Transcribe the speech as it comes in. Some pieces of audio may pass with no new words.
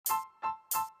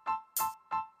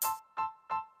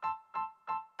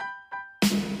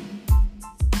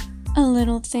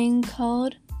little thing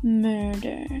called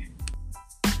murder.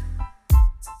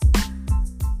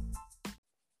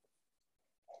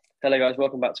 Hello guys,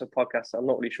 welcome back to a podcast I'm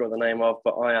not really sure the name of,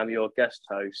 but I am your guest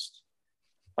host.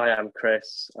 I am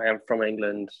Chris. I am from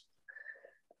England.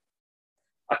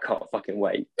 I can't fucking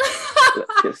wait.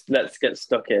 Let's get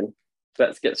stuck in.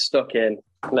 Let's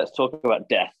talk about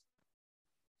death.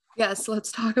 Yes,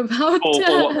 let's talk about or death.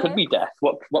 Or what could be death.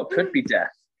 What could be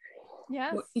death?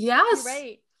 Yes. Yes. You're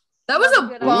right. That was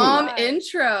a bomb idea.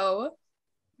 intro.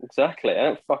 Exactly. I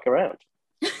don't fuck around.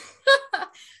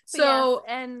 So,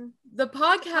 yes, and the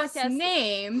podcast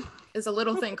name is a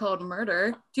little thing called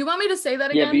murder. Do you want me to say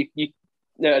that Yeah, again? but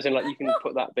no, as in like you can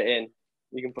put that bit in.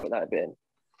 You can put that bit in.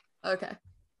 Okay.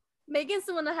 Megan's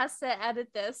the one that has to edit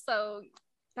this, so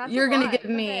that's You're going to give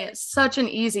me such an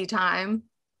easy time.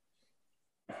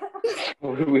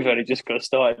 We've only just got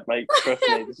started, mate. Trust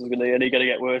me, this is only going to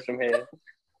get worse from here.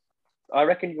 I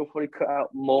reckon you'll probably cut out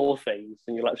more things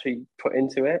than you'll actually put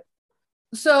into it.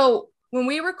 So, when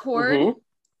we record,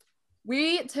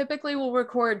 we typically will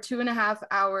record 2.5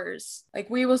 hours. Like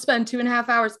we will spend 2.5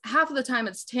 hours. Half of the time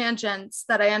it's tangents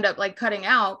that I end up like cutting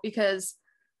out because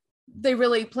they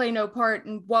really play no part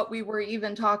in what we were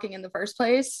even talking in the first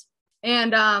place.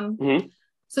 And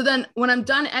so then when I'm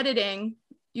done editing,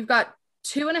 you've got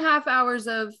 2.5 hours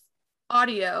of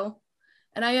audio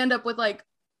and I end up with like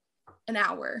an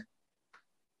hour.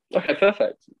 Okay,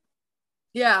 perfect.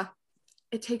 Yeah,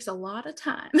 it takes a lot of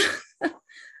time.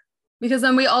 Because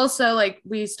then we also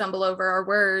we stumble over our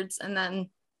words and then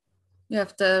you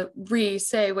have to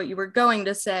re-say what you were going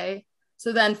to say.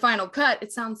 So then final cut,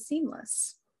 it sounds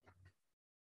seamless.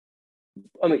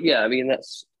 I mean,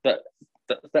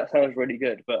 that sounds really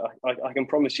good, but I can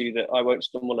promise you that I won't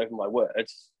stumble over my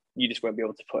words. You just won't be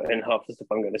able to put in half the stuff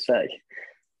I'm going to say.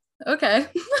 Okay.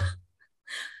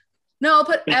 No, I'll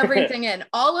put everything in.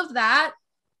 All of that,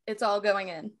 it's all going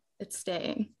in. It's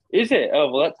staying. Is it? Oh,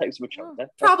 well, that takes a chunk then.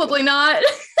 Probably not.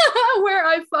 Where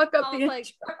I fuck up the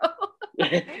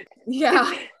intro. Yeah.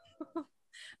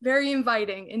 Very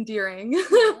inviting, endearing.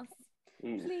 Yes.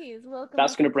 Please welcome.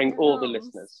 That's going to bring all the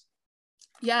listeners.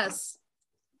 Yes.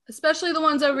 Especially the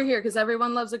ones over here, because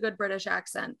everyone loves a good British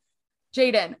accent.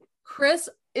 Jaydyn, Chris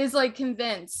is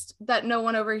convinced that no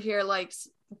one over here likes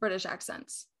British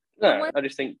accents. No, I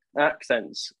just think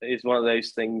accents is one of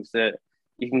those things that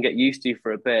you can get used to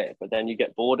for a bit, but then you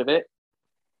get bored of it.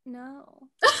 No.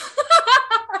 Wait,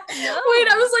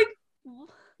 I was like,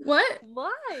 what?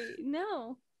 Why?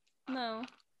 No.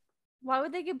 Why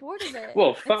would they get bored of it?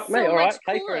 Well, fuck me, all right,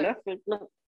 pay for cooler. enough.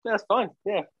 That's fine.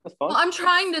 Yeah, that's fine. Well, I'm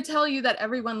trying to tell you that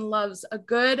everyone loves a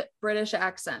good British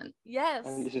accent. Yes.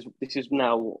 And this is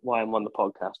now why I'm on the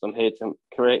podcast. I'm here to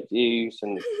correct you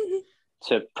and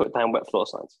to put down wet floor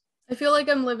signs. I feel like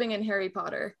I'm living in Harry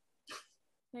Potter.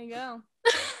 There you go.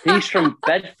 He's from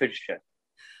Bedfordshire.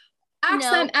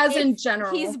 Accent as in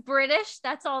general. He's British.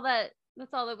 That's all that we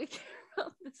care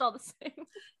about. It's all the same.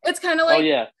 It's kind of like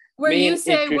where me you and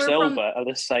say Idris we're from, Elba are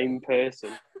the same person.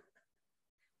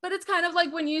 but it's kind of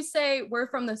like when you say we're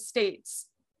from the States.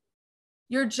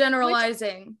 You're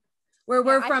generalizing. Where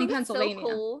we're from Pennsylvania. It's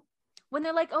so cool when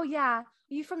they're like, "Oh yeah, are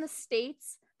you from the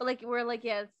States?" But we're like,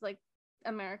 "Yeah, it's like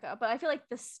America." But I feel like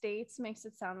the States makes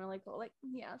it sound really cool. Like,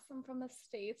 yes, I'm from the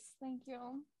States. Thank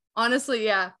you. Honestly,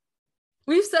 yeah.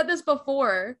 We've said this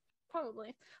before.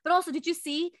 Probably. But also, did you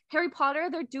see Harry Potter?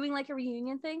 They're doing a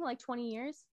reunion thing, 20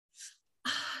 years.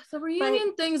 The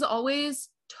reunion things always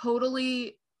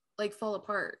totally fall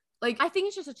apart. I think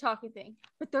it's just a chalky thing.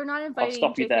 But they're not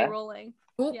inviting J.K. Rowling.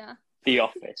 Ooh. Yeah. The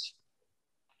Office.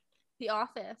 The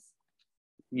Office.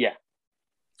 Yeah.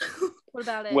 What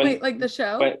about it? Wait, like the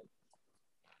show?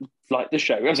 Like the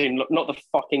show. I mean, not the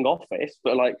fucking Office,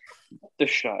 but the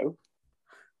show.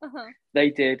 Uh-huh.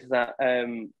 They did that.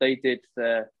 They did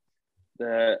that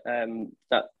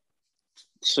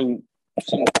some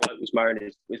bloke was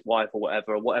marrying his wife or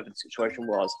whatever the situation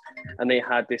was, and they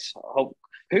had this whole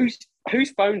whose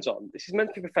phone's on. This is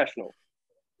meant to be professional.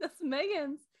 That's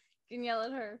Megan's. You can yell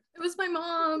at her. It was my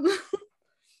mom.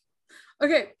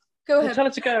 Okay, go ahead. Tell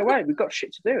her to go away. We've got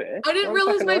shit to do here. I didn't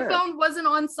realize my phone wasn't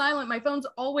on silent. My phone's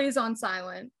always on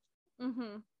silent.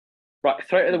 Mm-hmm. Right,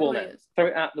 throw it at the wall now. Throw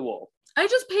it at the wall. I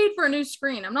just paid for a new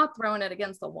screen. I'm not throwing it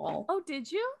against the wall. Oh,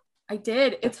 did you? I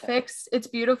did. It's fixed. It's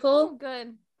beautiful. Oh,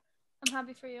 good. I'm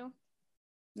happy for you.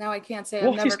 Now I can't say what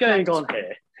I've never is going on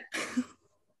here?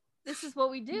 This is what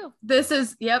we do. This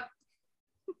is, yep.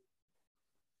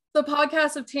 The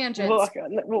podcast of tangents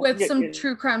with some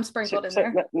true crime sprinkled in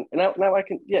there. Now I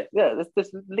can,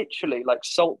 there's literally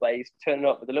Salt-Bae's turning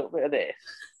up with a little bit of this.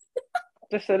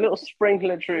 Just a little sprinkle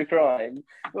of true crime.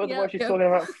 Otherwise, you're talking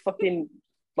about fucking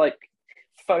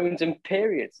phones and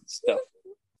periods and stuff.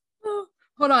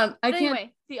 Hold on, I But can't.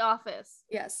 anyway, The Office.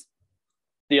 Yes.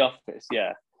 The Office,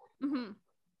 yeah. Mm-hmm.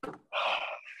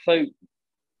 So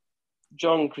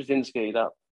John Krasinski, that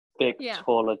big,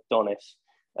 tall Adonis,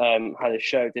 had a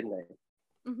show, didn't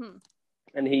he? Mm-hmm.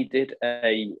 And he did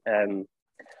it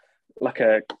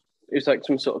was like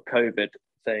some sort of COVID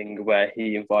thing where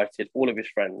he invited all of his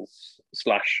friends /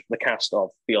 the cast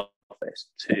of The Office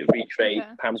to recreate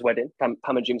Pam's wedding, Pam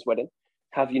and Jim's wedding.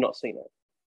 Have you not seen it?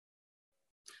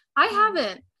 I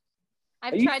haven't.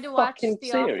 I've Are you tried to watch fucking The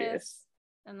serious? Office,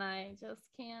 and I just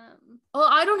can't. Well,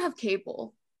 I don't have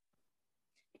cable.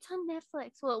 It's on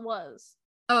Netflix. Well, it was.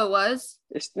 Oh, it was?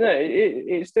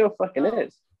 It still fucking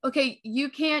is. Okay, you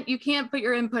can't put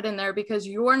your input in there because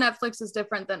your Netflix is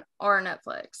different than our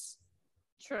Netflix.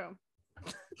 True.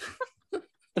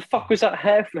 The fuck was that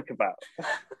hair flick about?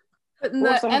 Putting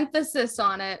the emphasis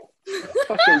on it.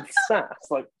 Fucking sass.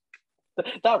 Like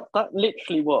that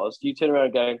literally was you turn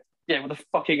around going, yeah, what the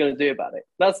fuck are you gonna do about it?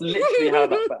 That's literally how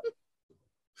that felt.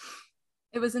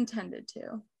 It was intended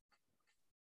to.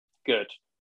 Good.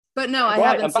 But no, I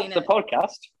right, haven't and back seen to it. the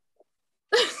podcast.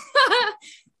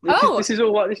 This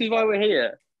is why we're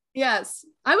here. Yes.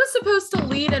 I was supposed to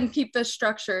lead and keep this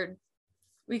structured.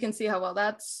 We can see how well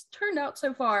that's turned out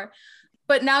so far.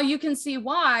 But now you can see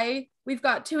why we've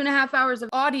got 2.5 hours of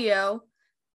audio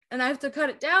and I have to cut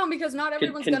it down because not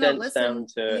everyone's going to listen. Down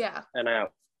to an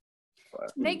hour.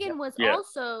 Megan was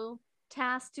also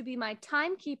tasked to be my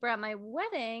timekeeper at my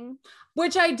wedding.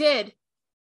 Which I did.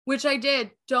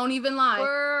 Don't even lie.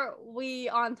 Were we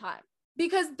on time?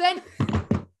 Because then,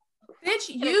 bitch,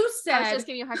 you said. I was just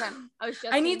giving you a hard time.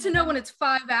 I need to know when it's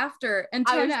 5 after and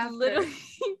 10 after. Literally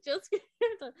just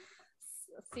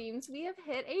seems we have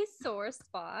hit a sore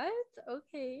spot.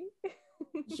 Okay.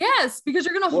 Yes, because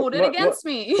you're gonna hold it against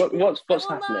me. What's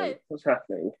happening? What's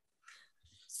happening?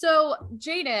 So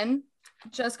Jaydyn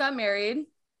just got married.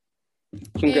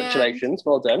 Congratulations,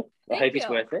 well done. I hope you. He's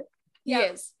worth it. He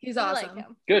is. He's awesome. Like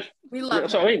him. Good. We love him.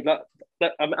 So I mean,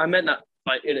 I meant that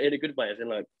like in a good way, as in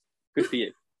like, good for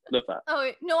you. Love that.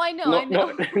 Oh no, I know.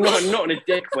 Not in a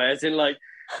dick way, as in like,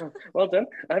 well done.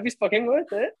 I hope he's fucking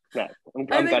worth it. No, I'm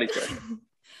glad he's worth it.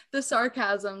 The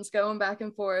sarcasms going back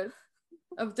and forth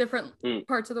of different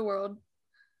parts of the world.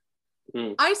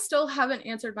 I still haven't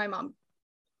answered my mom.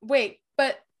 Wait,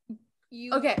 but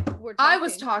okay. I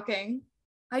was talking.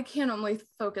 I can only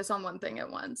focus on one thing at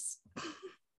once.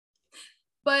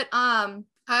 But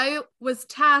I was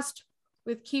tasked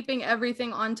with keeping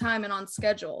everything on time and on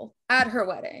schedule at her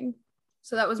wedding.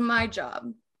 So that was my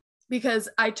job because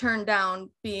I turned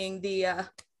down being the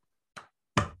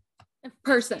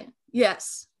person.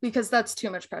 Yes, because that's too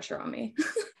much pressure on me.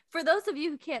 For those of you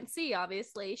who can't see,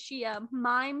 obviously, she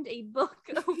mimed a book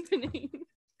opening.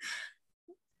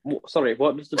 Sorry,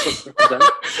 what does the book represent?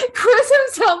 Chris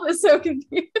himself is so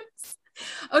confused.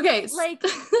 Okay, like,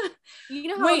 you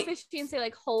know how officiants say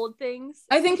like hold things?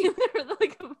 I think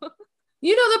like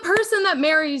you know the person that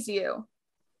marries you,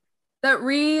 that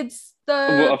reads the.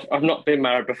 Well, I've not been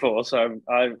married before, so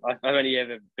I've only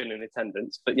ever been in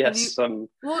attendance. But yes, well,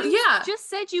 yeah. You just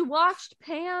said you watched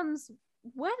Pam's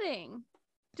wedding,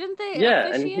 didn't they? Yeah,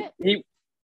 officiate?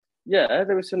 and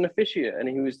there was an officiate, and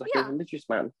he was like a religious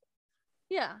man.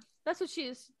 Yeah, that's what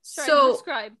she's trying to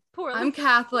describe poorly. I'm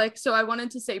Catholic, so I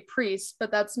wanted to say priest, but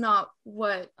that's not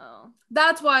what. Oh,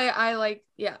 that's why I like.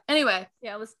 Yeah. Anyway.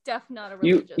 Yeah, it was definitely not a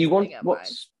religious. You want thing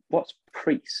what's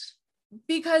priest?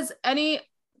 Because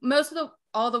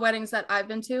all the weddings that I've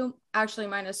been to, actually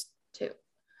minus 2,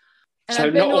 and so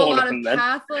I've been to a lot of then.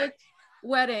 Catholic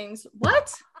weddings.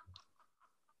 What?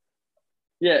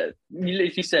 Yeah, you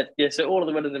literally said, so all of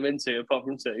the weddings I've been to, apart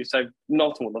from 2, so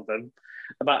not all of them,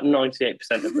 about 98%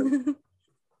 of them.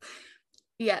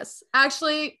 Yes.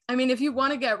 Actually, I mean, if you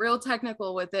want to get real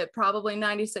technical with it, probably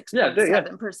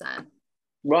 96.7%.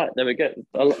 Right, there we go.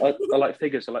 I like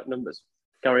figures, I like numbers.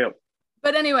 Carry on.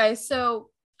 But anyway, so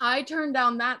I turned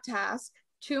down that task.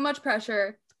 Too much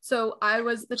pressure. So I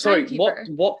was the timekeeper.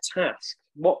 What task?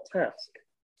 What task?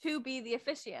 To be the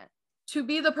officiant. To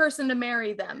be the person to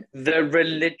marry them. The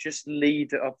religious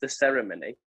leader of the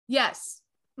ceremony. Yes.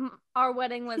 Our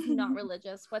wedding was not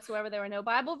religious whatsoever. There were no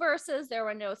Bible verses. There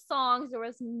were no songs. There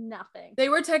was nothing. They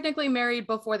were technically married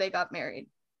before they got married.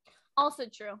 Also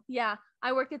true. Yeah.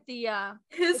 I work at the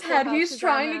his head. He's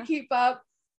trying to keep up.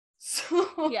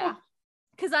 So yeah.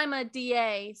 Because I'm a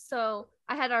DA, so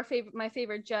I had my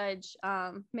favorite judge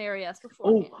marry us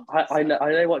before. Oh, I know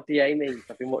what DA means.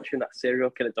 I've been watching that serial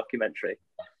killer documentary.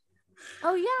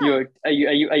 Oh yeah. Are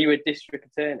you a district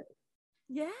attorney?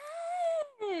 Yes.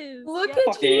 Look Yeah. at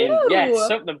Fucking you.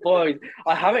 yes, up the boys.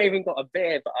 I haven't even got a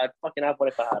beer, but I'd fucking have one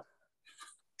if I had.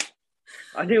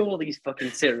 I knew all these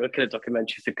fucking serial killer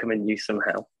documentaries would come in use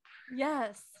somehow.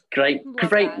 Yes. Great Love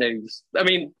that. news. I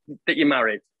mean, that you're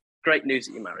married. Great news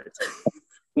that you're married.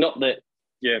 Not that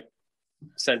you're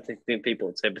sentencing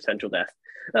people to potential death.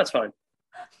 That's fine.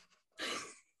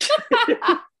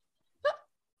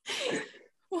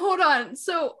 Hold on.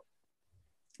 So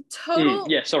total.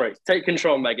 Yeah, sorry. Take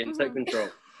control, Megan. Take control.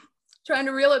 Trying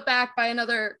to reel it back by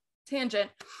another tangent.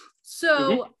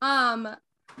 So,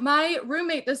 my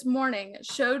roommate this morning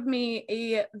showed me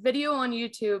a video on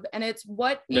YouTube, and it's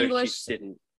what English. She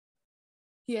didn't.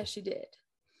 Yes, she did.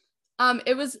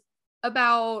 It was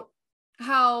about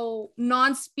how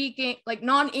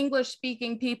non-English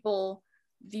speaking people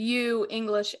view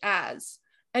English as.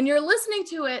 And you're listening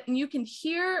to it and you can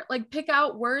hear, like, pick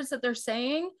out words that they're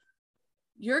saying.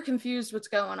 You're confused what's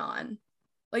going on.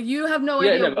 Like, you have no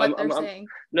idea what they're saying.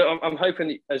 I'm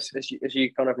hoping as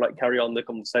you kind of like carry on the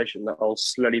conversation that I'll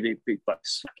slowly be like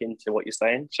suck into what you're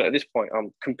saying. So at this point,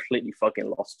 I'm completely fucking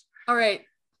lost. All right.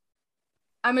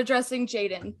 I'm addressing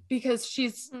Jaydyn because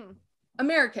she's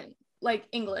American. Like,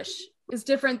 English is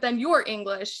different than your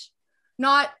English.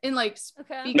 Not in like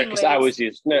speaking No, because ours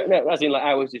is as in like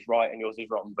ours is right and yours is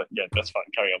wrong. But yeah, that's fine.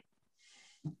 Carry on.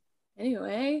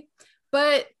 Anyway,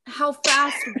 but how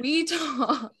fast we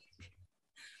talk,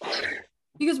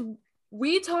 because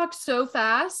we talk so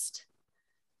fast,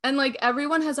 and like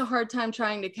everyone has a hard time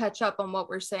trying to catch up on what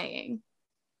we're saying.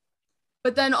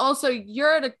 But then also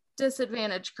you're at a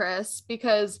disadvantage, Chris,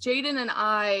 because Jaydyn and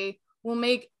I will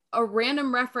make a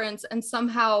random reference and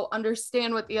somehow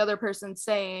understand what the other person's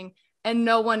saying. And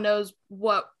no one knows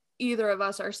what either of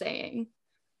us are saying.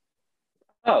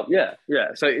 Oh, yeah.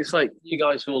 So it's like you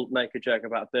guys will make a joke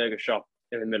about a burger shop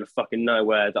in the middle of fucking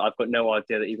nowhere that I've got no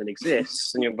idea that even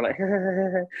exists. And you'll be like,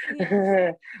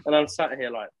 and I'm sat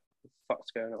here like, what the fuck's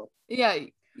going on? Yeah,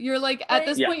 you're like, at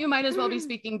this point, you might as well be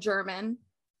speaking German.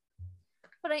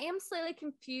 But I am slightly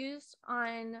confused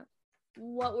on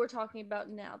what we're talking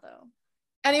about now, though.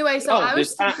 Anyway, so no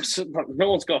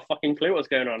one's got a fucking clue what's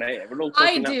going on here. We're all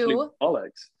talking absolute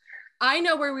bollocks. I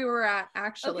know where we were at,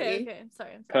 actually. Okay.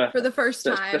 Sorry. For the first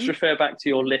time. Let's refer back to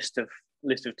your list of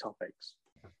topics.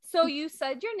 So you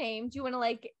said your name. Do you want to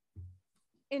like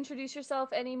introduce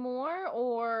yourself anymore,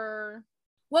 or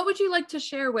what would you like to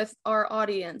share with our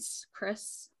audience,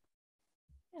 Chris?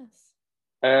 Yes.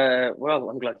 Well,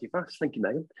 I'm glad you've asked. Thank you,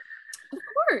 Megan. Of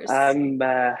course.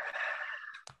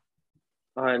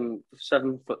 I'm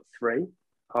 7'3".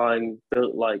 I'm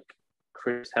built like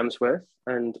Chris Hemsworth,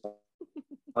 and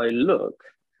I look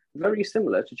very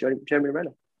similar to Jeremy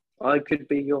Renner. I could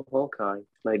be your Hawkeye,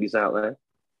 ladies out there.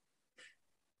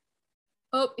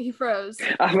 Oh, he froze.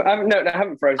 I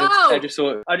haven't frozen. Oh! I just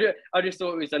thought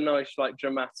it was a nice, like,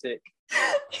 dramatic.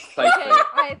 Okay,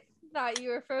 I thought you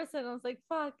were frozen. I was like,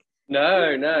 "Fuck." No.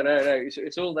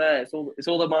 It's all there. It's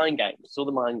all the mind games. It's all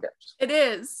the mind games. It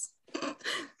is.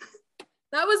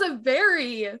 That was a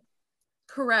very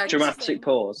correct dramatic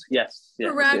pause. Yes.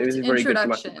 Correct it was a very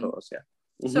introduction. good dramatic pause.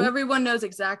 Yeah. So everyone knows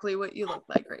exactly what you look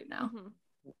like right now.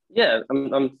 Yeah,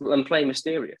 I'm playing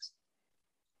mysterious.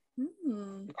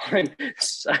 I'm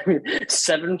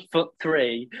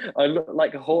 7'3". I look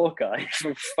like a Hawkeye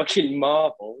from fucking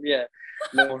Marvel. Yeah,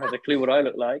 no one has a clue what I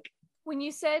look like. When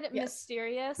you said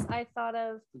mysterious, I thought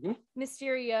of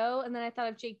Mysterio, and then I thought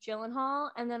of Jake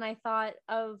Gyllenhaal, and then I thought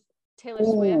of Taylor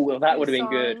Swift. Well, that would have been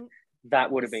good.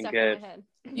 That would have been good.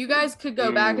 You guys could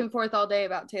go back and forth all day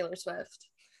about Taylor Swift.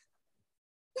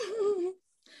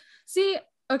 See,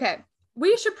 okay,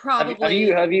 we should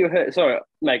probably. Have you heard? Sorry,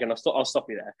 Megan, I'll stop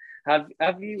you there.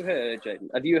 Have you heard, Jaydyn?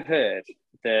 Have you heard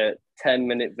the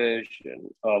 10-minute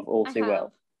version of All Too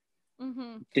Well?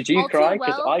 Did you cry?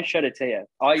 Because I shed a tear.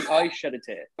 I shed a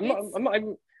tear. I'm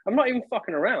not even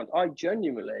fucking around. I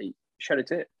genuinely shed a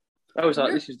tear. I was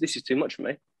like, this is too much for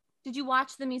me. Did you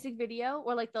watch the music video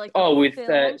or like the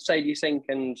with Sadie Sink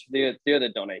and the other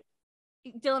Donnie?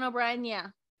 Dylan O'Brien, yeah.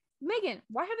 Megan,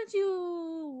 why haven't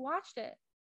you watched it?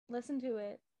 Listen to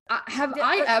it. Have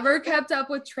I ever kept up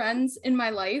with trends in my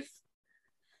life?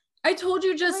 I told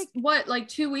you just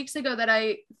 2 weeks ago that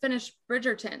I finished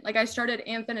Bridgerton. Like I started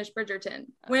and finished Bridgerton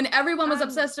when everyone was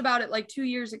obsessed about it like 2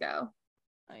 years ago.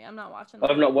 Oh, yeah, I'm not watching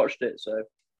that. I've not watched it, so.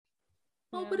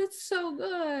 Oh, but it's so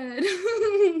good.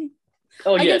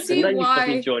 Oh yes, and then you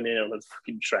fucking join in on a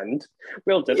fucking trend.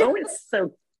 Well done. Oh, it's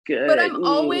so good. But I'm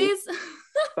always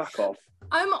fuck off.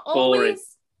 I'm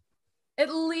always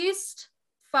at least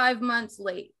 5 months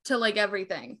late to like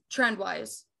everything trend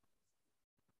wise.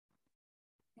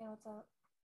 Yeah, what's up?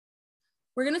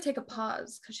 We're gonna take a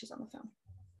pause because she's on the phone.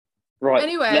 Right.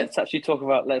 Anyway, let's talk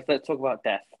about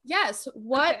death. Yes.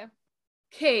 What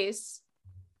case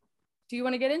do you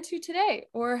want to get into today,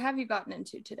 or have you gotten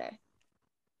into today?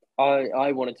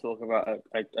 I want to talk about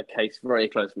a case very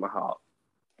close to my heart.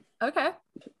 Okay.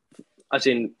 As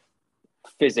in,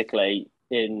 physically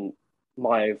in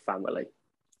my own family.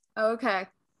 Okay.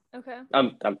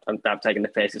 I'm taking the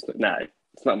piss. It's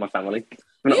not my family.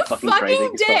 We're not you fucking fucking crazy.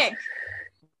 dick.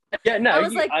 Yeah, no. I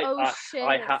was shit.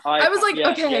 I was like,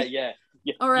 okay. Yeah.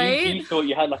 All right. You thought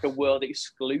you had like a world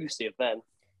exclusive then.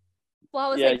 Well, I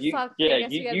was you thought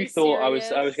serious.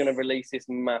 I was going to release this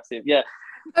massive. Yeah.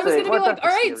 I was going to be like, all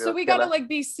right, so we got to like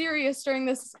be serious during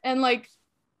this, and like,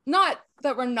 not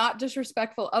that we're not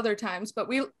disrespectful other times, but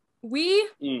we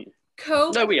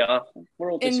cope. No, we are.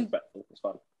 We're all disrespectful. It's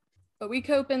fine. But we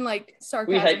cope in like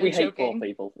sarcasm. We hate poor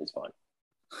people. It's fine.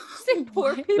 Say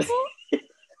poor people?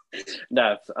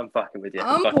 No, I'm fucking with you.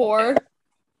 I'm poor.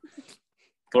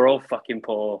 We're all fucking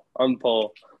poor. I'm poor.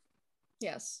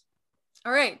 Yes.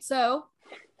 All right, so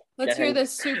let's hear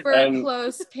this super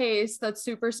close case that's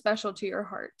super special to your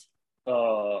heart.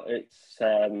 Oh, it's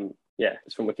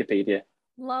it's from Wikipedia.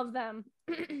 Love them.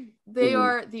 They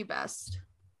are the best.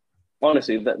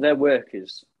 Honestly, their work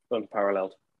is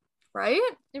unparalleled. Right?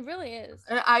 It really is.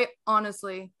 And I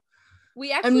honestly,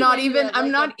 I'm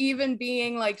not even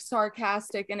being like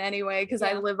sarcastic in any way because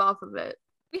I live off of it.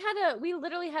 We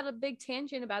literally had a big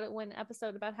tangent about it one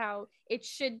episode about how it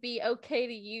should be okay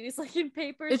to use like in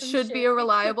papers. It should be a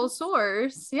reliable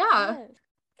source. Yeah. Yes.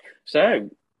 So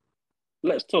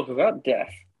let's talk about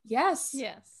death. Yes.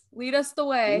 Lead us the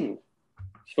way.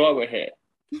 That's why we're here.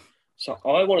 So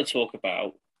I want to talk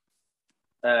about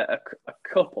a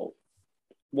couple,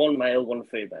 one male, one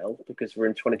female, because we're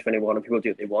in 2021 and people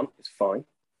do what they want. It's fine.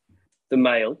 The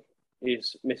male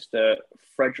is Mr.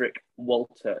 Frederick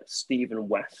Walter Stephen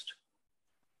West,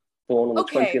 born on the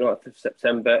 29th of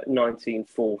September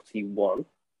 1941.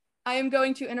 I am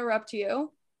going to interrupt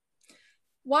you.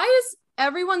 Why does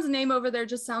everyone's name over there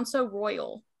just sound so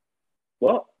royal?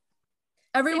 What?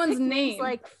 Everyone's name.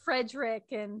 Like Frederick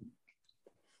and...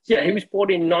 Yeah, he was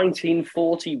born in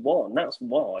 1941. That's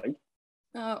why.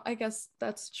 Oh, I guess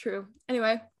that's true.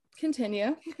 Anyway,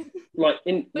 continue.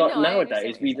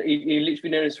 Nowadays, he literally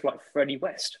known as like Freddie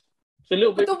West. It's a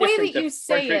little bit different way that you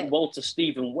say Frederick Walter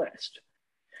Stephen West.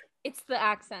 It's the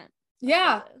accent.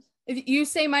 Yeah. If you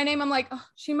say my name, I'm like, oh,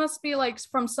 she must be like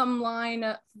from some line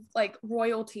like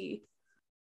royalty.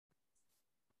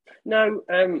 No,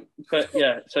 but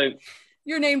yeah, so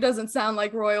your name doesn't sound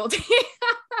like royalty.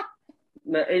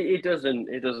 No, it doesn't.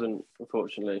 It doesn't,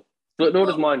 unfortunately. But nor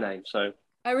does my name. So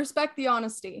I respect the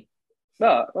honesty.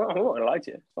 No, I'm not gonna lie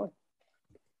to you. It's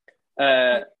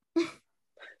fine.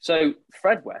 So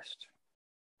Fred West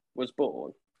was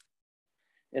born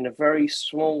in a very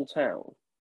small town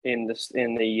in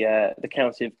the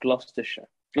county of Gloucestershire,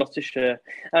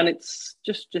 and it's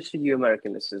just for you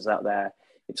American listeners out there.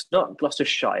 It's not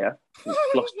Gloucestershire. It's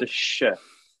Gloucestershire.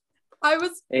 I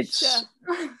was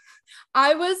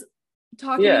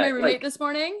talking to my roommate this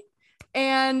morning,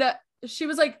 and she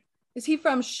was like, "Is he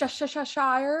from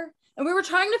Shire?" And we were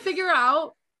trying to figure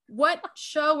out what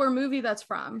show or movie that's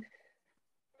from.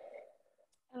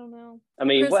 I don't know. I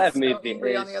mean, Chris whatever is so movie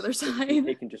angry it is, on the other side.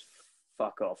 He can just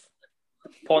fuck off.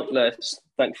 Pointless.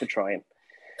 Thanks for trying.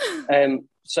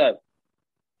 So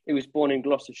he was born in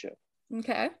Gloucestershire.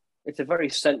 Okay. It's a very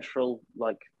central,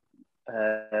 like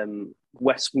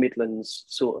West Midlands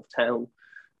sort of town.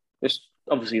 There's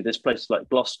places like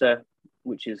Gloucester,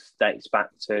 which dates back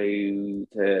to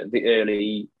the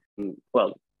early,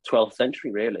 12th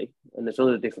century, really. And there's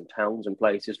other different towns and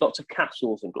places. Lots of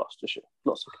castles in Gloucestershire.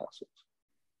 Lots of castles.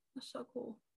 That's so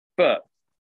cool. But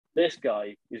this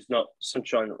guy is not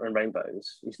sunshine and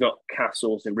rainbows. He's not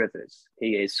castles and rivers.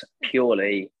 He is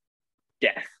purely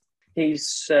death.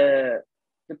 He's the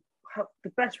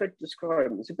best way to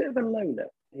describe him is a bit of a loner.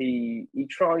 He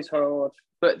tries hard,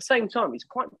 but at the same time, he's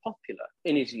quite popular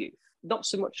in his youth. Not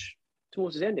so much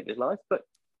towards the end of his life, but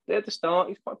at the start,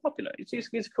 he's quite popular. He's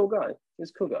a cool guy. He's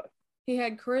a cool guy. He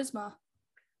had charisma.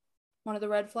 One of the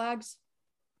red flags.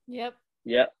 Yep.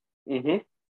 Yeah. Okay.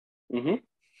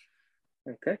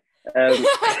 Okay.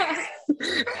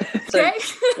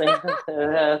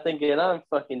 Thinking I'm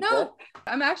fucking dead.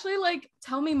 I'm actually like,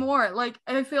 tell me more. Like,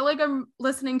 I feel like I'm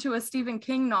listening to a Stephen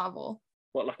King novel.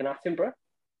 What, like an Attenborough?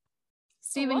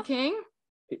 Stephen King?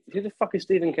 Who the fuck is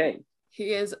Stephen King?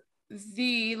 He is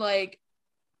the like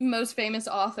most famous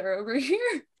author over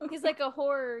here. He's like a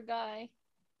horror guy.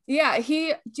 Yeah, do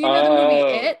you know the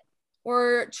movie It?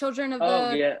 Or Children of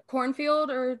the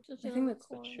Cornfield, or I think that's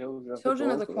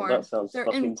Children of the Corn. That sounds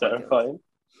fucking terrifying.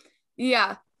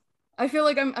 Yeah, I feel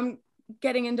like I'm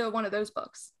getting into one of those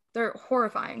books. They're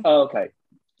horrifying. Oh, okay.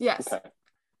 Yes. Okay.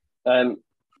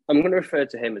 I'm going to refer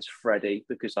to him as Freddie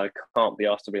because I can't be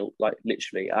asked to be like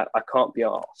literally. I can't be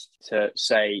asked to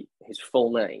say his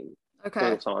full name all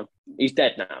the time. He's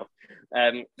dead now.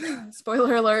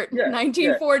 Spoiler alert.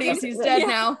 1940s. He's dead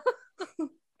now.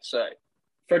 So,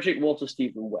 Frederick Walter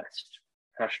Stephen West,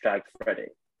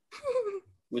 #Freddie,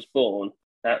 was born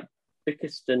at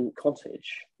Bickerston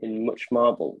Cottage in Much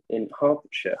Marble in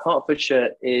Hertfordshire.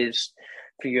 Hertfordshire is,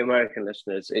 for you American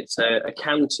listeners, it's a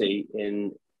county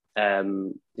in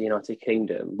the United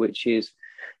Kingdom, which is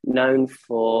known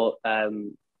for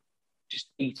just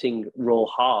eating raw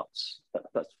hearts.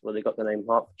 That's where they got the name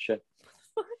Hertfordshire.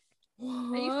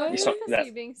 Are you funny? Are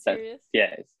you being serious?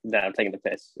 No, I'm taking the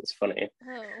piss. It's funny.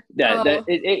 Oh.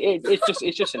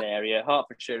 It's just an area.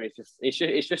 Hertfordshire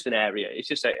is just an area. It's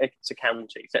a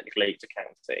county. Technically, it's a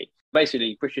county.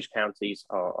 Basically, British counties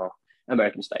are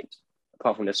American states.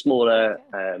 Apart from they're smaller,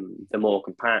 they're more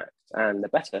compact, and they're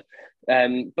better.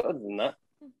 But other than that,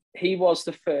 he was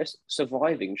the first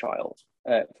surviving child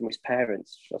from his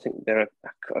parents. I think there are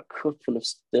a couple of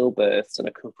stillbirths and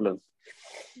a couple of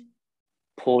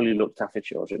poorly looked after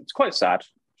children. It's quite sad.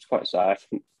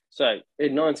 So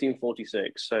in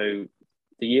 1946, so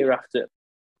the year after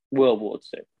World War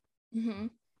II,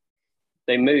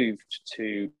 they moved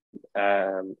to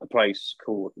a place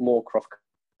called Moorcroft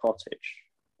Cottage,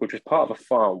 which was part of a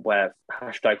farm where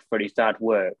 #Freddie's dad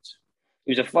worked.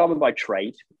 He was a farmer by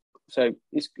trade, so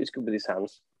it's good with his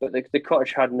hands. But the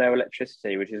cottage had no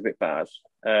electricity, which is a bit bad.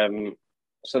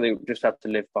 So they just had to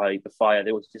live by the fire.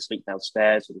 They wanted to sleep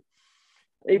downstairs, and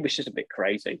it was just a bit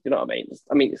crazy. You know what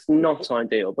I mean? It's not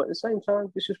ideal, but at the same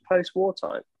time, this was post-war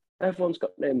time. Everyone's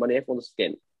got no money. Everyone's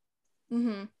skint.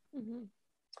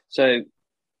 So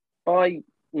by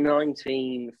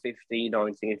 1950,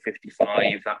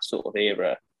 1955, that sort of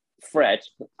era, Fred,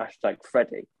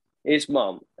 #Freddie, his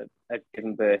mum had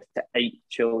given birth to 8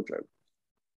 children.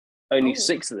 Only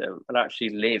 6 of them had actually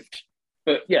lived.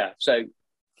 But yeah, so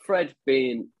Fred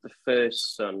being the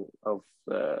first son of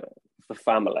the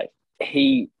family,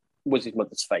 he was his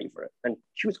mother's favourite. And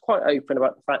she was quite open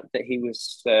about the fact that he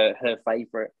was her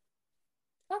favourite.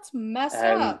 That's messed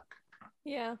up.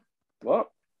 Yeah.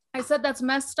 What? I said that's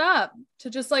messed up to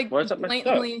just like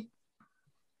blatantly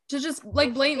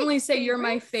say you're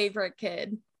my favorite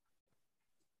kid.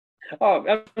 Oh,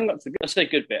 that's a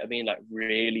good bit. I mean, like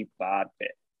really bad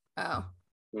bit. Oh.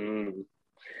 Gotcha.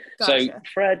 So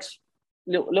Fred,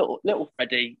 little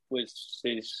Freddie was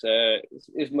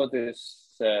his mother's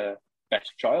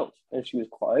best child, and she was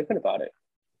quite open about it.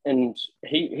 And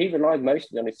he relied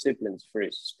mostly on his siblings for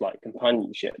his like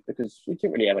companionship because he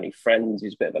didn't really have any friends.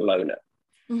 He's a bit of a loner.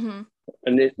 And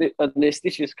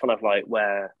this is kind of like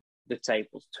where the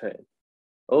tables turn. It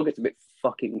all gets a bit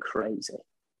fucking crazy.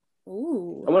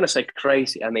 Ooh. I want to say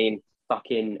crazy. I mean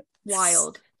fucking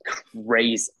wild.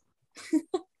 Crazy.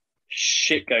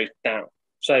 Shit goes down.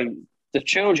 So the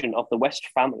children of the West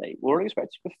family were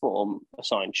expected to perform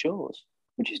assigned chores,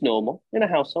 which is normal in a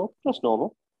household. That's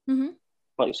normal.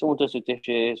 Like someone does the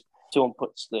dishes, someone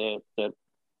puts the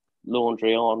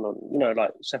laundry on, and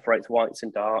like separates whites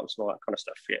and darks and all that kind of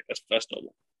stuff. Yeah, that's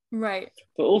normal. Right.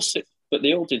 But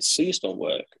they all did seasonal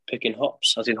work, picking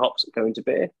hops, as in hops that go into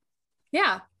beer.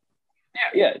 Yeah.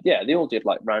 Yeah. They all did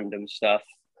like random stuff,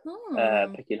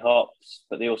 picking hops,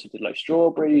 but they also did like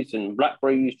strawberries and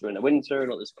blackberries during the winter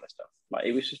and all this kind of stuff. Like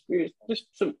it was just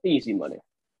some easy money.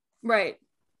 Right.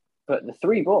 But the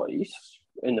 3 boys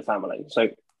in the family, so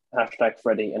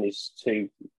 #Freddie and his 2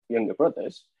 younger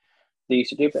brothers, they used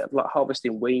to do a bit of like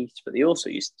harvesting wheat, but they also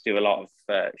used to do a lot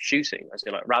of shooting, as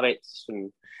in like rabbits,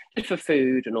 and just for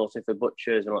food and also for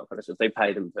butchers and all that kind of stuff. They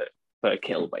pay them per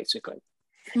kill, basically.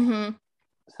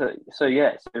 So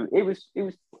it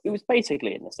was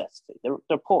basically a necessity.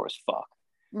 They're poor as fuck.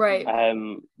 Right.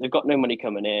 They've got no money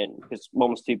coming in because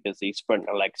mom's too busy sprinting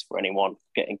her legs for anyone,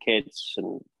 getting kids,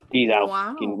 and he's out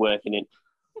fucking working in.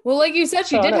 Well, like you said,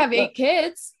 she did have 8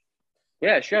 kids.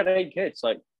 Yeah, she had 8 kids.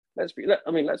 Like, let's be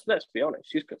honest.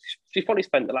 She's probably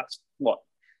spent the last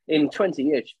in 20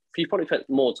 years. She's probably spent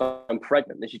more time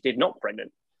pregnant than she did not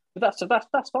pregnant. But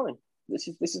that's fine. This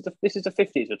is the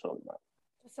 50s we're talking about.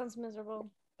 That sounds miserable.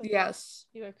 Yes,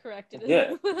 you are corrected.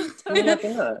 Yeah. Can you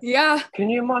imagine that? Yeah. Can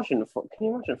you imagine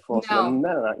forcing a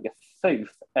melon out your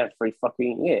tooth every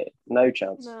fucking year? No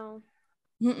chance. No.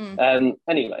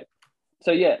 Anyway.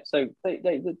 So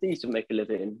they used to make a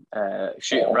living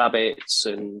shooting rabbits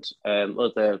and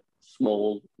other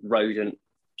small rodent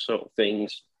sort of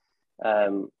things.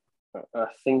 I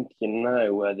think you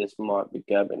know where this might be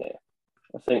going here.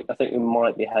 I think we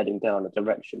might be heading down a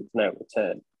direction of no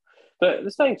return. But at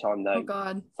the same time, though, oh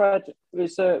God, Fred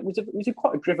was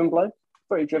quite a driven bloke,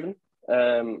 very driven.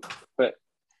 But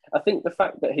I think the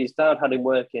fact that his dad had him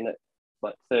working at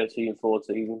like 13,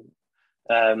 14,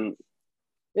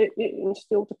 it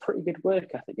instilled a pretty good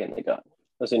work ethic in the guy.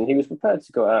 As in, he was prepared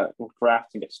to go out and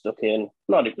graft and get stuck in,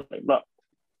 blah, blah, blah, blah.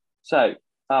 So,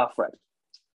 Fred,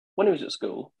 when he was at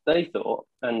school, they thought,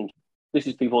 and this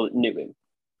is people that knew him,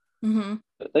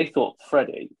 but they thought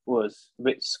Freddie was a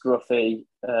bit scruffy.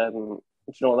 Do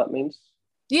you know what that means?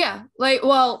 Yeah, like,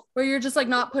 well, where you're just like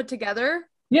not put together.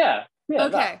 Yeah.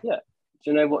 Okay. Yeah.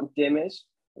 Do you know what dim is?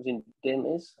 As in dim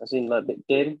is? As in like a bit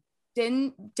dim?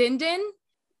 Din?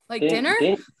 Like din, dinner?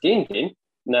 Din.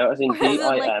 No, as in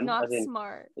D-I-M. like not as in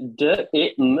smart.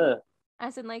 D-I-M.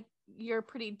 As in like you're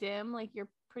pretty dim, like you're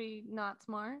pretty not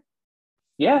smart.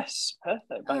 Yes,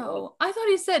 perfect. Oh, I thought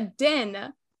he said din.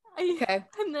 Okay.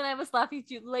 And then I was laughing at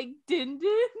you like din.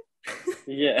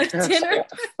 Yeah. Like dinner?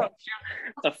 What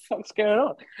the fuck's going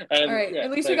on? All right, at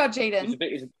least we got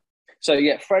Jaydyn. So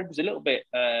yeah, Fred was a little bit,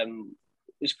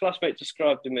 his classmate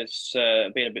described him as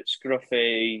being a bit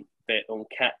scruffy, a bit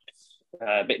unkept,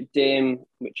 a bit dim,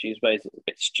 which is basically a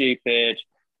bit stupid,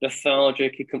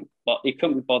 lethargic. He couldn't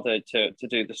be bothered to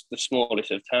do the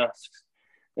smallest of tasks,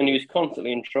 and he was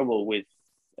constantly in trouble with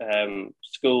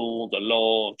school, the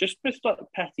law, just like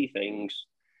petty things.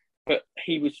 But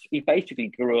he basically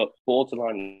grew up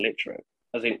borderline illiterate,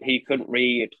 as in he couldn't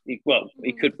read. He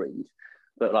could read,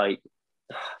 but like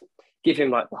give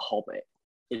him like The Hobbit,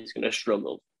 he's going to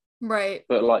struggle. Right.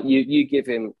 But like you give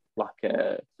him like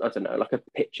a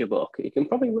picture book, he can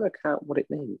probably work out what it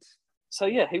means. So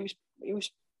yeah, he was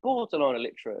borderline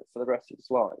illiterate for the rest of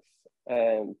his life,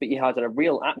 but he had a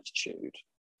real aptitude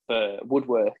for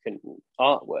woodwork and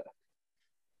artwork.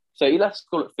 So he left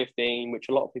school at 15, which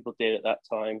a lot of people did at that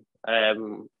time.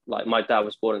 Like my dad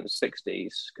was born in the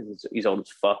 60s because he's old as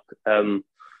fuck. But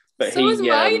so is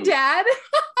my dad.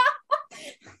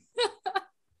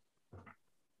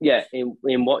 Yeah,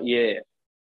 in what year?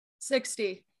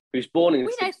 60. He was born in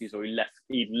the 60s, or he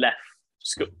left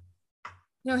school.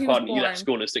 No, he was born. He left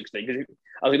school at 60. I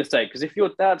was going to say, because if your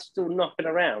dad's still knocking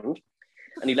around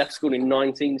and he left school in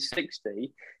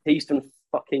 1960, he's done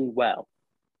fucking well.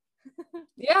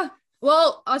 Yeah.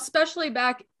 Well, especially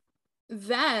back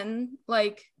then,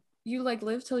 like, you like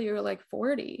lived till you were like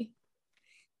 40,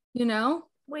 you know?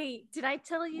 Wait, did I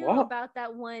tell you What? about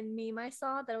that one meme I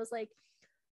saw that was like,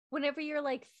 whenever you're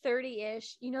like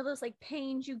 30-ish, you know those like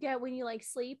pains you get when you like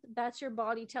sleep? That's your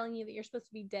body telling you that you're supposed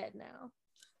to be dead now.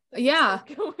 Like, yeah.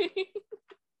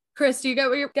 Chris, do you get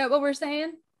what we're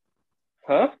saying?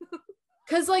 Huh?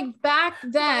 Because like back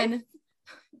then,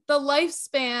 the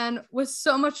lifespan was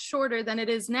so much shorter than it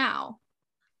is now.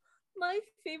 My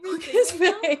favorite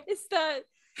thing is that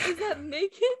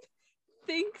Megan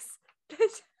thinks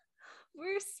that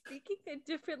we're speaking a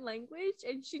different language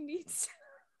and she needs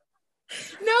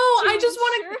No, I just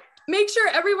want to make sure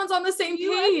everyone's on the same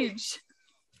page.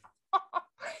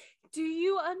 Do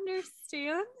you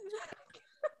understand?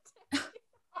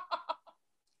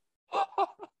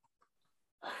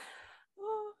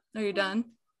 Are you done?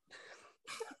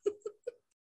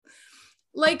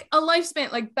 Like a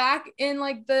lifespan, like back in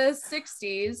like the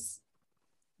 60s,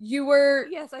 you were.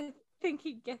 Yes, I think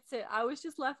he gets it. I was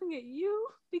just laughing at you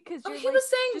because you're he was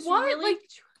saying what? Really...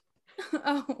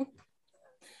 Oh.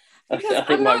 I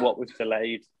think my what was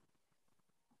delayed.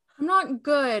 I'm not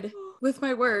good with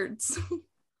my words.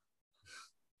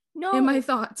 No. And my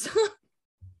thoughts.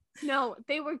 No,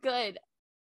 they were good.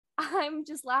 I'm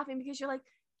just laughing because you're like,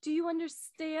 do you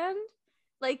understand?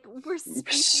 Like, we're speaking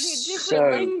a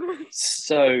different language.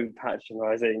 So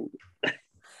patronizing.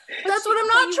 That's what I'm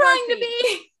not trying to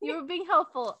be. You were being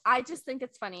helpful. I just think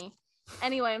it's funny.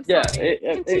 Anyway, I'm sorry.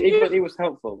 Yeah, it was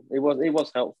helpful. It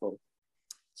was helpful.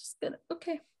 Just gonna,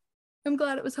 okay. I'm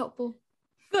glad it was helpful.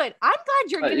 Good. I'm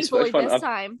glad you're getting bullied this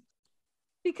time.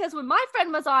 Because when my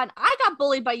friend was on, I got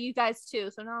bullied by you guys too.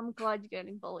 So now I'm glad you're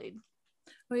getting bullied.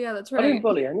 Oh yeah, that's right. I didn't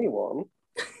bully anyone.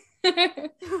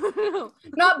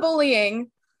 Not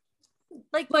bullying.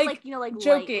 Like you know, like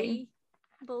joking.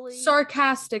 Bully.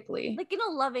 Sarcastically. Like in a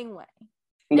loving way.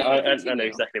 No, I know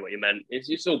exactly what you meant.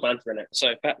 It's all banter in it.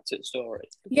 So back to the story.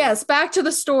 Yes, back to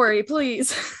the story,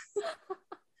 please.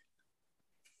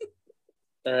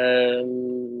 Where's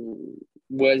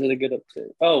it get up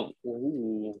to? Oh,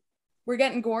 ooh. We're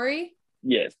getting gory?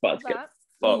 Yeah, it's about to get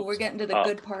fucked. We're getting to the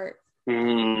good part.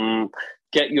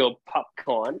 Get your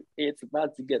popcorn. It's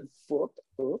about to get fucked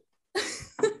up.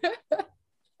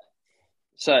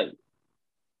 So,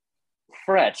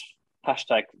 Fred,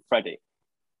 #Freddie,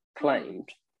 claimed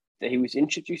that he was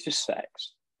introduced to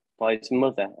sex by his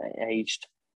mother at aged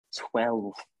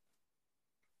 12.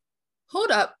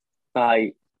 Hold up.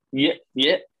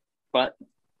 Yeah, but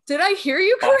did I hear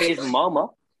you correctly? His mama.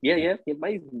 Yeah,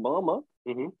 by his mama.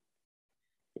 Mm-hmm.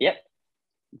 Yep.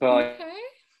 By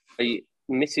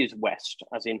Mrs. West,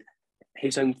 as in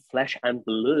his own flesh and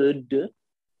blood.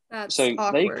 That's so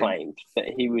awkward. They claimed that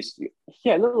he was,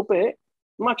 a little bit.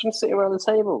 Imagine sitting around the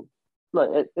table, like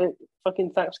at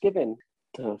fucking Thanksgiving.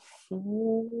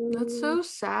 That's so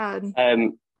sad.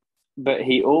 But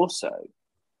he also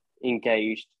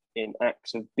engaged in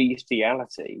acts of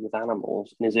bestiality with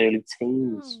animals in his early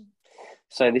teens.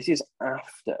 So this is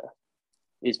after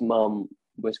his mum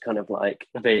was kind of like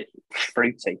a bit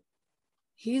fruity.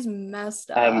 He's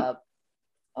messed up.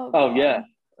 Oh yeah,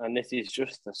 and this is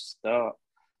just the start.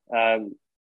 So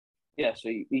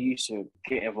he used to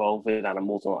get involved with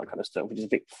animals and all that kind of stuff, which is a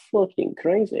bit fucking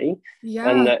crazy. Yeah.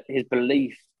 And that his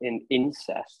belief in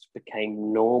incest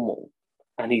became normal.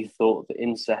 And he thought that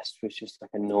incest was just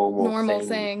like a normal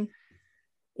thing.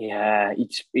 Yeah,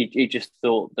 he just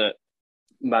thought that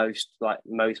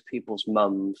most people's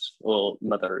mums or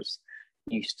mothers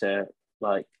used to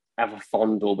like have a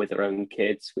fondle with their own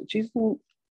kids, which isn't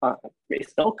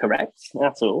it's not correct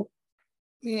at all.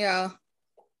 Yeah.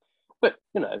 But,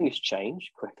 things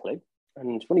change quickly.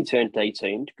 And when he turned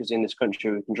 18, because in this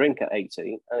country we can drink at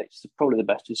 18, and it's probably the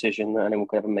best decision that anyone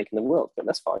could ever make in the world, but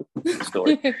that's fine. That's the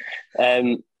story.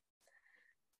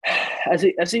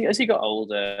 As he got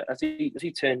older, as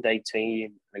he turned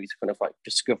 18, and he's kind of like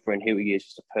discovering who he is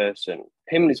as a person,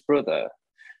 him and his brother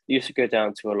used to go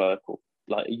down to a local,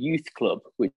 like a youth club,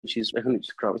 which is,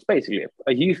 it's basically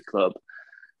a youth club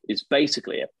is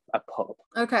basically a pub.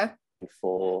 Okay.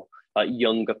 For like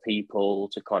younger people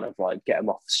to kind of like get them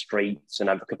off the streets and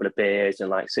have a couple of beers and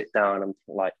like sit down and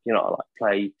like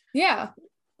play. Yeah.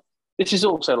 This is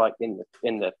also like in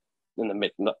the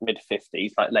mid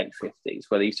 50s, like late 50s,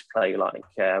 where they used to play like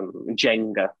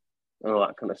Jenga and all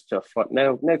that kind of stuff. Like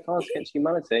no Cards Against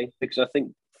Humanity, because I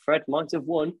think Fred might have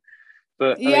won.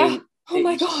 But yeah. I mean, oh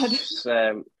my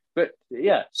god. But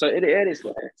yeah, so it is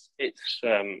what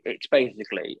it's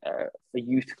basically a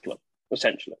youth club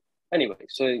essentially. Anyway,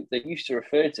 so they used to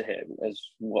refer to him as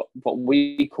what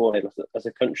we call him as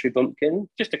a country bumpkin.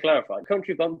 Just to clarify,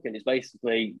 country bumpkin is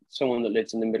basically someone that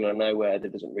lives in the middle of nowhere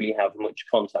that doesn't really have much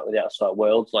contact with the outside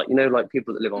world. Like, like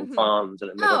people that live on farms in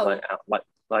the middle of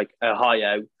like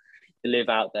Ohio, they live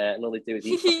out there and all they do is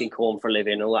eat fucking corn for a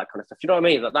living, all that kind of stuff. Do you know what I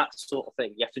mean? Like that sort of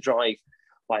thing. You have to drive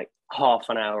like half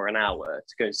an hour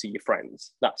to go and see your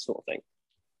friends. That sort of thing.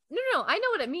 No, I know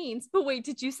what it means. But wait,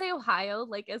 did you say Ohio?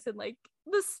 Like as in like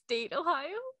the state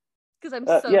Ohio? Because I'm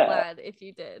so glad if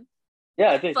you did.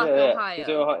 Yeah, I did. Fuck Ohio.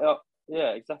 Ohio.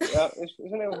 Yeah, exactly.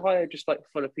 Isn't Ohio just like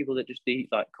full of people that just eat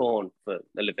like corn for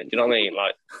a living? Do you know what I mean?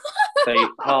 Like they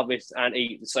harvest and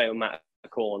eat the same amount of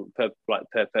corn per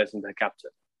person per capita.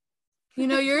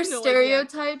 Your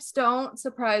stereotypes don't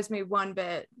surprise me one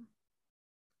bit.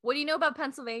 What do you know about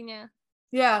Pennsylvania?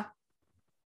 Yeah.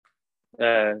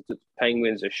 The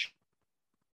penguins are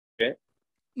shit.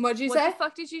 What'd you say? What the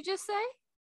fuck did you just say?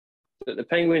 The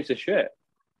penguins are shit.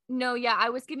 No, yeah, I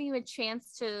was giving you a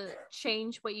chance to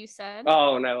change what you said.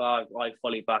 Oh no, I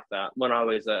fully back that. When I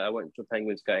was I went to a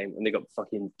Penguins game and they got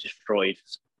fucking destroyed.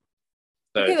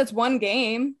 So. Okay, that's one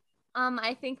game.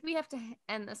 I think we have to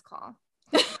end this call.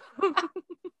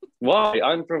 Why?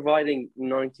 I'm providing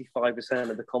 95%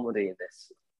 of the comedy in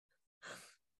this.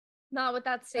 Not with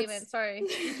that statement. Sorry,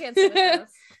 you can't say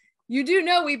this. You do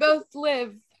know we both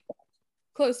live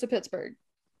close to Pittsburgh.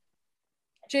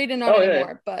 Jaydyn not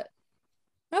anymore, but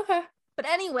okay. But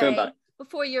anyway,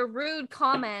 before your rude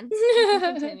comments, you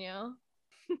can continue.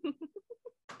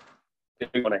 If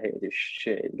you want to hear this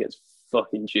shit, it gets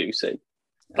fucking juicy.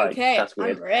 Like, okay, that's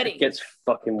weird. I'm ready. It gets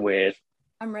fucking weird.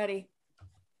 I'm ready.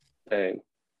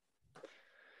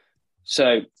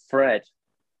 So Fred,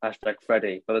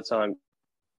 #Freddy, by the time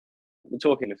we're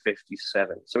talking in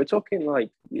 57, so we're talking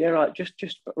like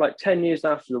just like 10 years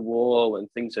after the war, when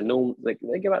things are normal,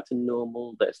 they go back to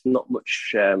normal. There's not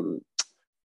much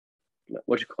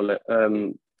what do you call it,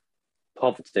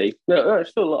 poverty. No, there's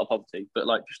still a lot of poverty, but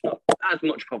like just not as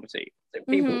much poverty. So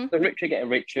people, the rich are getting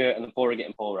richer and the poor are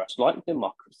getting poorer. It's like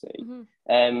democracy.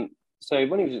 So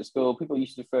when he was at school, people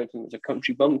used to refer to him as a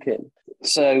country bumpkin.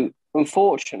 So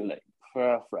unfortunately for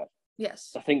our Fred,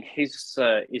 yes, I think his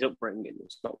upbringing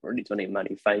has not really done him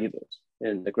many favours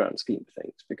in the grand scheme of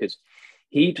things, because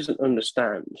he doesn't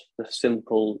understand the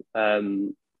simple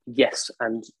yes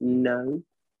and no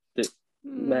that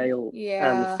male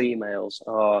and females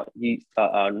are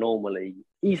normally.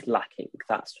 He's lacking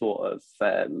that sort of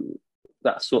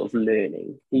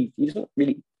learning. He doesn't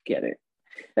really get it.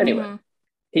 Anyway,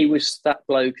 he was that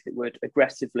bloke that would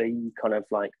aggressively kind of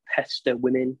like pester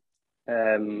women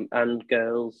and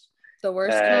girls. The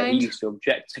worst kind. He used to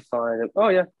objectify them. Oh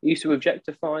yeah, he used to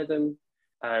objectify them,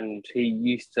 and he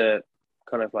used to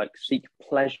kind of like seek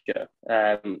pleasure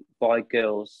by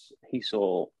girls he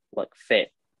saw like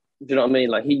fit. Do you know what I mean?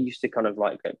 Like he used to kind of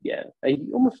like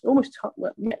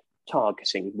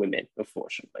targeting women,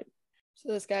 unfortunately.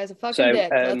 So this guy's a fucking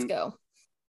dick. Let's go.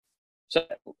 So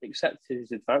accepted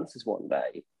his advances one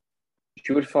day,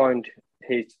 she would find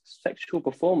his sexual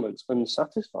performance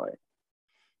unsatisfying.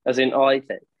 As in, I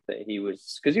think that he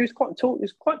was, because he was quite tall. He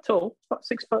was quite tall, about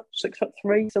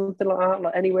 6'3", something like that.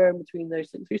 Like anywhere in between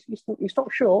those things. He's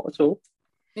not short at all.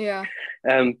 Yeah.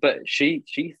 But she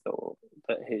thought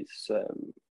that his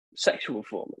sexual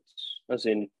performance, as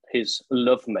in his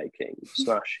lovemaking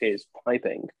 / his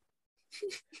piping,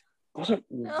 wasn't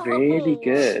really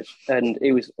good, and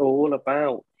it was all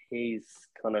about his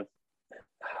kind of,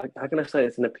 how can I say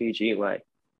this in a PG way?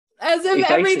 As if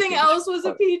everything else was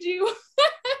a PG.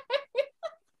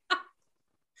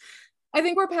 I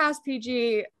think we're past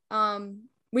PG.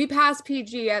 We passed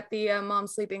PG at the mom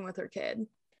sleeping with her kid.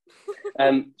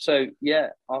 So yeah,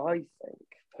 I think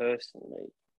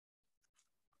personally,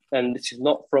 and this is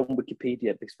not from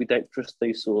Wikipedia because we don't trust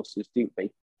those sources, do we?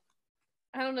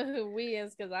 I don't know who we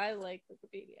is because I like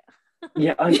Wikipedia.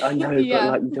 Yeah, I know,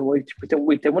 yeah. But like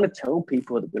we don't want to tell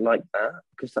people that we like that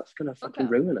because that's gonna fucking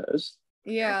ruin us.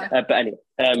 Yeah. But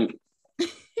anyway,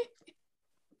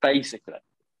 basically,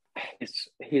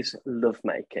 his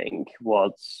lovemaking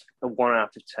was a 1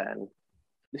 out of 10.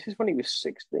 This is when he was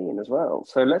 16 as well.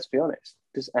 So let's be honest.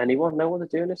 Does anyone know what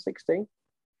they're doing at 16?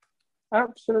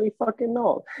 Absolutely fucking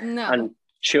not. No. And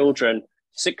children,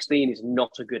 16 is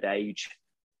not a good age.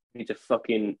 You need to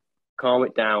fucking calm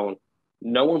it down.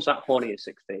 No one's that horny at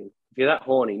 16. If you're that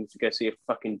horny, you need to go see a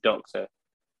fucking doctor.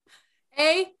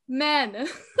 Amen.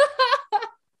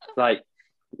 Like,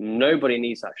 nobody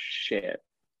needs that shit.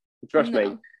 Trust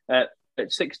me. At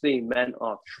 16, men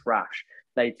are trash.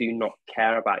 They do not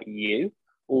care about you.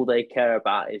 All they care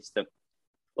about is the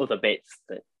other bits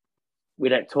that we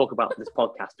don't talk about in this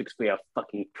podcast because we are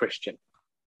fucking Christian.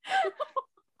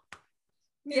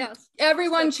 Yes.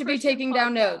 Everyone should be taking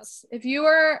down notes. If you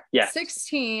are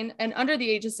 16 and under the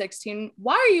age of 16,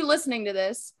 why are you listening to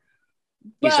this?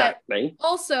 But exactly.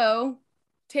 Also,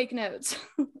 take notes.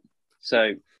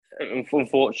 So,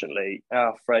 unfortunately,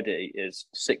 our Freddie is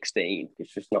 16.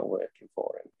 It's just not working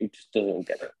for him. He just doesn't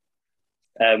get it.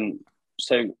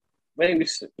 So, when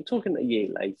we're talking a year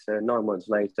later, 9 months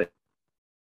later,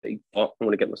 I'm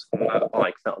going to get myself a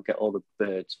bike. That'll get all the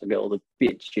birds. I'll get all the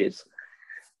bitches.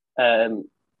 And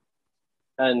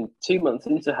 2 months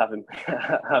into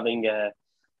having a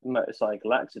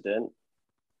motorcycle accident,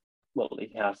 well,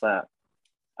 he has an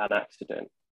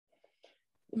accident.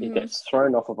 He gets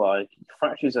thrown off a bike. He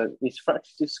fractures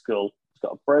his skull. He's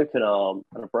got a broken arm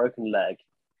and a broken leg.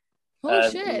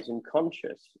 Holy shit! He's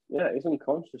unconscious. Yeah, he's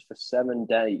unconscious for 7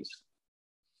 days.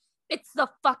 It's the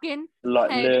fucking head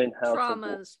learn how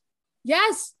traumas.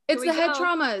 Yes, it's the head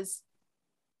traumas.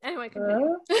 Anyway,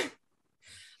 continue.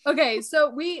 Okay, so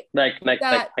we Meg,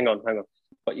 hang on.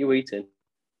 What are you eating?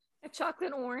 A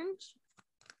chocolate orange.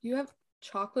 You have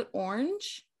chocolate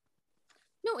orange?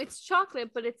 No, it's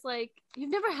chocolate, but it's like,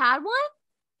 you've never had one?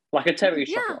 Like a Terry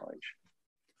chocolate orange.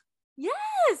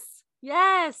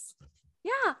 Yes.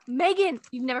 Yeah. Megan,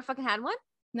 you've never fucking had one?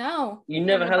 No. You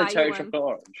never had a Terry chocolate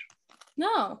orange?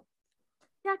 No.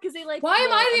 Yeah, because they like. Why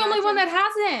am I the only one that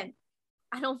hasn't?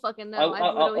 I don't fucking know.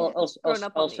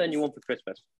 I'll send you one for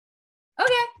Christmas.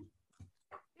 Okay.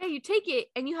 Yeah, you take it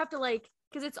and you have to like,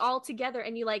 because it's all together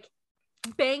and you like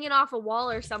bang it off a wall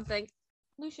or something.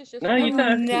 Lucia's just. No, you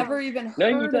don't. Never even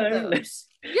heard of those.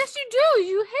 Yes, you do.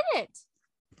 You hit it.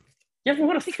 You haven't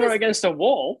want to throw it against a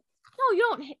wall. No, you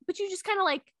don't. But you just kind of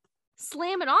like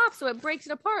slam it off so it breaks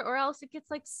it apart, or else it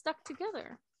gets like stuck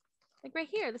together. Like right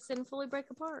here, this didn't fully break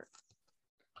apart.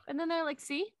 And then they're like,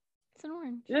 see? It's an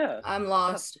orange. Yeah. I'm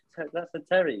lost. That's the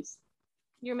Terry's.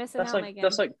 You're missing out, Megan.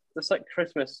 That's like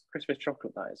Christmas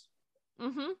chocolate, that is.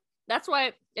 Mm-hmm. That's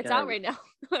why it's out right now.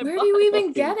 Where do you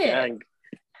even get it?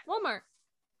 Walmart.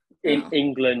 In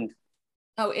England.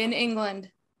 Oh, in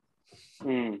England. So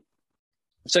do you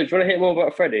want to hear more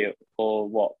about Freddie or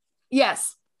what?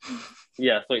 Yes.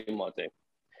 Yeah, I thought you might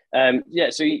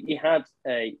do. So he had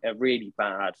a really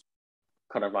bad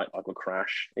kind of like a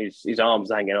crash. His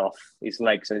arms hanging off, his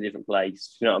legs in a different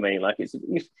place. You know what I mean? Like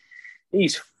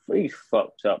he's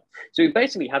fucked up. So he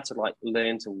basically had to like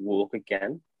learn to walk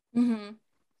again. Mm-hmm.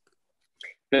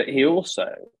 But he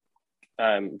also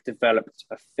developed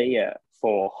a fear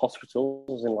for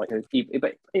hospitals and like he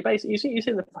basically he was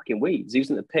in the fucking weeds. He was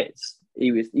in the pits.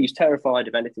 He was terrified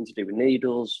of anything to do with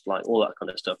needles, like all that kind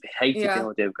of stuff. He hated the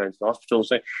idea of going to the hospital.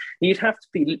 So he'd have to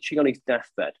be literally on his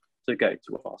deathbed to go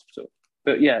to a hospital.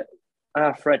 But yeah,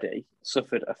 our Freddie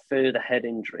suffered a further head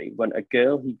injury when a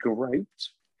girl he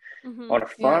groped on a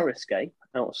fire escape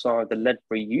outside the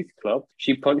Ledbury Youth Club,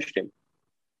 she punched him.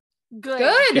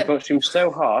 Good. She punched him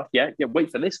so hard. Yeah.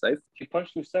 Wait for this though. She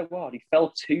punched him so hard he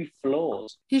fell 2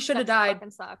 floors. He should have died.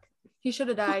 Suck. He should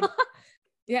have died.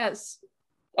 Yes.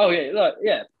 Oh yeah, look,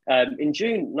 yeah. In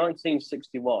June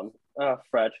 1961,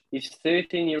 Fred, his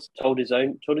 13-year-old told his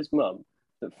mum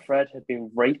that Fred had been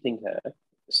raping her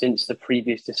since the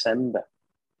previous December.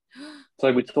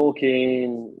 So we're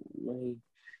talking.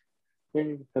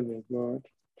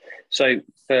 So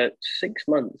for 6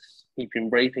 months, he'd been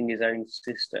raping his own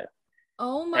sister.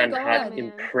 Oh my God! And had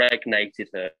impregnated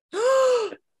her.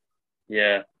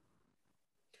 Yeah.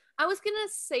 I was gonna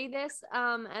say this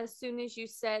as soon as you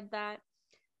said that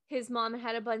his mom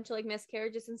had a bunch of like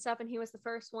miscarriages and stuff, and he was the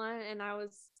first one. And I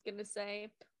was gonna say,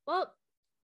 well,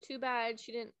 too bad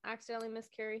she didn't accidentally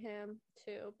miscarry him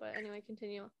too. But anyway,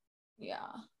 continue. Yeah,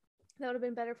 that would have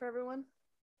been better for everyone.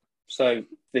 So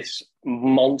this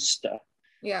monster,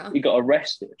 he got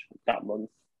arrested that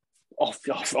month.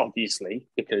 Obviously,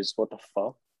 because what the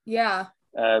fuck? Yeah.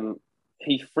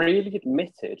 He freely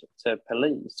admitted to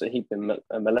police that he'd been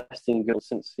molesting girls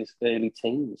since his early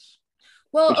teens.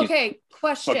 Well, okay,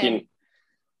 question.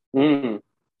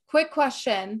 Quick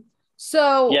question.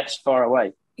 So yes, far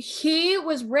away. He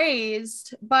was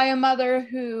raised by a mother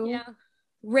who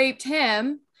raped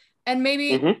him. And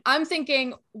maybe I'm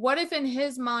thinking, what if in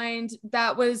his mind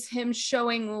that was him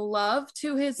showing love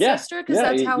to his sister? Because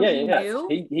that's how he knew.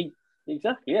 He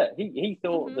exactly, yeah. He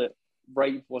thought that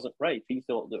rape wasn't rape. He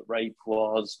thought that rape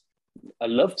was a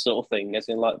love sort of thing, as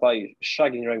in like by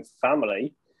shagging your own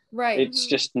family. Right. It's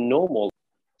just normal.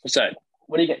 So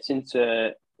when he gets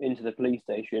into the police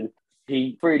station,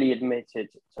 he freely admitted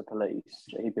to police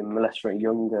that he'd been molesting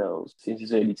young girls since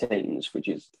his early teens, which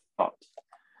is fucked.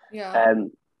 Yeah.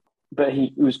 But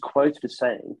he was quoted as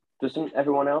saying, "Doesn't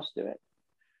everyone else do it?"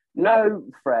 No,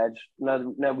 Fred.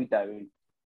 No, we don't.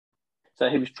 So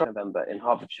he was tried in November in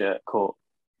Hertfordshire court.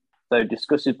 Though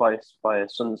disgusted by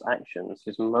his son's actions,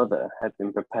 his mother had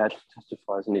been prepared to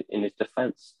testify in his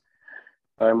defence.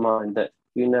 Bear in mind that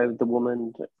the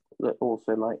woman that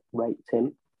also like raped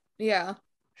him. Yeah.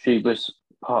 She was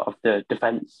part of the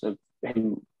defence of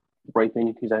him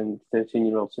raping his own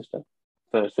 13-year-old sister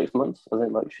for 6 months. I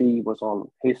think like she was on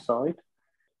his side.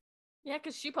 Yeah,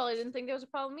 because she probably didn't think there was a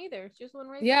problem either. She was the one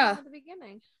raising him at the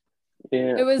beginning.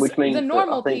 Yeah, it was which means the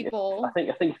normal people. I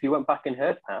think if you went back in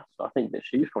her past, I think that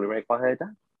she was probably raped by her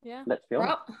dad. Yeah. Let's be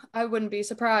honest. I wouldn't be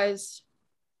surprised.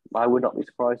 I would not be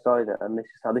surprised either, and this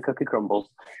is how the cookie crumbles.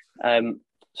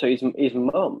 So his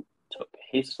mum took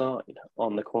his side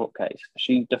on the court case.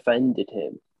 She defended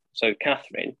him. So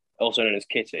Catherine, also known as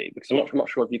Kitty, because I'm not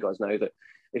sure if you guys know that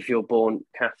if you're born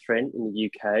Catherine in the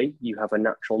UK, you have a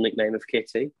natural nickname of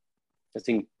Kitty. I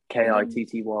think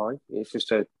Kitty. It's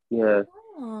just a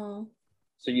Oh.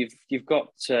 So you've got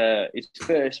his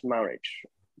first marriage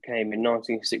came in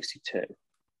 1962.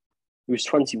 He was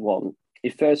 21. He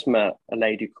first met a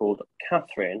lady called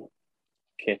Catherine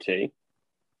Kitty,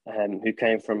 who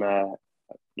came from a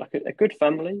good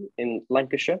family in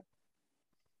Lancashire,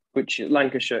 which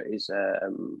Lancashire is,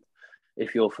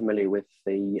 if you're familiar with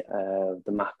the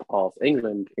map of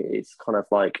England, it's kind of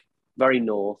like very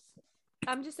north.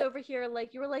 I'm just over here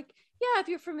like, you were like, yeah, if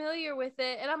you're familiar with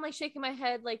it. And I'm like shaking my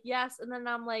head like, yes. And then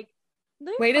I'm like,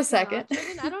 wait a second.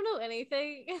 I don't know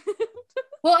anything.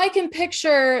 Well, I can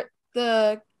picture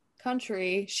the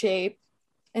country shape.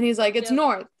 And he's like, it's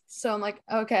north. So I'm like,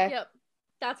 okay. Yep.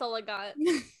 That's all I got.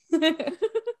 But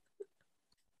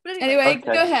anyway,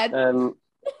 go ahead.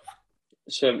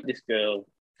 So this girl,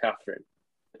 Catherine,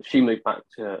 she moved back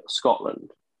to Scotland.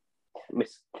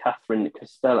 Miss Catherine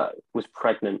Costello was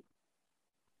pregnant.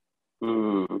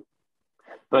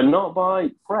 But not by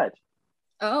Fred.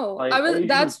 Oh, by an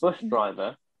Asian bus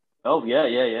driver. Oh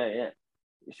yeah.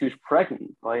 She was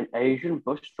pregnant by an Asian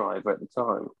bus driver at the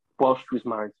time, while she was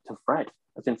married to Fred.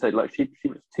 As in, say, like she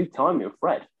was two-timing with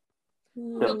Fred.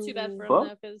 Feel too bad for him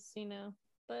though, because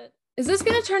But is this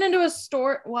gonna turn into a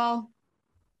story? Well,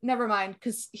 never mind,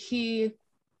 because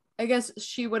I guess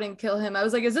she wouldn't kill him. I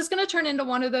was like, is this going to turn into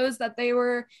one of those that they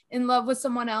were in love with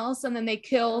someone else and then they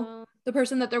kill the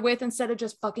person that they're with instead of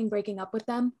just fucking breaking up with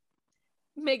them?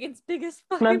 Megan's biggest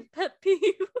fucking pet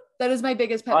peeve. That is my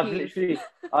biggest pet peeve.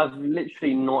 I've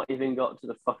literally not even got to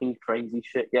the fucking crazy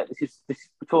shit yet. This is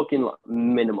we're talking like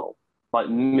minimal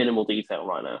detail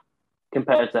right now.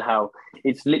 compared to how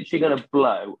it's literally going to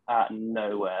blow out of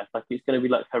nowhere. Like, it's going to be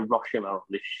like Hiroshima on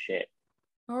this shit.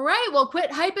 All right, well,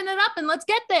 quit hyping it up and let's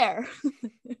get there.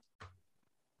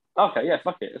 Okay, yeah,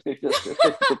 fuck it. Let's do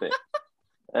it.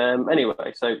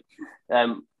 Anyway, so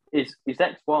his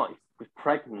ex-wife was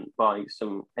pregnant by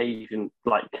some Asian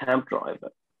like cab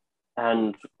driver,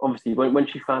 and obviously when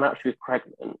she found out she was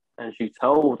pregnant and she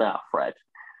told our Fred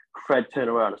turned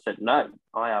around and said, "No,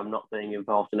 I am not being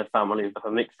involved in a family with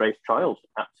a mixed race child.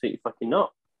 Absolutely fucking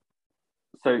not."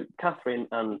 So Catherine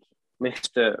and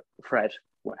Mr. Fred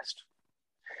West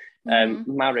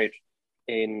married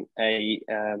in a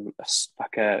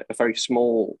very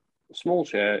small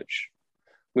church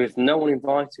with no one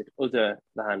invited other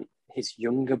than his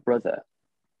younger brother.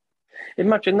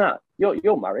 Imagine that.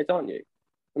 You're married, aren't you?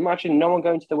 Imagine no one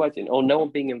going to the wedding or no one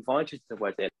being invited to the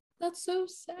wedding. That's so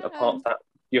sad. Apart from that,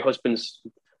 your husband's,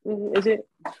 is it?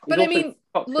 But I mean,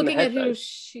 looking at who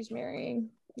she's marrying,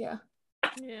 yeah.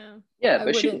 Yeah,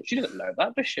 but she doesn't know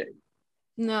that, does she?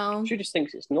 No. She just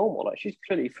thinks it's normal. Like, she's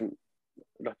clearly from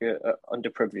like a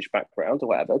underprivileged background or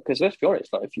whatever. Because let's be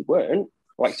honest, like, if you weren't,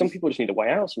 like, some people just need a way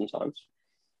out sometimes,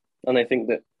 and they think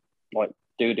that like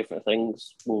do different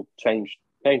things will change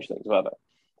things, whatever.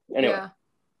 Anyway,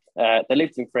 they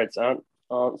lived in Fred's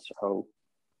aunt's home.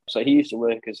 So he used to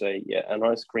work as an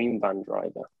ice cream van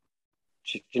driver.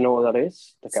 Do you know what that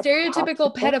is? Like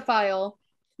stereotypical pedophile.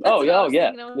 Oh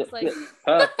yeah. Perfect.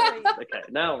 Okay,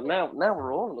 now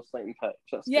we're all on the same page.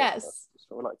 That's yes. That's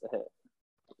what we like to hear.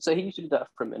 So he used to do that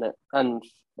for a minute, and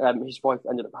his wife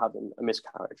ended up having a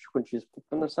miscarriage, which is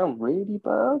going to sound really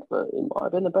bad, but it might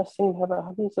have been the best thing that ever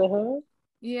happened to her.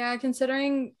 Yeah,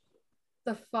 considering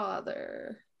the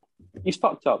father. He's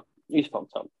fucked up.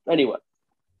 Anyway,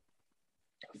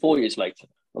 4 years later,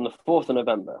 on the 4th of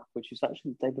November, which is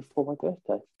actually the day before my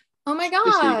birthday. Oh my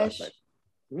gosh.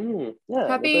 Yeah,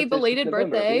 happy belated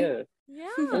birthday. Yeah.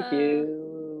 Thank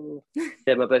you.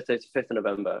 Yeah, my birthday's the 5th of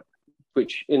November,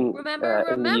 which remember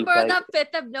in the UK, the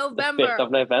 5th of November. The 5th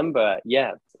of November.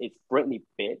 Yeah, it's Britney,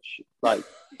 bitch. Like,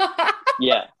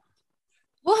 yeah.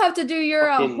 We'll have to do your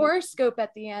horoscope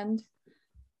at the end.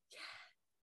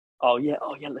 Oh yeah,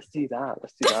 let's do that.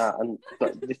 And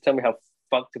just tell me how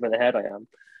fucked up in the head I am.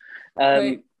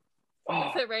 Right.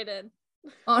 Fit right in.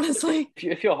 Honestly,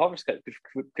 if your horoscope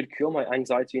could cure my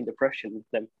anxiety and depression,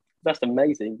 then that's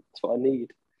amazing. That's what I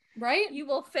need. Right? You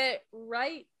will fit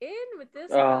right in with this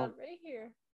one right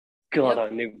here. God, I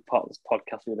knew part of this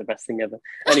podcast would be the best thing ever.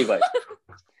 Anyway.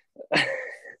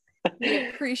 We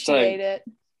appreciate it.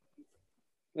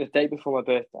 The day before my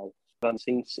birthday,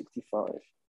 1965,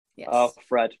 yes.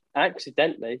 Fred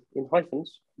accidentally, in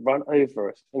hyphens, ran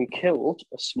over us and killed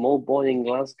a small boy in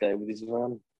Glasgow with his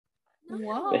van.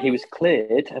 Wow. But he was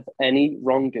cleared of any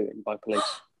wrongdoing by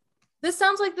police. This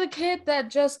sounds like the kid that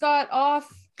just got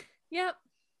off. Yep.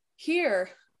 Here.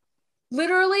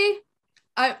 Literally,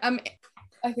 I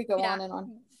could go on and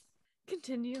on.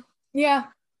 Continue. Yeah.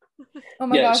 Oh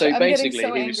my gosh, so I'm getting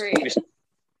so angry. It's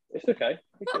okay.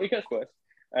 It gets worse.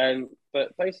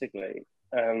 But basically,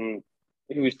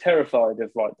 he was terrified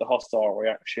of like the hostile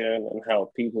reaction and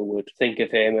how people would think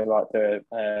of him and like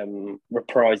the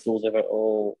reprisals of it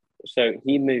all. So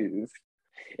he moved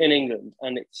in England,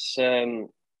 and it's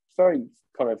very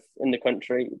kind of in the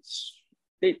country. It's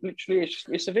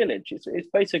a village. It's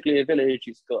basically a village.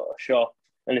 It's got a shop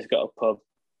and it's got a pub.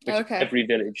 Okay. Every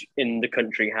village in the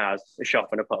country has a shop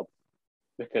and a pub.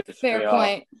 Because fair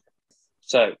point.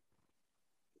 So,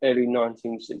 early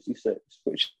 1966,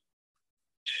 which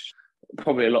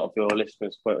probably a lot of your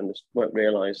listeners won't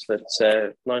realise that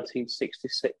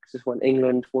 1966 is when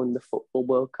England won the Football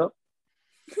World Cup.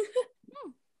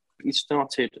 He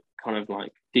started kind of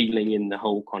like dealing in the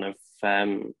whole kind of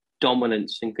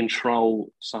dominance and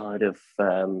control side of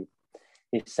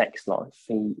his sex life.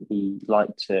 He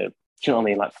liked to, do you know what I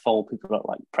mean, like fold people up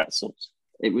like pretzels.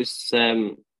 It was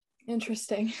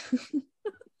interesting.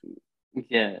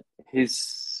 Yeah,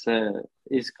 his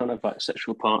kind of like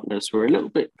sexual partners were a little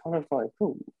bit kind of like,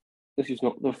 oh, this is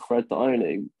not the Fred that I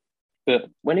knew. But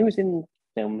when he was in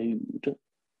their mood,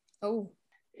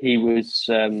 he was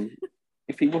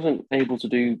if he wasn't able to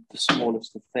do the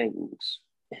smallest of things,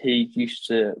 he used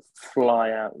to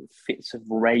fly out in fits of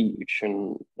rage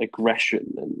and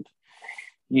aggression and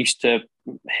used to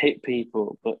hit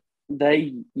people. But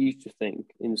they used to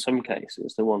think, in some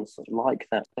cases, the ones that like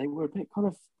that, they were a bit kind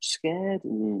of scared,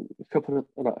 and a couple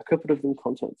of them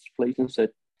contacted the police and said,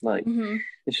 like,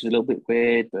 this is a little bit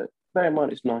weird, but bear in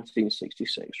mind it's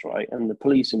 1966, right? And the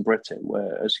police in Britain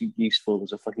were as useful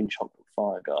as a fucking chocolate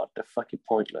fire guard. They're fucking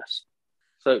pointless.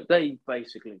 So they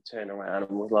basically turned around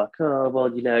and was like, oh,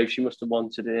 well, you know, she must have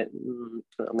wanted it.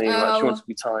 I mean, like, she wants to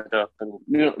be tied up. And,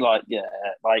 you know, like, yeah,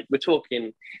 like, we're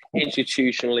talking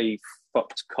institutionally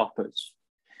fucked coppers.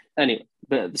 Anyway,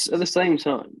 but at the same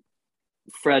time,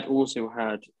 Fred also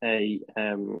had a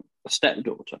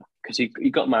stepdaughter because he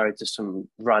got married to some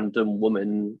random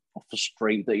woman off the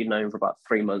street that he'd known for about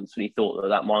 3 months, and he thought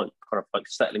that might kind of like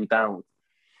settle him down.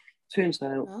 Turns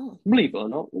out, believe it or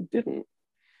not, it didn't.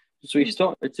 So he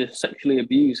started to sexually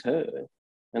abuse her.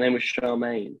 Her name was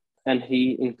Charmaine, and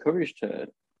he encouraged her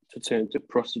to turn to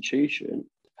prostitution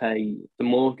to pay the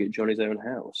mortgage on his own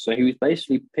house. So he was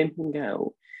basically pimping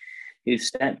out his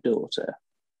stepdaughter.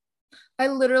 I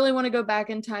literally want to go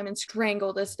back in time and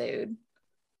strangle this dude.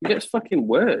 It gets fucking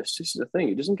worse. This is the thing.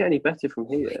 It doesn't get any better from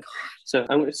here. So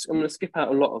I'm going to skip out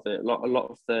a lot of it, a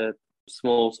lot of the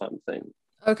small time thing.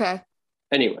 Okay.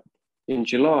 Anyway, in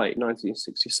July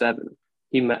 1967,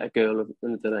 he met a girl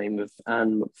under the name of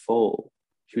Anne McFall.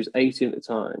 She was 18 at the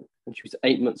time, and she was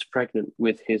 8 months pregnant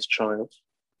with his child,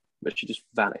 but she just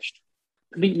vanished.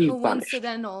 Completely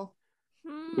coincidental.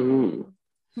 vanished.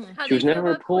 She was never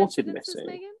reported missing.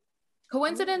 Megan?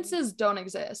 Coincidences don't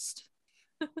exist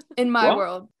in my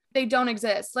world. They don't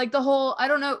exist. Like the whole, I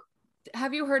don't know.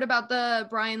 Have you heard about the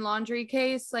Brian Laundrie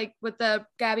case, like with the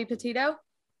Gabby Petito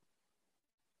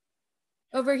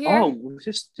over here? Oh, was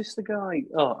this the guy?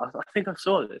 Oh, I think I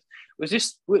saw this. Was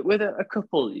this with a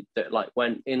couple that like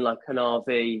went in like an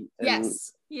RV?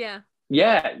 Yes. Yeah.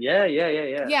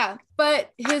 Yeah,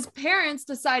 but his parents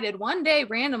decided one day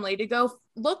randomly to go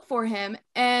look for him,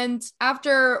 and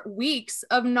after weeks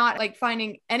of not like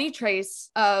finding any trace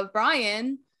of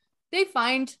Brian, they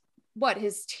find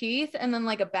his teeth and then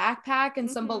like a backpack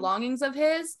and some belongings of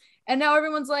his, and now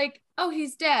everyone's like, oh,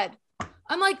 he's dead.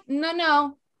 I'm like,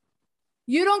 no,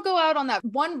 you don't go out on that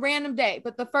one random day,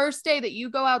 but the first day that you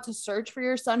go out to search for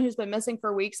your son who's been missing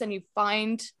for weeks and you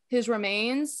find his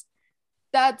remains,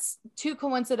 that's too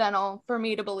coincidental for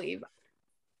me to believe.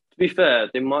 To be fair,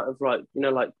 they might have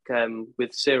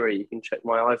with Siri, you can check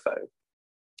my iPhone.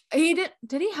 He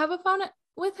did he have a phone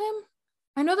with him?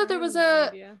 I know that there was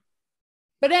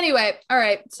but anyway, all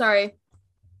right, sorry.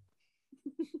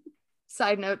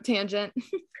 Side note tangent.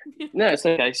 No, it's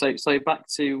okay. So back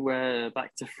to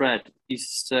Fred.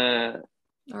 He's our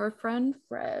friend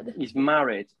Fred. He's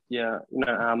married. Yeah,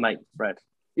 our mate Fred.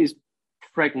 His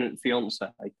pregnant fiance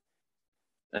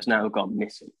has now gone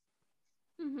missing.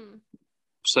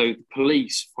 So the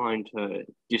police find her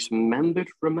dismembered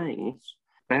remains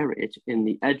buried in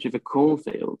the edge of a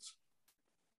cornfield.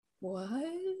 What?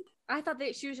 I thought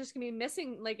that she was just gonna be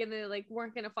missing, like, and they like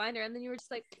weren't gonna find her, and then you were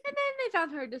just like, and then they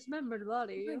found her dismembered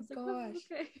body. Oh my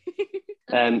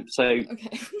gosh.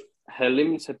 Okay. Her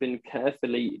limbs have been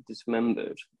carefully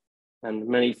dismembered, and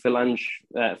many phalange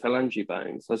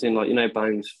bones, as in like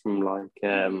bones from like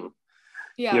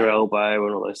your elbow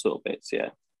and all those sort of bits.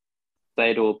 Yeah,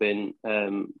 they'd all been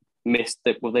missed.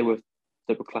 They were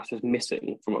classed as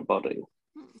missing from a body,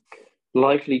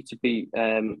 likely to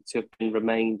have been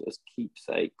remained as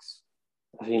keepsakes.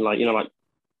 I think like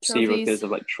serial killers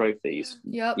of like trophies.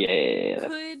 Yep.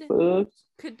 Yeah.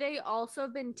 Could they also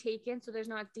have been taken so there's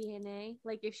not DNA?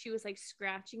 Like if she was like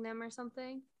scratching them or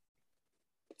something?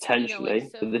 Potentially,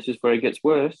 but this is where it gets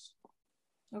worse.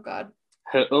 Oh God.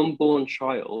 Her unborn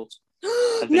child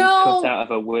had been cut out of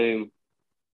her womb.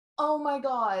 Oh my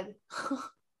God.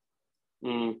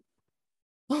 Oh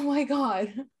my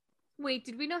God. Wait,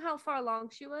 did we know how far along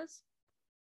she was?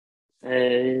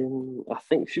 I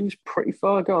think she was pretty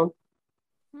far gone.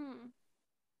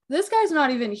 This guy's not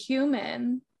even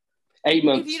human. 8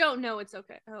 months. If you don't know, it's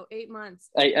okay. Oh, 8 months.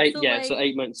 So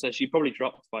 8 months. So she probably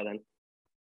dropped by then.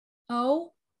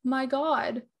 Oh my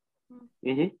God.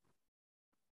 Anyway,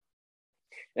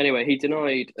 he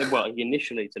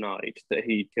initially denied that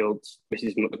he killed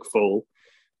Mrs. McFall.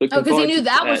 Because he knew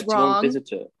that was wrong. One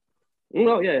visitor.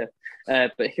 Oh, yeah.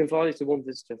 But he confided to one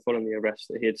visitor following the arrest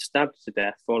that he had stabbed to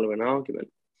death following an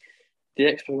argument. The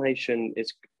explanation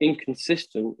is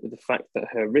inconsistent with the fact that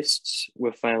her wrists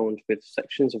were found with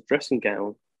sections of dressing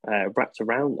gown wrapped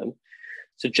around them,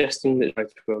 suggesting that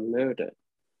it was a murder.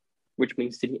 Which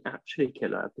means, did he actually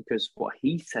kill her? Because what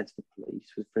he said to the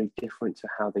police was very different to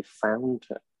how they found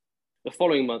her. The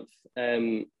following month,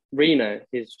 Rena,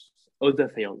 his other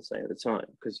fiance at the time,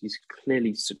 because he's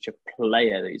clearly such a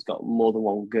player that he's got more than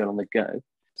one girl on the go.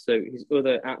 So his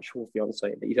other actual fiance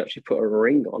that he's actually put a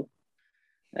ring on,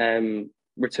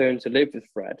 returned to live with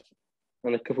Fred,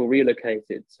 and the couple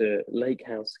relocated to Lake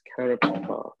House Caravan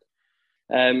Park.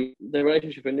 The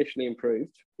relationship initially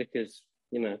improved because,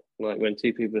 like when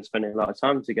two people are spending a lot of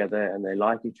time together and they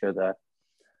like each other,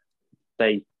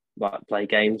 they like play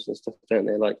games and stuff, don't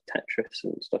they? Like Tetris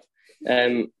and stuff.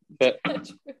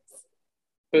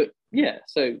 But yeah,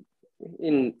 so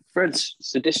in Fred's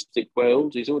sadistic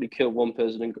world, he's already killed one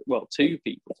person and two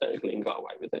people technically and got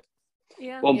away with it.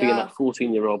 Yeah. One being that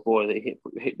 14-year-old boy that he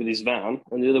hit with his van,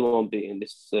 and the other one being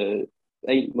this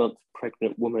 8-month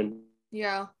pregnant woman.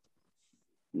 Yeah.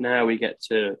 Now we get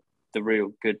to the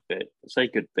real good bit. I say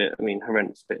good bit, I mean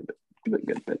horrendous bit, but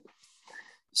good bit.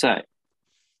 So,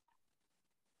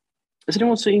 has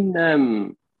anyone seen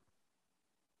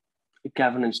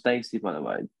Gavin and Stacey, by the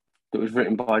way, that was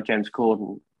written by James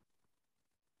Corden?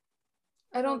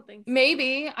 I don't think so.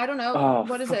 Maybe. I don't know. Oh,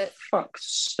 what is it?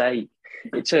 Fuck's sake.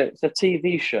 It's a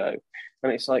TV show,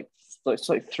 and it's like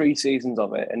 3 seasons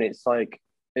of it, and it's like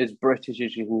as British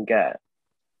as you can get.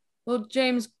 Well,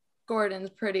 James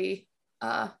Gordon's pretty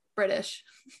British.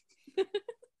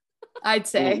 I'd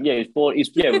say. Yeah, he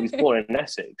was born in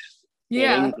Essex, in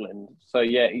England. So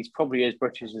yeah, he's probably as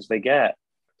British as they get.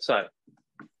 So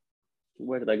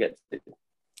where did I get to?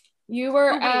 You were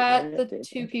at the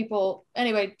 2 people.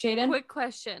 Anyway, Jaydyn. Quick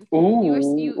question.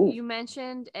 Ooh. You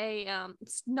mentioned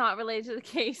it's not related to the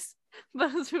case,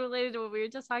 but it's related to what we were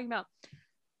just talking about.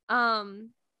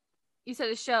 You said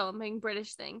a show. I'm making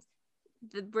British things.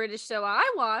 The British show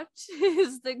I watch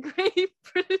is the Great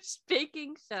British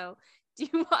Baking Show. Do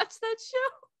you watch that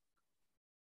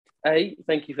show?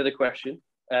 Thank you for the question.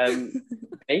 It's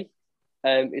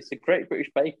the Great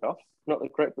British Bake Off, not the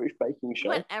Great British Baking Show.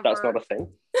 Whatever. That's not a thing.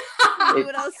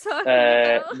 What I was talking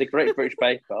about. The Great British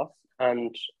Bake Off,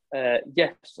 and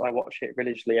yes, I watch it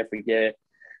religiously every year.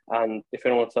 And if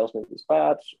anyone tells me it's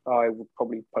bad, I would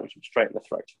probably punch them straight in the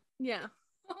throat. Yeah.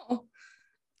 Oh,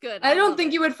 good. I don't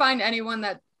think you would find anyone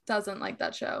that doesn't like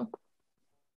that show.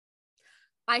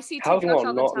 I see TikToks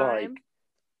all the time.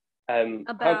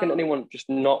 How can anyone just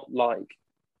not like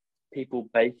people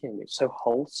baking? It's so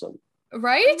wholesome,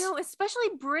 right? No, especially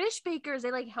British bakers.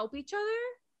 They like help each other.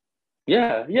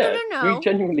 Yeah. No. We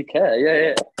genuinely care.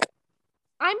 Yeah.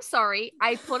 I'm sorry.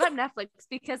 I pulled up Netflix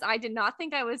because I did not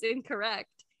think I was incorrect.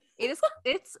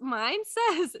 It's mine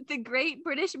says the Great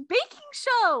British Baking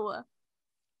Show.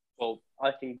 Well,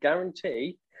 I can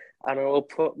guarantee, and I will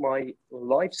put my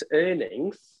life's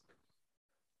earnings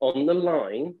on the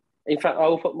line. In fact, I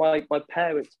will put my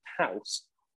parents' house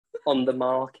on the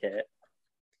market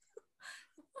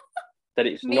that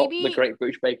it's not the Great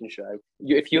British Baking Show.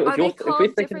 If we're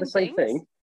thinking the same thing,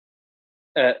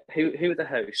 who are the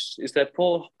hosts? Is there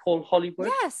Paul Hollywood?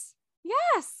 Yes.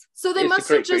 So they must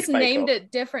have just named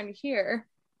it different here.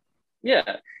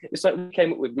 Yeah, it's like we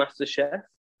came up with MasterChef,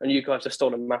 and you guys have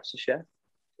stolen MasterChef.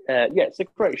 Yeah, it's a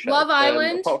great show. Love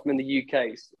Island. Apart from in the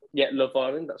UK, Love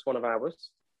Island. That's one of ours.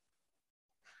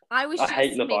 I was just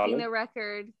making the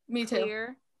record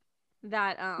clear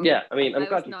that yeah, I mean, I'm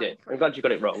glad you did. I'm glad you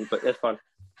got it wrong, but that's fine.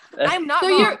 I'm not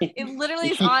wrong. It literally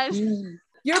is on.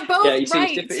 You're both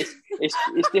right.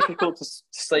 It's difficult to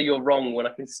say you're wrong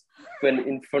when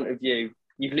in front of you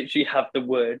literally have the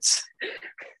words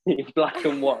in black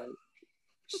and white.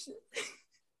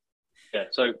 Yeah,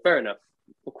 so fair enough.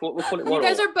 We'll call it 1-1. You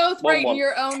guys are both right in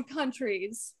your own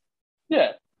countries.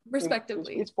 Yeah.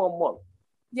 Respectively. It's 1-1.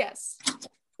 Yes.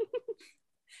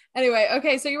 Anyway,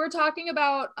 okay, so you were talking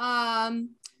about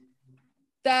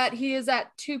that he is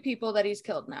at 2 people that he's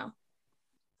killed now.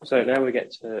 So now we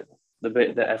get to the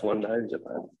bit that everyone knows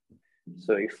about.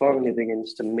 So he finally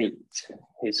begins to meet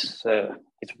his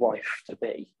wife to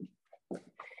be, which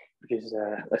is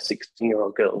a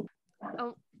 16-year-old girl.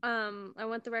 Oh, I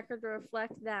want the record to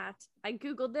reflect that I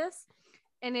googled this,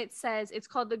 and it says it's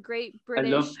called the Great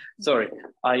British.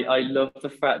 I love the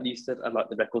fact that you said I'd like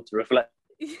the record to reflect.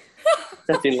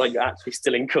 Something like you're actually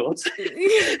still in court.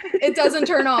 It doesn't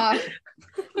turn off.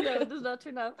 No, it does not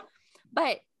turn off.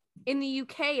 But in the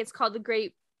UK, it's called the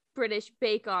Great British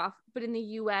Bake Off, but in the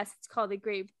US, it's called the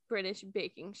Great British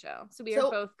Baking Show. So we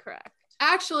are both correct.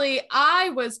 Actually,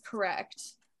 I was correct.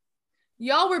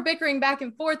 Y'all were bickering back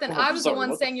and forth, and I was the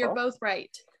one saying you're both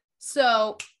right.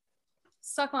 So,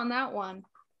 suck on that one.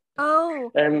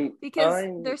 Oh, because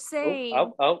they're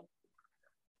saying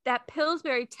that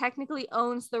Pillsbury technically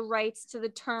owns the rights to the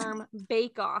term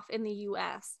bake off in the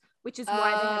US, which is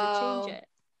why they had to change it.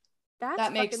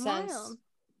 That makes sense. Wild.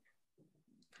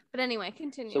 But anyway,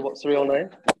 continue. So what's the real name?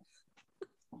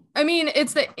 I mean,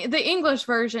 it's the English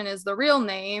version is the real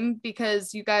name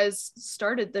because you guys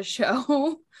started the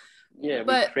show. Yeah,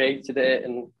 we created it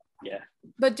and yeah.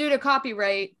 But due to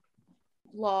copyright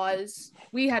laws,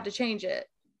 we had to change it.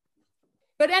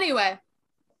 But anyway.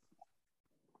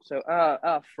 So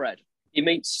Fred, he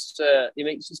meets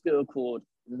this girl called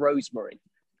Rosemary,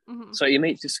 So he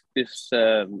meets this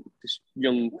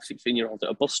young 16-year-old at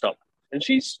a bus stop, and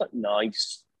she's like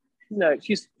nice.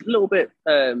 She's a little bit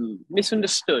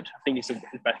misunderstood, I think is the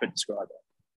best way to describe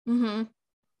it.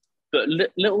 But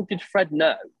little did Fred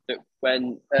know that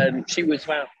when she was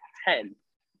about 10,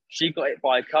 she got hit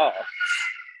by a car,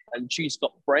 and she's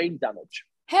got brain damage.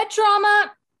 Head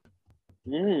trauma.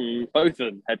 Both of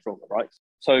them head trauma, right?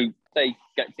 So they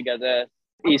get together.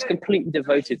 He's completely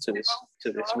devoted to this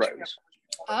Rose.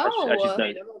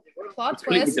 Plot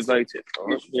completely twist. Devoted.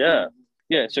 Right?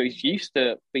 Yeah. So he's used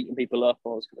to beating people up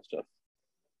and all this kind of stuff.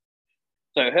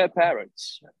 So her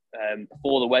parents,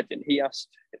 before the wedding, he asked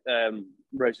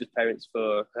Rose's parents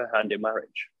for her hand in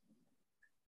marriage,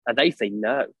 and they say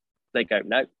no. They go,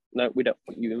 no, we don't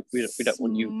want you. We don't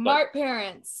want you. Smart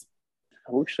parents.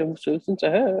 I wish I was listening to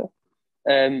her.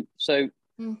 So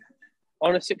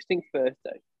on her 16th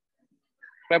birthday,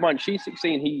 bear in mind, she's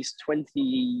 16, he's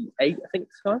 28, I think, at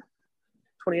the time.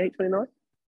 28, 29.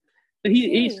 So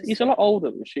he's a lot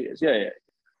older than she is. Yeah.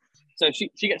 So she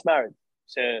gets married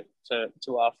to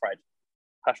our Fred.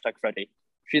 #Freddie.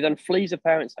 She then flees her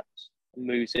parents' house and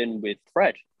moves in with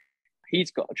Fred.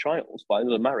 He's got a child by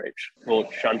another marriage called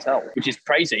Chantel, which is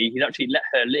crazy. He's actually let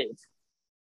her live.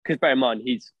 Because bear in mind,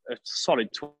 he's a solid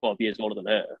 12 years older than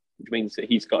her, which means that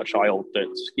he's got a child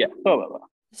that's, blah, blah, blah.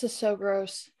 This is so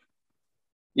gross.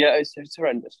 Yeah, it's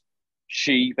horrendous.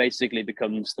 She basically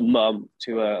becomes the mum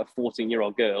to a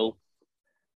 14-year-old girl,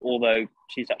 although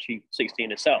she's actually 16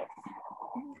 herself.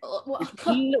 It's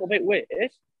a little bit weird.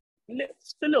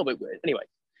 It's a little bit weird. Anyway,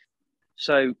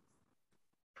 so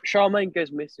Charmaine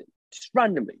goes missing. Just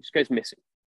randomly, just goes missing.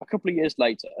 A couple of years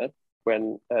later,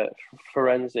 when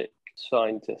forensic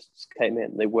scientists came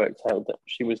in, they worked out that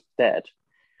she was dead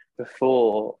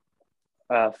before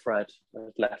Fred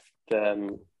had left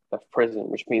prison,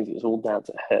 which means it was all down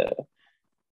to her.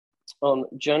 On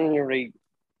January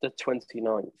the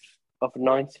 29th of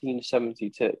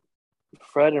 1972,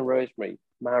 Fred and Rosemary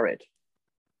married.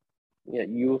 Yeah,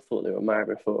 you all thought they were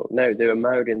married before. No, they were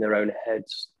married in their own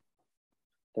heads.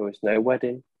 There was no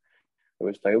wedding. There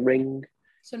was no ring.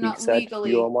 So not he said,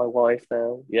 legally. "You are my wife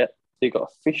now." Yeah, they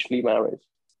got officially married.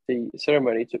 The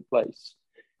ceremony took place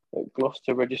at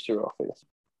Gloucester Register Office,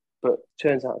 but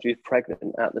turns out she was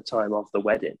pregnant at the time of the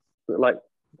wedding, but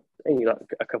only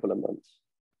a couple of months.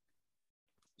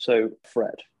 So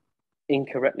Fred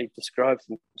incorrectly describes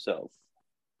himself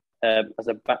as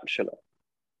a bachelor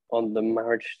on the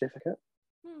marriage certificate.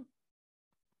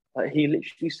 He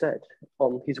literally said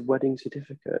on his wedding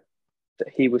certificate that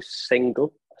he was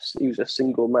single. He was a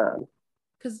single man.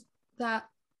 Because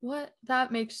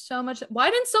that makes so much. Why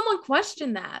didn't someone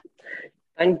question that?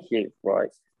 Thank you. Right.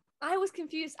 I was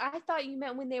confused. I thought you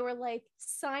meant when they were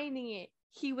signing it,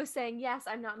 he was saying, yes,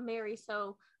 I'm not married,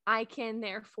 so I can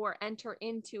therefore enter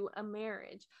into a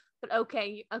marriage. But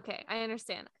okay, I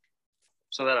understand.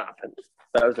 So that happened.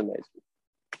 That was amazing.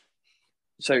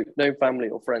 So no family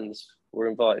or friends were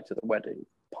invited to the wedding,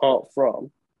 apart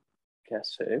from,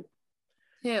 guess who?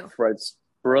 Who? Fred's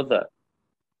brother.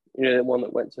 You know, the one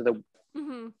that went to the,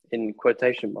 in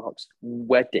quotation marks,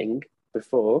 wedding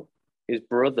before. His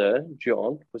brother,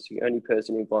 John, was the only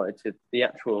person invited to the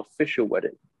actual official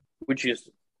wedding, which is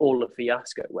all a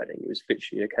fiasco wedding. It was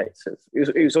literally a case of,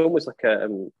 it was almost like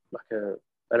an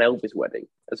Elvis wedding,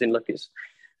 as in it's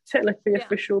technically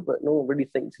official, but no one really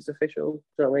thinks it's official.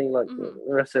 Do you know what I mean?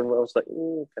 The rest of everyone was like,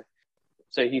 okay.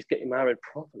 So he's getting married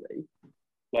properly,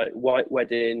 white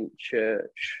wedding,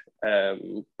 church,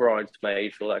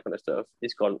 bridesmaids, all that kind of stuff.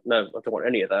 He's gone, no, I don't want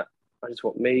any of that. I just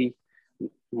want me,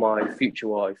 my future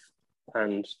wife,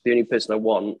 and the only person I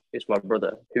want is my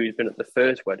brother, who's been at the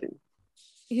first wedding.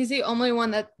 He's the only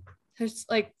one that has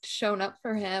shown up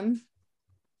for him.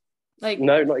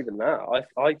 No, not even that.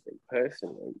 I think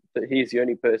personally that he's the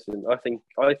only person. I think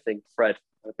Fred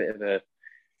had a bit of a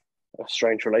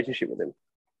strange relationship with him.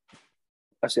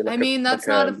 That's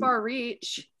not a far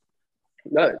reach.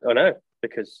 No, I know,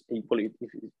 because he's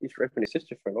raping his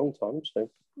sister for a long time. So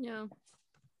yeah.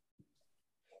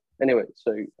 Anyway,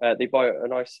 so they buy a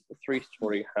nice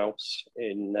 3-story house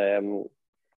in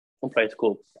a place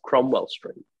called Cromwell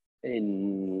Street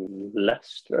in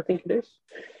Leicester, I think it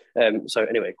is. So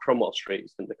anyway, Cromwell Street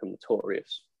has then become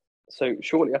notorious. So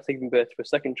shortly after giving birth to a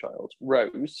second child,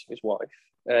 Rose, his wife,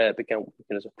 began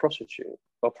working as a prostitute,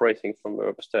 operating from her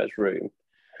upstairs room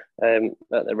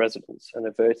at their residence and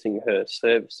averting her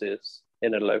services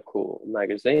in a local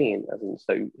magazine.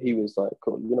 So he was like,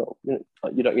 "Cool,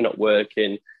 you're not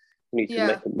working. You need to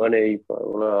make money." Blah,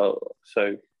 blah, blah.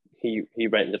 So he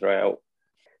rented her out.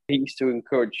 He used to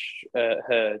encourage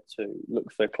her to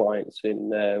look for clients in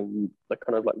the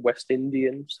kind of like West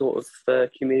Indian sort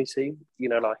of community,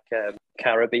 like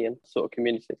Caribbean sort of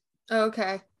community.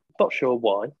 Okay. Not sure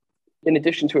why. In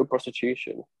addition to her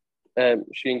prostitution,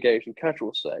 she engaged in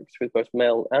casual sex with both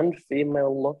male and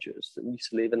female lodgers that used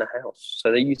to live in the house.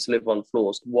 So they used to live on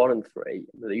floors 1 and 3,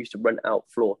 and they used to rent out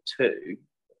floor 2,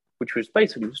 which was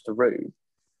basically just a room.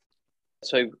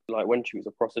 So, like, when she was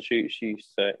a prostitute, she used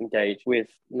to engage with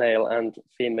male and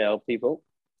female people.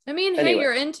 I mean, anyway. Hey,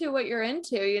 you're into what you're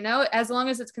into, as long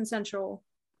as it's consensual.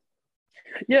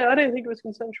 Yeah, I don't think it was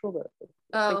consensual, though.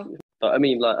 Oh. But I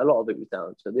mean, like, a lot of it was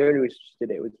down. So the only reason she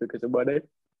did it was because of money.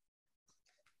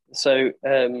 So,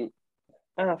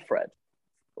 our Fred,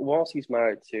 whilst he's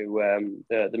married to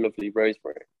the lovely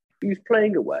Rosemary, he was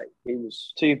playing away. He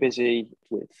was too busy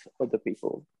with other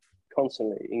people,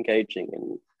 constantly engaging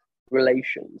in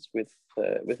relations with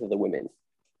other women.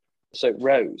 So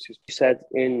Rose, who said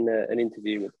in an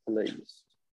interview with the police,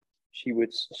 she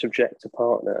would subject a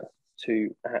partner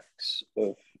to acts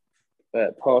of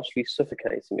partially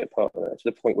suffocating a partner to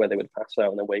the point where they would pass out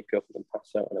and then wake up and then pass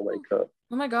out and then wake up.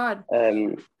 Oh my God.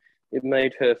 It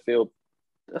made her feel,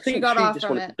 I think she just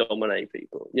wanted to dominate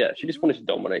people. Yeah, she just wanted to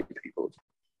dominate people.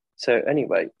 So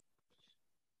anyway,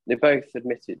 they both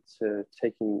admitted to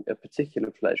taking a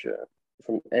particular pleasure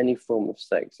from any form of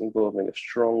sex involving a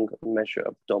strong measure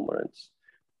of dominance,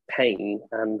 pain,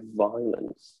 and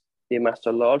violence. He amassed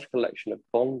a large collection of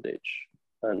bondage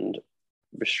and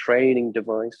restraining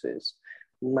devices,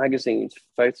 magazines,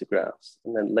 photographs,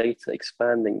 and then later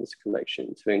expanding this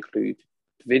collection to include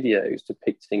videos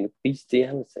depicting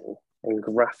bestiality and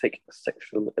graphic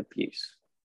sexual abuse.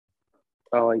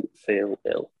 I feel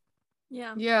ill.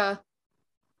 Yeah. Yeah.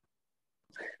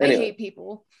 Anyway. I hate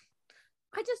people.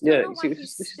 I just don't know why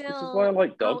he's this still is why I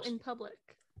like dogs. out in public.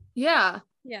 Yeah.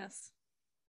 Yes.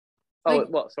 Oh,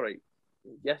 what? Sorry.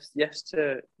 Yes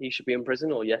to he should be in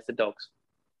prison, or yes to dogs?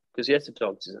 Because yes to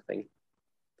dogs is a thing.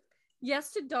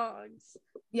 Yes to dogs.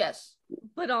 Yes.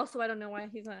 But also, I don't know why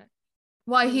he's not.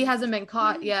 Why he hasn't been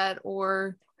caught yet,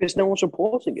 or because no one's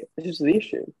reporting it. This is the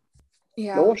issue.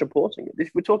 Yeah. No one's reporting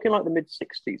it. We're talking like the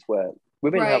mid-60s, where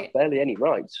women have barely any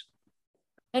rights,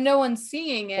 and no one's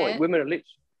seeing it. Women are literally.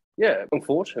 Yeah,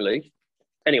 unfortunately.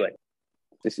 Anyway,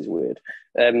 this is weird.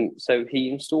 So he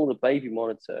installed a baby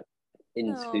monitor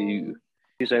into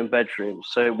his own bedroom.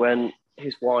 So when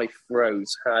his wife,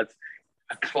 Rose, had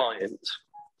a client,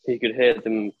 he could hear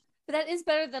them. But that is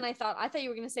better than I thought. I thought you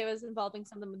were going to say it was involving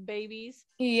something with babies.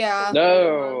 Yeah.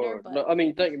 No, I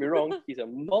mean, don't get me wrong. He's a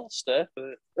monster.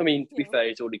 But, I mean, to be fair,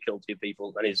 he's already killed 2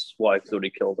 people and his wife's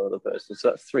already killed another person. So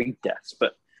that's 3 deaths.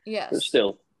 But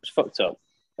still, it's fucked up.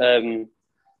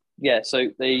 Yeah, so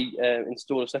they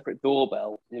installed a separate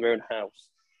doorbell in their own house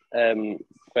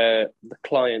where the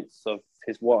clients of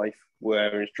his wife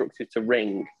were instructed to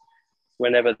ring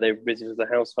whenever they visited the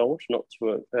household, not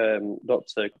to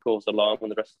cause alarm in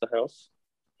the rest of the house.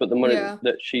 But the money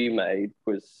that she made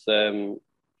was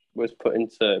put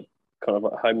into kind of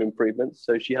like home improvements.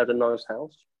 So she had a nice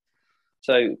house.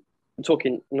 So I'm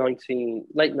talking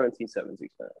late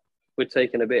 1970s now. We're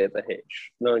taking a bit of a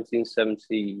hitch.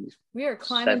 1970s. We are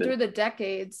climbing through the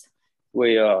decades.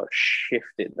 We are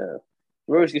shifted now.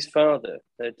 Rosie's father,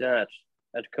 her dad,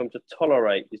 had come to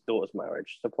tolerate his daughter's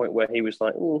marriage to the point where he was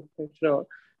like, you know,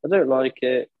 I don't like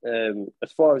it.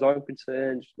 As far as I'm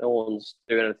concerned, no one's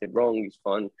doing anything wrong. He's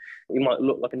fine. He might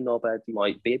look like a knobhead. He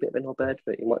might be a bit of a knobhead,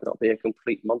 but he might not be a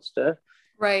complete monster.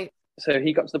 Right. So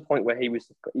he got to the point where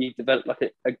he developed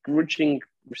like a grudging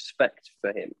respect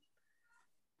for him.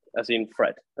 As in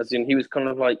Fred. As in he was kind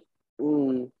of like,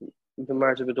 we've been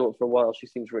married to a daughter for a while. She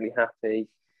seems really happy.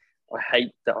 I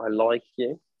hate that I like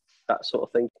you. That sort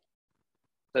of thing.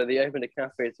 So they opened a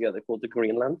cafe together called the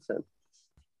Green Lantern.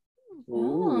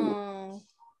 Oh.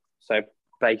 So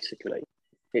basically,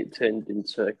 it turned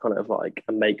into kind of like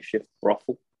a makeshift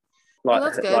brothel.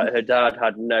 Like her dad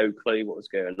had no clue what was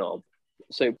going on.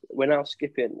 So we're now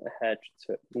skipping ahead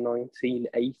to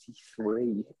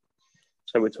 1983.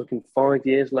 So we're talking 5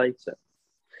 years later.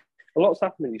 A lot's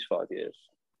happened in these 5 years.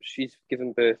 She's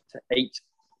given birth to 8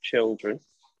 children.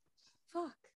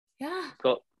 Fuck. Yeah.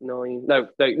 Got 9. No,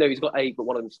 he's got 8, but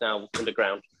one of them's now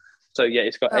underground. So yeah,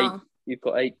 it's got 8. You've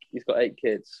got 8. He's got 8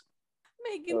 kids.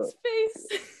 Megan's face.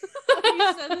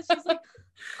 You said that, she's like,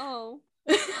 oh.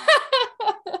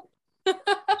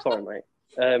 Sorry,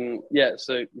 mate. Yeah,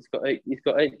 so he's got 8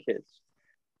 kids.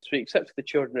 So he accepted the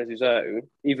children as his own,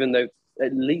 even though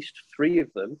at least 3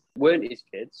 of them weren't his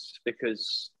kids,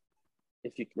 because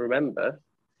if you can remember,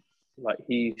 like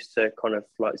he used to kind of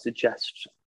like suggest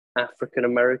African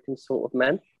American sort of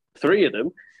men. 3 of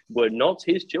them were not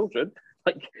his children,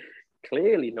 like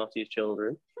clearly not his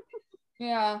children.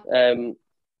 Yeah.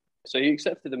 So he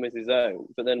accepted them as his own,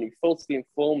 but then he falsely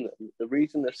informed them the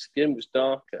reason their skin was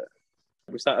darker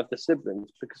was that of the siblings,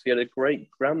 because he had a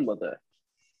great-grandmother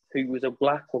who was a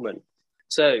black woman.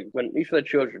 So when each of their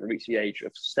children reached the age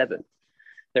of 7,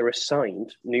 they were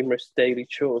assigned numerous daily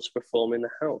chores to perform in the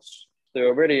house. They were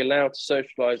already allowed to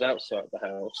socialise outside the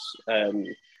house,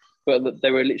 but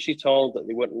they were literally told that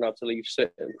they weren't allowed to leave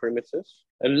certain perimeters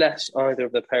unless either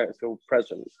of their parents were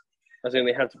present, as in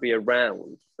they had to be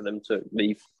around for them to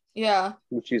leave. Yeah.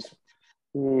 Which is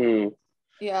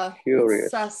yeah,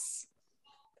 curious. Sus.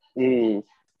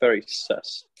 Very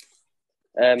sus.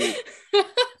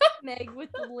 Meg with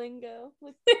the lingo.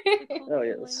 Oh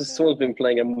yeah, someone's been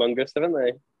playing Among Us, haven't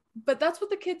they? But that's what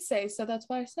the kids say, so that's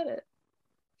why I said it.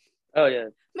 Oh yeah,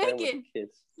 Megan,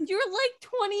 kids. You're like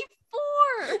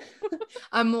 24.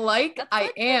 I'm like, That's I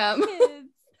like am. kids.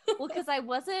 Well, because I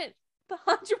wasn't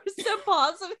 100%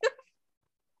 positive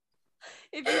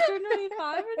if you turned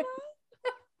 25 or not.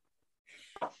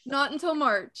 Not until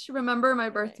March. Remember my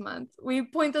birth month. We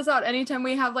point this out anytime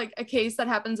we have like a case that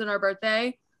happens in our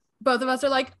birthday. Both of us are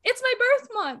like, it's my birth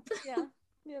month. Yeah.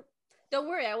 Yep. Don't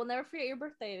worry, I will never forget your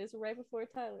birthday. It is right before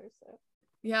Tyler's. So.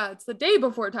 Yeah, it's the day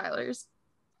before Tyler's.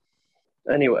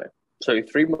 Anyway, so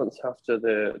 3 months after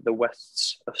the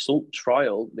West's assault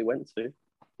trial they went to,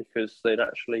 because they'd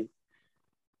actually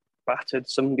battered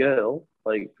some girl,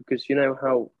 like, because you know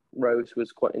how Rose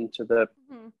was quite into the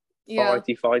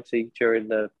fighty during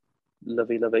the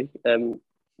lovey.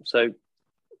 So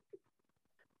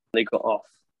they got off.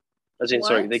 As in,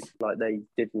 sorry, they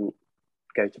didn't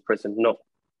go to prison. Not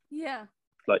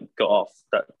like got off.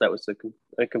 That was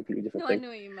a completely different thing. I knew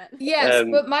what you meant. Yes,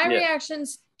 but my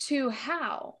reactions to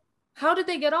how did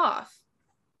they get off?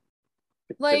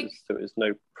 Because like there was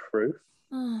no proof.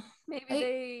 Maybe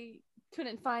they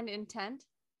couldn't find intent.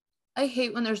 I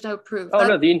hate when there's no proof. Oh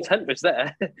no, the intent was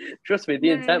there. Trust me,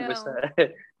 the intent was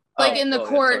there. Like in the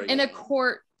court, in a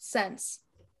court sense.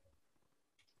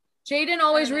 Jaydyn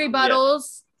always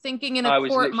rebuttals, thinking in a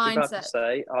court mindset. I was about to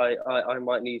say, I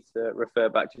might need to refer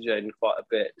back to Jaydyn quite a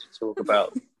bit to talk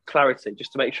about clarity,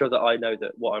 just to make sure that I know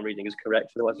that what I'm reading is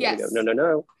correct. Otherwise, I'm going to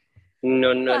go,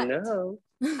 no.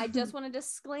 I just want a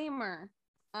disclaimer.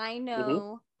 I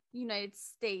know United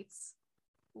States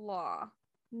law,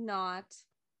 not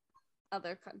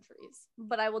other countries,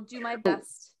 but I will do my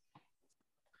best.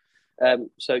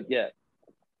 So yeah,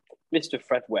 Mr.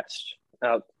 Fred West,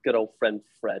 our good old friend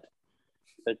Fred,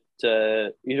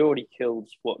 he'd already killed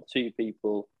 2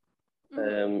 people.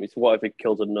 His wife had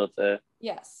killed another.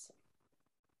 Yes.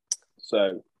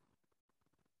 So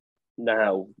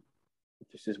now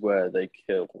this is where they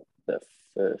killed their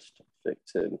first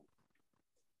victim.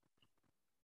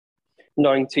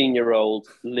 19-year-old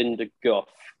Linda Goff,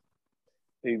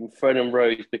 whom Fred and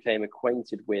Rose became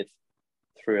acquainted with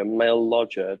through a male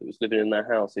lodger that was living in their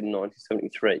house in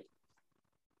 1973.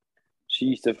 She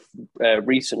used to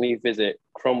recently visit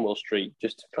Cromwell Street,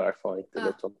 just to clarify, they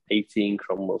lived on 18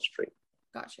 Cromwell Street.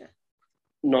 Gotcha.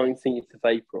 19th of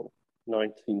April,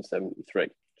 1973.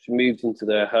 She moved into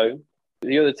their home.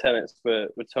 The other tenants were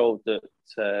told that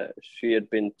she had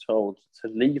been told to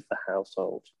leave the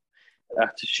household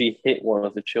after she hit one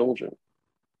of the children.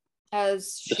 The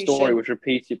story was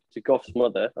repeated to Goff's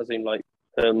mother, as in like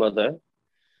her mother,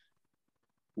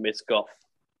 Miss Goff,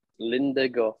 Linda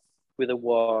Goff with a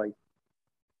Y.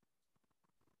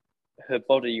 Her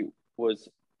body was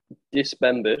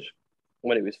dismembered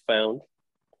when it was found.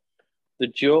 The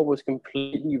jaw was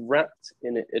completely wrapped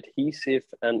in adhesive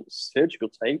and surgical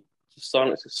tape to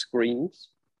silence the screams,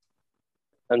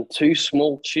 and 2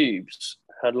 small tubes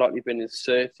had likely been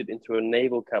inserted into her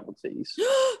navel cavities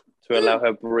to allow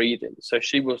her breathing. So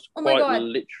she was quite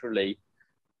literally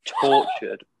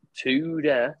tortured to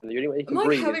death. And the only way you can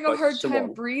breathe is having a hard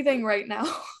time breathing right now.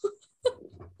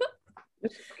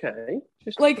 It's okay.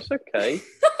 It's okay.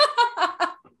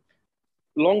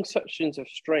 Long sections of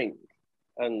string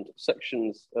and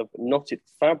sections of knotted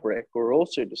fabric were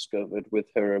also discovered with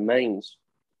her remains.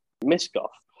 Miss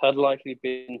Goff had likely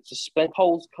been suspended,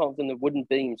 holes carved in the wooden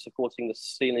beam supporting the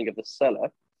ceiling of the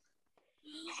cellar.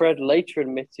 Fred later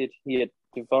admitted he had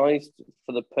devised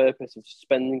for the purpose of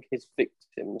suspending his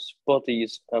victims'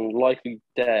 bodies and likely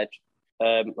dead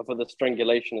for the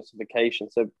strangulation and suffocation.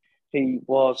 So he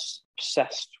was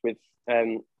obsessed with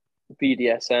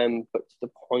BDSM, but to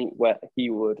the point where he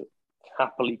would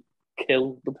happily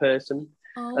kill the person,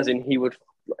 as in he would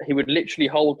literally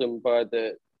hold them by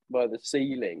the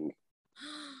ceiling.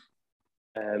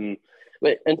 And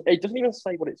it doesn't even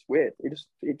say what it's with.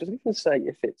 It doesn't even say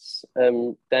if it's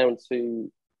down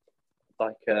to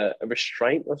like a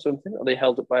restraint or something? Are they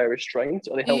held up by a restraint?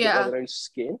 Are they held up by their own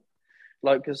skin?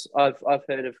 Like, because I've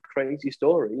heard of crazy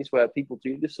stories where people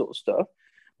do this sort of stuff,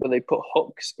 where they put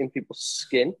hooks in people's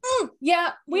skin.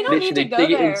 Yeah, we don't need to go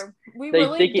there.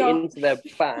 They dig it into their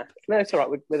back. No, it's all right.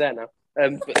 We're there now.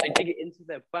 But they dig it into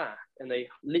their back, and they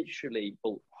literally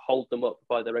will hold them up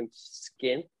by their own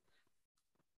skin.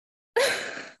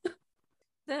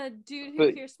 The dude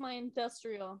who pierced my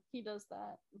industrial, he does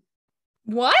that.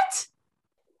 What?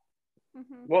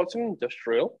 Mm-hmm. What's an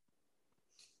industrial?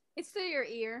 It's through your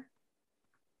ear.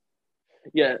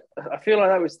 Yeah, I feel like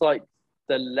that was like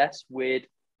the less weird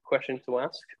question to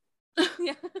ask.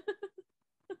 Yeah.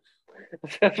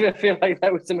 I feel like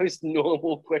that was the most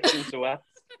normal question to ask.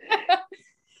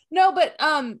 No, but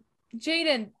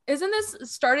Jaydyn, isn't this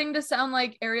starting to sound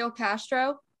like Ariel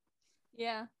Castro?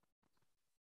 Yeah.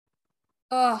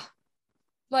 Ugh.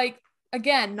 Like,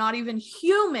 again, not even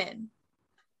human.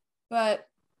 But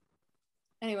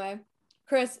anyway,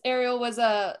 Chris, Ariel was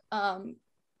a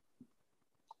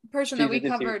person that we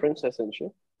covered. Princess, isn't she?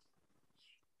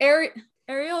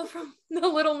 Ariel from The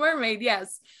Little Mermaid,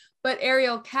 yes. But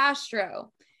Ariel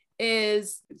Castro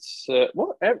is... It's,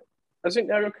 what? As in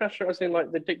Ariel Castro, as in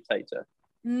like the dictator?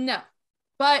 No.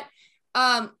 But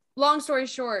long story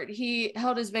short, he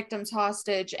held his victims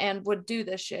hostage and would do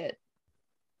this shit.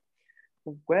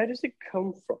 Where does it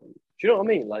come from? Do you know what I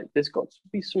mean? Like, there's got to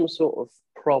be some sort of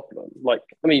problem. Like,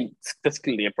 I mean, there's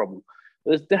clearly a problem.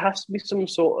 There has to be some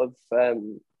sort of...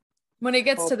 when it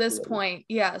gets to this point,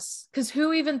 yes. Because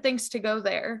who even thinks to go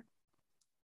there?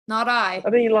 Not I. I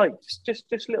mean, like,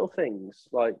 just little things.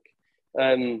 Like,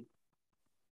 I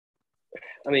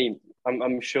mean,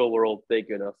 I'm sure we're all big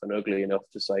enough and ugly enough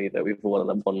to say that we've all had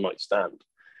a one-night stand.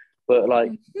 But,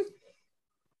 like...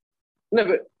 no,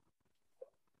 but...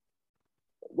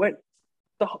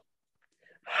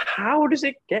 how does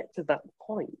it get to that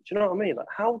point? Do you know what I mean? Like,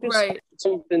 how does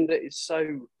something that is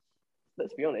so,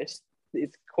 let's be honest,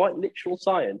 it's quite literal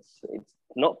science, it's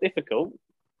not difficult,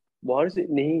 why does it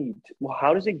need, well,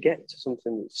 how does it get to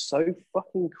something that's so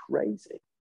fucking crazy?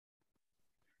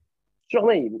 Do you know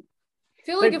what I mean? I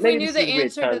feel like if we knew the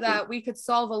answer to that, we could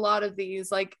solve a lot of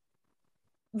these, like,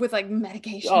 with like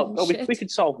medication and shit. We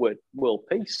could solve world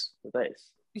peace with this.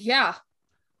 Yeah.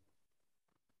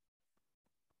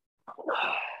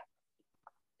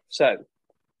 So,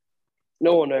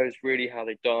 no one knows really how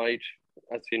they died.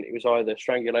 I think it was either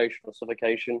strangulation or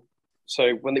suffocation.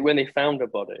 So when they found her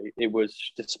body, it was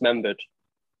dismembered,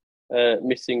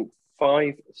 missing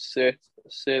 5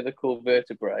 cervical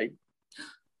vertebrae.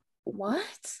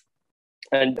 What?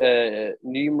 And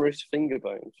numerous finger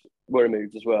bones were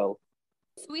removed as well.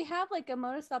 So we have like a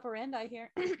modus operandi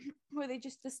here, where they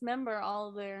just dismember all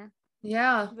of their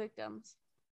victims.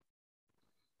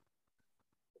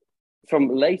 From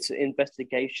later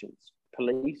investigations,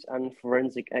 police and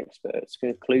forensic experts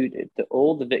concluded that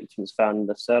all the victims found in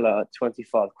the cellar at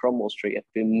 25 Cromwell Street had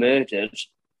been murdered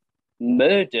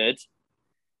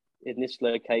in this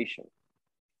location.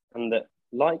 And that,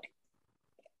 like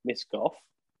Miss Goff,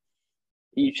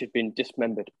 each had been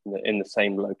dismembered in the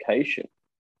same location.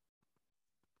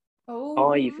 Oh.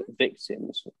 5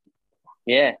 victims,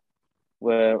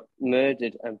 were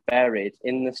murdered and buried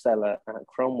in the cellar at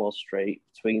Cromwell Street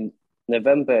between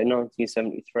November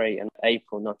 1973 and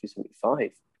April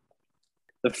 1975.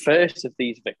 The first of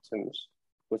these victims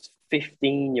was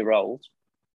 15-year-old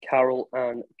Carol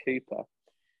Ann Cooper,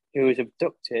 who was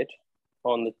abducted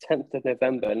on the 10th of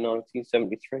November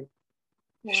 1973.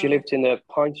 Wow. She lived in a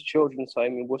Pine Children's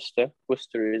Home in Worcester.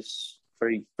 Worcester is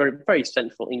very, very, very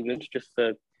central England, just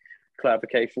for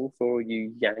clarification for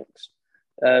you Yanks.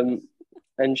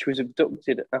 And she was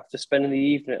abducted after spending the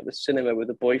evening at the cinema with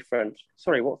a boyfriend.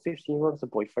 Sorry, what 15-year-old has a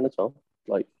boyfriend at all?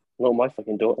 Like, not my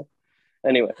fucking daughter.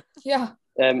 Anyway. Yeah.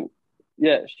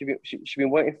 She'd been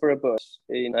waiting for a bus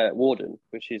in Warden,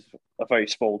 which is a very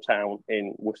small town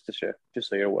in Worcestershire, just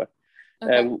so you're aware,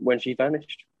 when she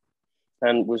vanished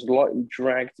and was lightly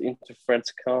dragged into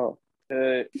Fred's car.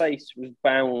 Her face was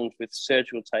bound with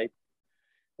surgical tape.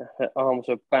 Her arms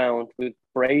were bound with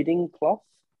braiding cloth.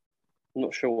 I'm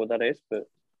not sure what that is,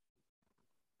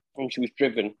 and she was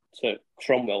driven to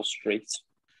Cromwell Street.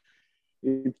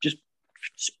 It just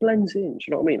blends in. Do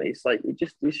you know what I mean? It's like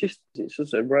it's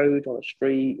just a road on a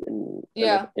street in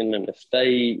an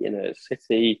estate in a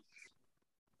city.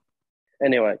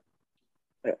 Anyway,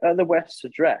 at the West's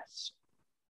address,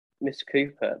 Miss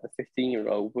Cooper, the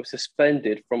 15-year-old, was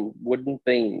suspended from wooden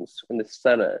beams in the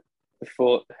cellar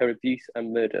before her abuse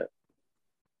and murder.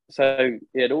 So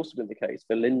it had also been the case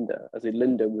for Linda, as in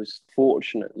Linda was a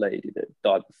fortunate lady that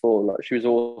died before. Like, she was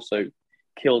also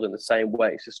killed in the same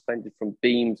way, suspended from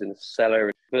beams in the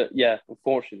cellar. But yeah,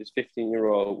 unfortunately, this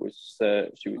 15-year-old was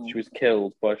she was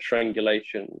killed by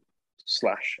strangulation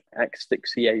 /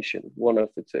 asphyxiation, one of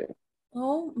the two.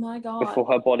 Oh my God. Before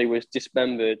her body was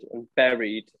dismembered and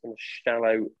buried in a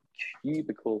shallow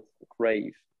cubical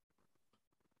grave.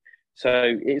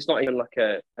 So it's not even like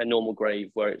a normal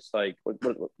grave where it's like, what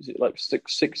is it, like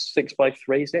 6 by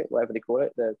 3, is it? Whatever they call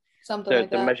it. The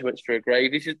measurements for a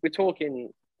grave. We're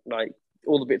talking like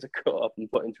all the bits are cut up and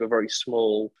put into a very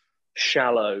small,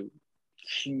 shallow,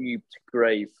 cubed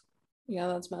grave. Yeah,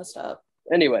 that's messed up.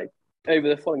 Anyway, over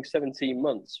the following 17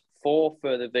 months, 4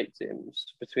 further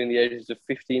victims between the ages of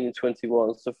 15 and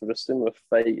 21 suffered a similar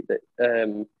fate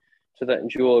to that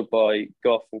endured by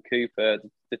Goff and Cooper,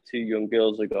 the 2 young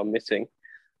girls that got missing.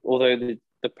 Although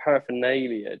the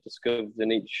paraphernalia discovered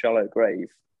in each shallow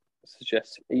grave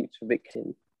suggests each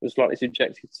victim was likely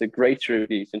subjected to greater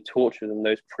abuse and torture than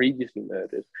those previously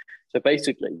murdered. So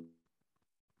basically,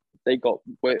 they got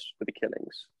worse for the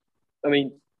killings. I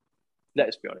mean,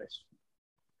 let's be honest.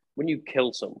 When you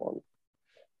kill someone,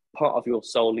 part of your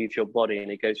soul leaves your body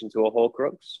and it goes into a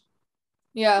Horcrux.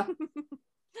 Yeah.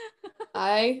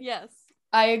 I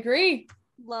agree.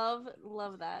 Love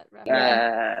that.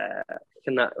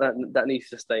 That needs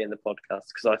to stay in the podcast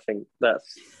because I think that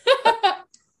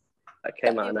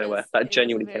came out of nowhere. That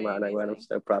genuinely came out of nowhere, and I'm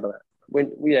so proud of that.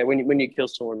 When you kill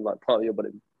someone, like part of your body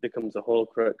becomes a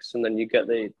Horcrux, and then you get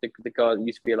the guy that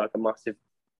used to be like a massive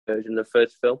version of the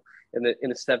first film. In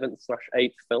the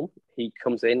 7th/8th film, he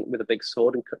comes in with a big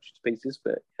sword and cuts to pieces,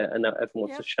 but and now everyone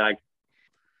wants to shag.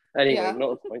 Anyway,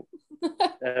 not the point.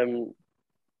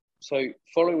 So,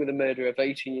 following with the murder of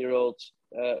 18-year-old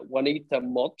Juanita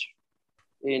Mott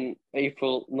in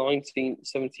April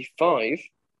 1975,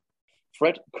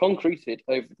 Fred concreted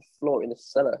over the floor in the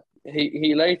cellar.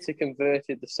 He later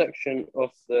converted the section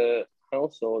of the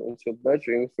household into a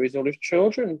bedroom for his oldest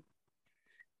children.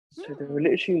 So they were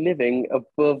literally living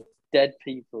above dead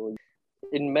people.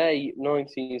 In May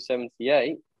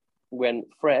 1978, when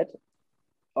Fred,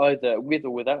 either with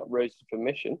or without Rose's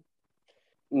permission,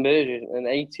 murdered an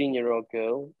 18-year-old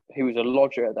girl who was a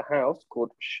lodger at the house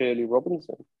called Shirley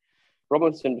Robinson.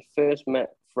 Robinson first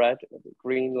met Fred at the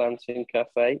Green Lantern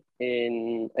Cafe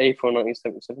in April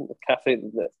 1977, a cafe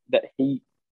that he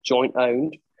joint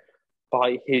owned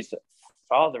by his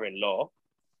father-in-law.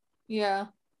 Yeah.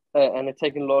 And had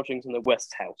taken lodgings in the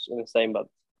West House in the same month.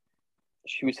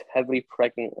 She was heavily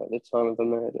pregnant at the time of the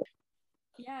murder.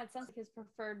 Yeah, it sounds like his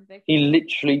preferred victim. He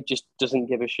literally just doesn't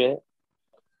give a shit.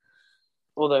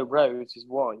 Although Rose, his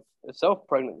wife, herself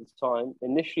pregnant at the time,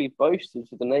 initially boasted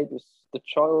to the neighbours the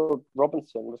child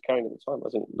Robinson was carrying at the time,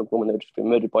 as in the woman who had just been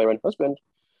murdered by her own husband.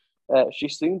 She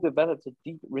soon developed a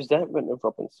deep resentment of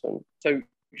Robinson. So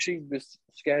she was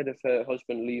scared of her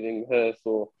husband leaving her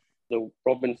for the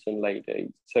Robinson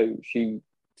lady. So she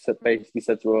basically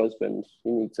said to her husband,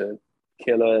 "You need to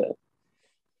kill her."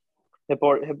 Her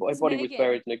body was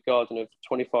buried in a garden of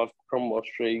 25 Cromwell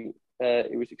Street.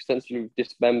 It was extensively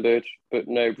dismembered, but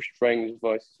no restraining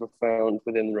devices were found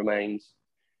within the remains.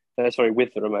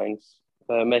 With the remains,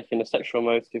 making a sexual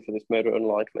motive for this murder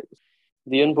unlikely.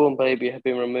 The unborn baby had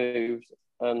been removed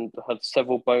and had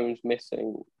several bones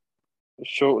missing.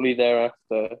 Shortly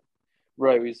thereafter,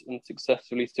 Rose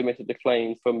unsuccessfully submitted a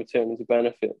claim for maternity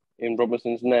benefit in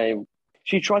Robinson's name.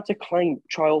 She tried to claim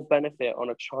child benefit on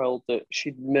a child that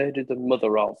she'd murdered the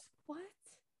mother of. What?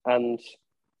 And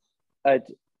had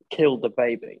killed the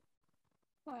baby.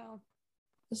 Wow.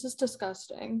 This is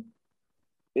disgusting.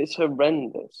 It's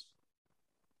horrendous.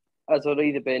 As had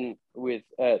either been with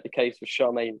the case of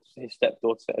Charmaine, his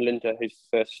stepdaughter, Linda, his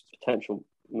first potential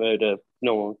murder.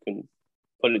 No one can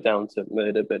put it down to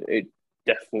murder, but it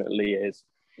definitely is.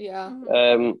 Yeah.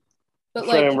 But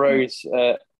Fred and Rose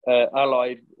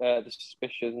allied the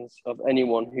suspicions of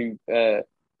anyone who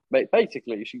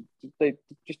basically they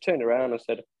just turned around and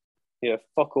said,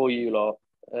 fuck all you lot.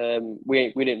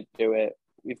 We didn't do it.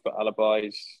 We've got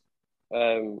alibis.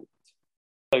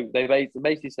 So they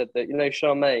basically said that,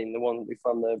 Charmaine, the one that we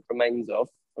found the remains of.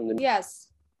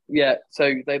 Yes. Yeah, so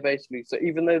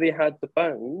even though they had the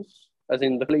bones, as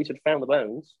in the police had found the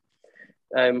bones,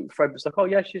 Fred was like, oh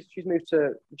yeah, she's moved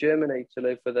to Germany to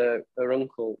live with her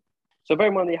uncle. So bear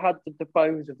in mind, they had the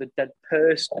bones of the dead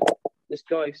person. This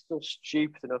guy is still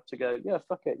stupid enough to go, yeah,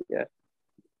 fuck it, yeah.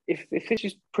 If it's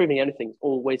just proving anything,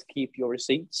 always keep your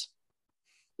receipts.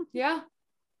 Yeah.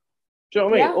 Do you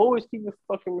know what I mean? Always keep your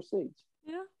fucking receipts.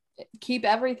 Yeah. Keep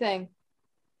everything.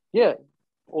 Yeah,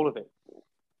 all of it.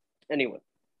 Anyway,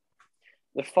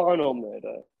 the final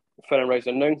murder Fred and Rose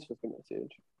are known to have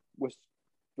committed was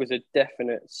a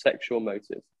definite sexual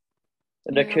motive.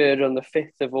 It occurred on the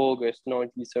 5th of August,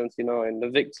 1979. The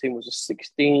victim was a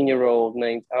 16-year-old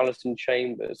named Alison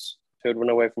Chambers, who had run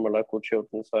away from a local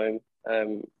children's home.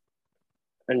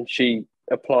 And she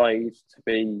applied to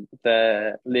be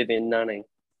their live-in nanny.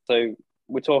 So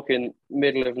we're talking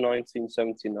middle of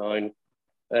 1979.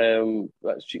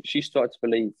 She started to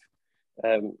believe,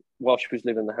 while she was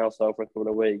living in the house over a couple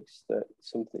of weeks, that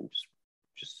something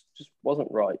just wasn't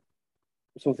right.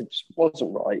 Something just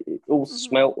wasn't right. It all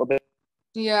smelt a bit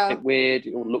weird.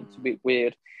 It all looked a bit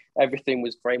weird. Everything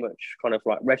was very much kind of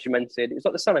like regimented. It was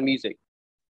like the Sound of Music.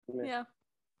 Yeah,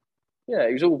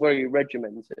 it was all very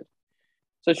regimented.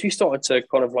 So she started to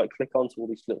kind of like click onto all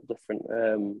these little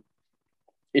different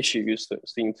issues that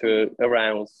seemed to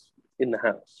arouse in the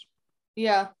house.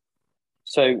 Yeah.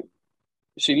 So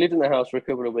she lived in the house for a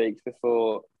couple of weeks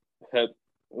before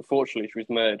unfortunately, she was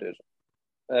murdered.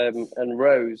 And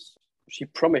Rose, she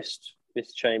promised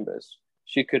Miss Chambers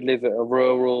she could live at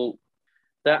the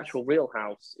actual real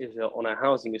house is on a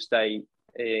housing estate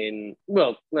in,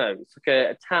 well, no, it's like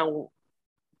a townhouse.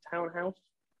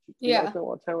 Yeah. You guys know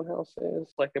what a townhouse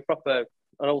is? Like an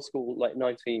old school, like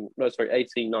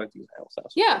 1890s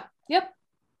house. Yeah. Yep.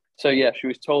 So yeah, she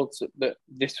was told that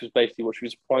this was basically what she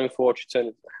was applying for. She turned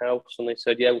into the house and they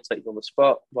said, yeah, we'll take you on the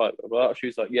spot. Blah, blah, blah. She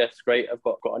was like, yes, great. I've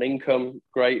got an income.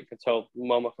 Great. I can tell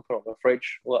Mum I can put it on the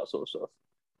fridge, all that sort of stuff.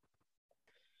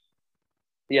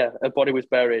 Yeah, her body was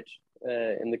buried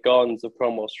in the gardens of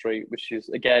Cromwell Street, which is,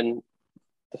 again,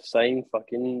 the same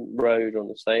fucking road on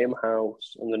the same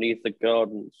house, underneath the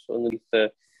gardens, underneath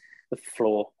the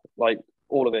floor, like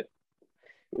all of it.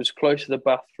 It was close to the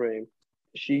bathroom.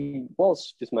 She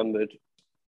was dismembered.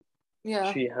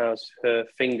 Yeah. She has her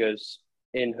fingers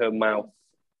in her mouth.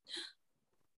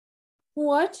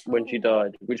 What? When she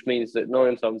died, which means that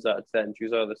 9 times out of 10, she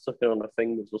was either sucking on her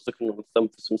fingers or sucking on her thumb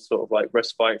for some sort of like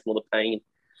respite from all the pain.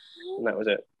 And that was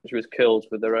it. She was killed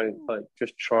with her own, like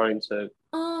just trying to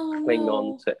cling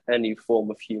on to any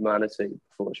form of humanity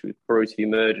before she was brutally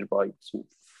murdered by some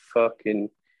fucking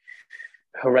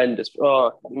horrendous.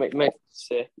 Oh, make me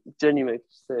sick. Genuinely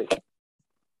sick.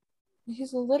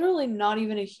 He's literally not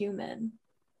even a human.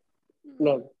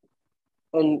 No.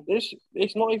 And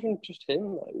it's not even just him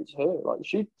though, it's her. Like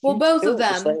she both of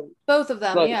them. Both of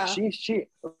them, like, yeah. She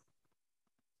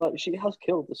has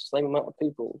killed the same amount of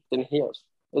people than he has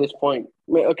at this point.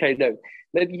 Okay, no.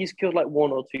 Maybe he's killed like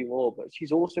 1 or 2 more, but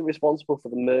she's also responsible for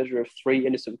the murder of 3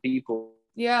 innocent people.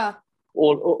 Yeah.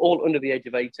 All under the age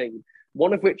of 18.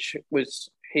 One of which was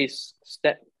his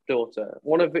stepdaughter.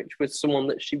 One of which was someone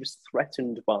that she was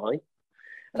threatened by.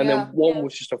 And then one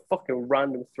was just a fucking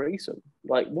random threesome.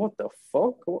 Like, what the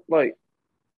fuck? Like,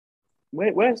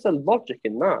 where's the logic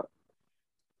in that?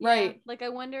 Right. Like, I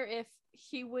wonder if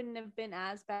he wouldn't have been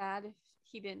as bad if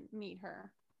he didn't meet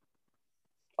her.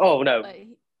 Oh, no. But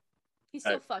he's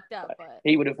still fucked up, but...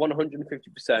 He would have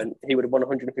 150%. He would have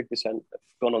 150%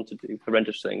 gone on to do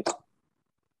horrendous things.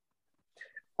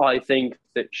 I think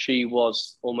that she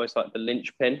was almost like the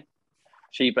linchpin.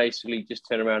 She basically just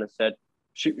turned around and said,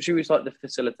 She was like the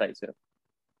facilitator.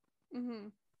 Mm-hmm.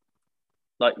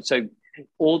 Like, so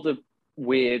all the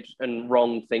weird and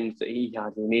wrong things that he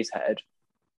had in his head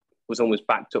was almost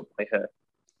backed up by her.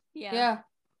 Yeah.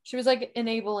 She was like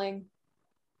enabling.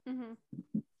 Mm-hmm.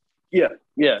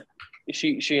 Yeah.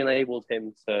 She enabled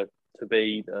him to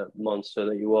be the monster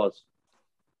that he was.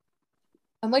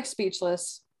 I'm like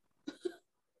speechless.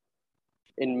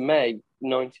 In May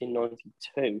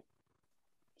 1992,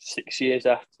 6 years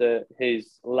after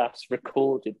his last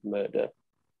recorded murder,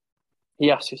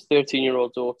 he asked his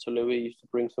 13-year-old daughter Louise to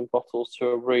bring some bottles to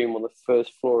a room on the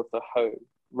first floor of the home.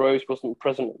 Rose wasn't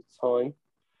present at the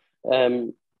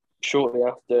time. Shortly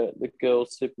after, the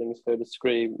girl's siblings heard a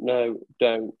scream, "No,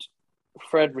 don't."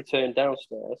 Fred returned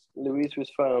downstairs. Louise was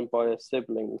found by her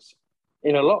siblings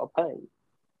in a lot of pain,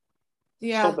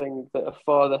 sobbing that her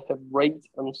father had raped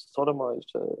and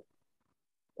sodomized her,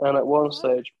 and at one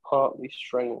stage partly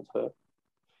strangled her.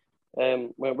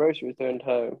 When Rose returned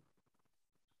home,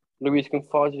 Louise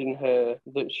confided in her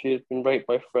that she had been raped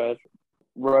by Fred.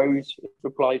 Rose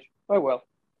replied, "Oh well,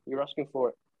 you're asking for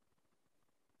it."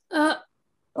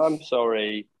 I'm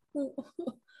sorry.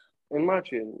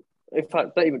 Imagine, in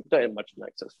fact, don't imagine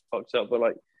that, 'cause that's fucked up, but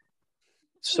like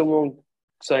someone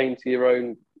saying to your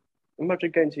own,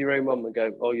 imagine going to your own mum and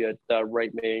go, "Oh yeah, Dad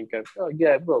raped me," and go, "Oh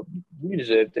yeah, well, you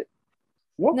deserved it."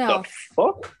 What the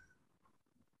fuck?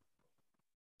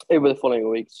 Over the following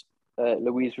weeks,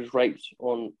 Louise was raped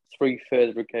on 3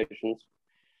 further occasions,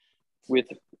 with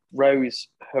Rose,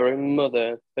 her own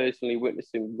mother, personally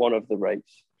witnessing one of the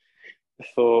rapes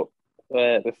before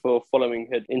before following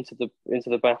her into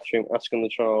the bathroom, asking the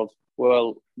child,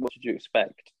 "Well, what did you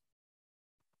expect?"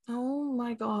 Oh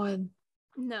my God.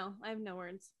 No, I have no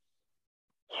words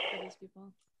for these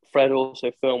people. Fred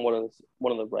also filmed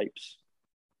one of the rapes.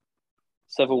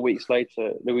 Several weeks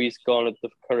later, Louise garnered the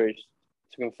courage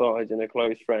to confide in a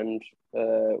close friend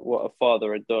what her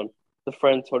father had done. The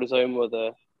friend told his own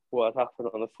mother what had happened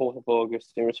on the 4th of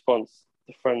August. In response,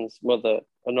 the friend's mother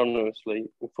anonymously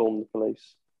informed the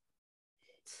police.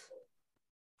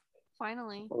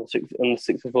 Finally. On the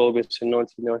 6th of August in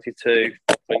 1992,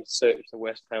 police searched the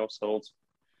West household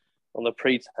on the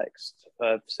pretext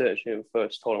of searching for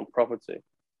stolen property.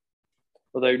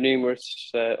 Although numerous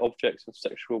objects of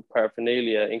sexual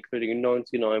paraphernalia, including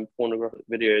 99 pornographic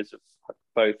videos of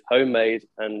both homemade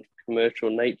and commercial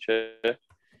nature,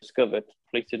 discovered,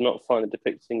 police did not find a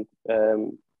depicting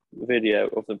video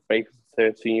of the rape of the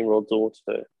 13-year-old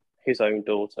daughter, his own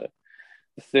daughter.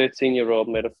 The 13-year-old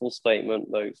made a full statement,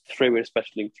 though through a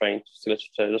specially trained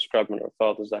solicitor describing her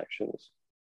father's actions.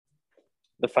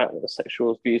 The fact that the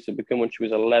sexual abuse had begun when she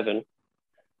was 11,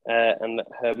 and that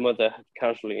her mother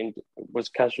was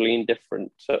casually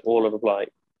indifferent to all of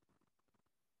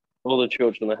all the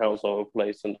children in the household were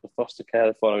placed under foster care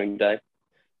the following day.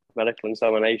 Medical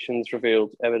examinations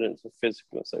revealed evidence of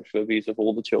physical and sexual abuse of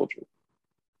all the children.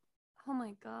 Oh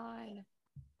my God.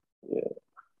 Yeah.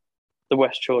 The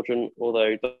West children,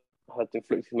 although had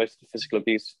inflicted most of the physical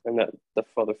abuse, and that the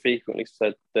father frequently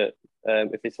said that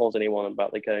if he told anyone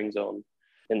about the goings on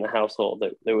in the household,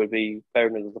 that they would be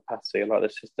buried under the patio, like their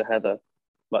sister Heather,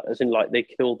 as in they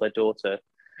killed their daughter,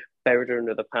 buried her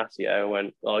under the patio, and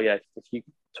went, "Oh yeah, if you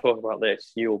talk about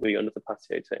this, you will be under the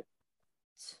patio too."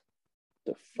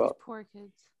 The fuck, these poor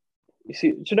kids. You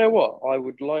see, do you know what I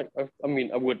would like? I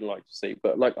mean, I wouldn't like to see,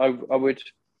 but I would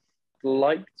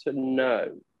like to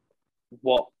know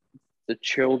what the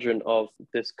children of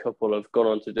this couple have gone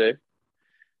on to do,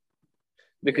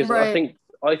 because right.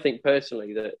 I think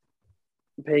personally that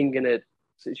being in a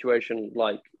situation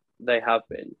like they have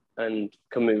been, and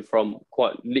coming from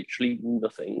quite literally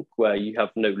nothing, where you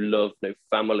have no love, no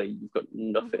family, you've got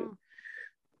nothing. Mm-hmm.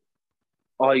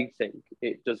 I think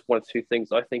it does one of two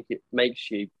things. I think it makes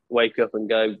you wake up and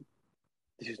go,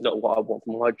 "This is not what I want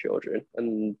for my children,"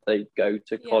 and they go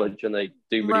to college and they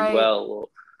do really well,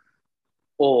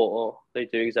 or they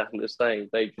do exactly the same.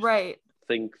 They just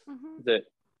think that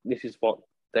this is what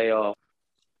they are.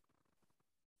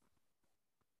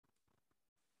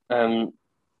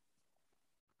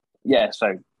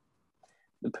 So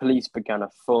the police began a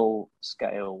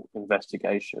full-scale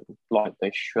investigation, like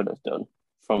they should have done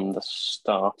from the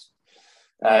start,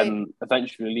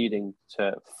 eventually leading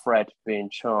to Fred being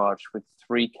charged with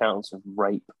 3 counts of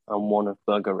rape and 1 of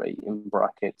buggery, in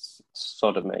brackets,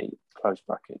 sodomy, close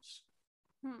brackets.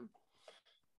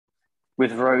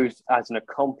 With Rose as an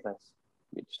accomplice,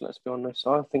 which, let's be honest,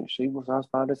 I think she was as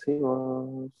bad as he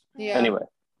was. Yeah. Anyway,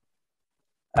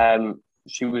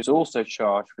 she was also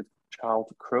charged with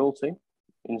child cruelty,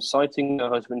 inciting her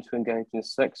husband to engage in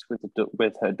sex with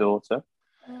her daughter,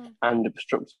 and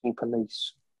obstructing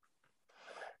police.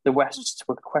 The Wests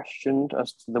were questioned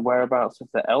as to the whereabouts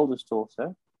of their eldest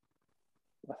daughter.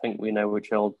 I think we know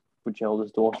which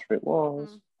eldest daughter it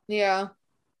was. Yeah.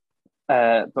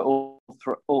 But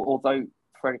although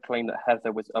Fred claimed that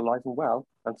Heather was alive and well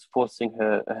and supporting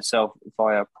herself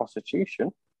via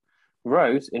prostitution,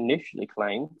 Rose initially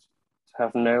claimed to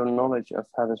have no knowledge of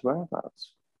Heather's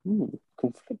whereabouts.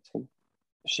 Conflicting.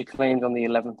 She claimed on the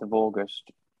 11th of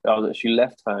August that she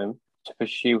left home to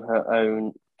pursue her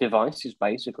own devices,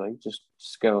 basically, just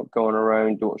go on her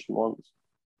own, do what she wants.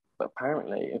 But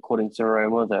apparently, according to her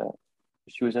own mother,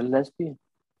 she was a lesbian.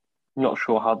 Not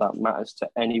sure how that matters to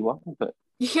anyone, but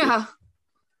yeah.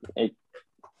 I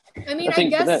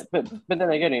guess. But then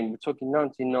again, we're talking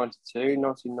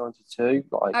 1992.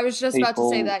 I was just about to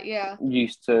say that. Yeah. They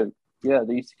used to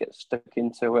get stuck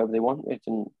into whoever they wanted,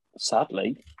 and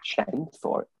sadly, shamed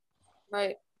for it.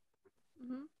 Right.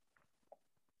 Mm-hmm.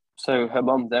 So her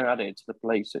mum then added to the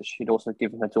police that she'd also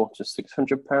given her daughter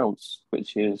 £600,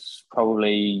 which is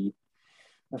probably,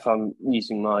 if I'm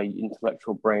using my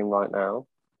intellectual brain right now,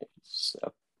 it's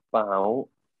about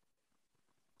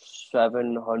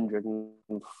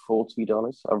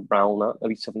 $740, around that,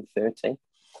 maybe $730.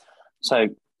 So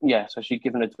she'd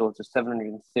given her daughter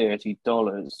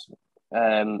 $730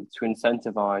 to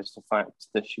incentivize the fact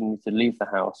that she needed to leave the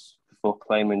house before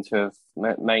claiming to have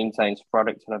maintained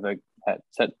sporadic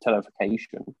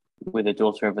televocation with her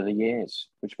daughter over the years,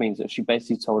 which means that she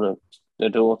basically told her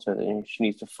daughter that she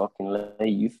needs to fucking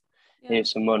leave.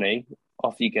 Here's some money,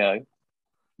 off you go.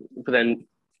 But then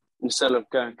instead of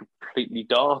going completely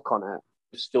dark on it,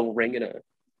 still ringing her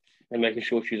and making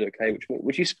sure she's okay,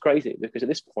 which is crazy because at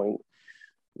this point,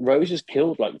 Rose has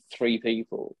killed like 3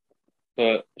 people,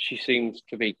 but she seems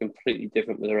to be completely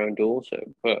different with her own daughter.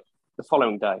 But the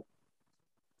following day,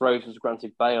 Rose was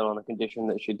granted bail on a condition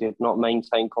that she did not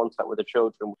maintain contact with the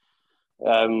children.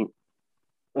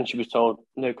 And she was told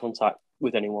no contact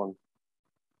with anyone.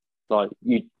 Like,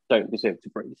 you don't deserve to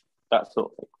breathe, that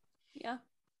sort of thing. Yeah.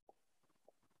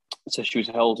 So she was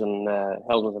held as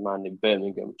a man in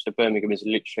Birmingham. So Birmingham is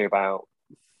literally about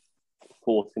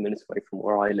 40 minutes away from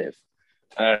where I live.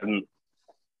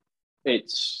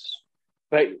 It's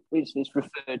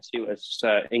referred to as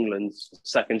England's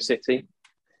second city.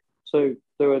 So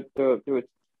they were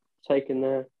taken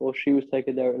there, or she was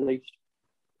taken there at least.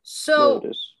 So,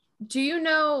 murders. Do you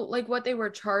know like what they were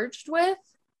charged with,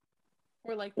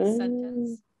 or like the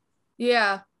sentence?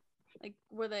 Yeah. Like,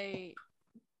 were they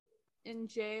in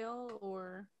jail,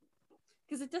 or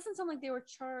because it doesn't sound like they were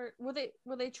charged. Were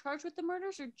they charged with the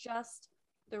murders or just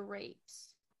the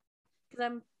rapes? Because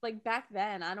I'm like, back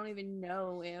then, I don't even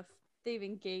know if they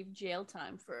even gave jail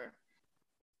time for.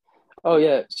 Oh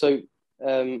yeah, so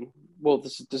well,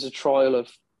 there's a trial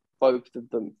of both of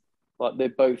them. Like, they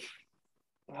both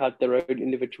had their own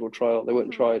individual trial. They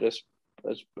weren't tried as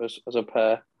a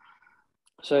pair.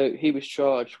 So he was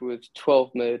charged with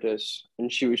 12 murders,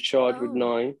 and she was charged with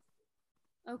 9.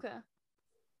 Okay.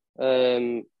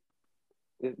 We're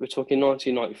talking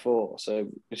 1994, so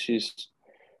she's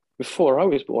before I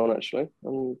was born, actually,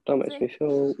 and that makes me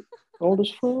feel old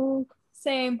as fuck.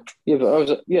 Same.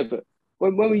 Yeah, but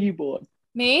when were you born?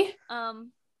 Me?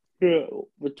 Yeah,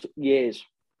 years.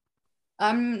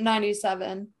 I'm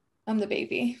 97. I'm the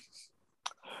baby.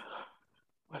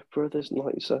 My brother's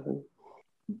 97.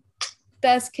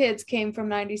 Best kids came from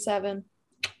 97.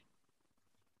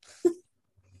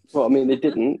 Well, I mean, they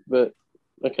didn't, but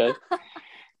okay.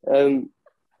 And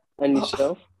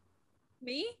yourself?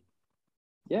 Me?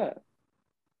 Yeah.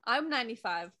 I'm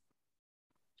 95.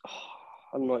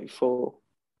 I'm 94.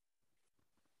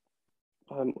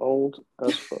 I'm old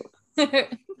as fuck.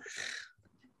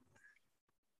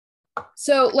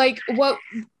 So, like,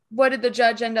 what did the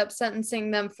judge end up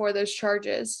sentencing them for those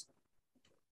charges?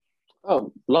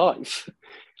 Oh, life.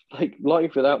 Like,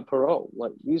 life without parole.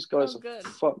 Like, these guys are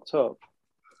fucked up.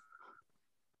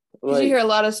 Because you hear a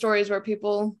lot of stories where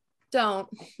people don't,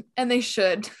 and they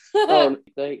should. Oh,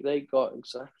 they got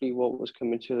exactly what was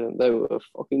coming to them. They were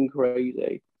fucking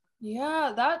crazy.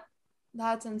 Yeah,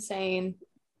 that's insane.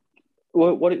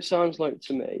 What it sounds like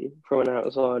to me, from an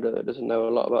outsider that doesn't know a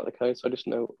lot about the case, I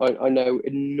know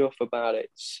enough about it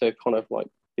to kind of like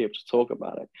be able to talk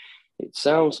about it. It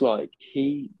sounds like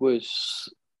he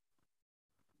was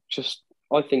just,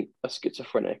 I think, a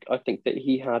schizophrenic. I think that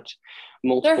he had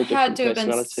multiple different personalities. There had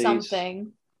to have been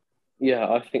something. Yeah,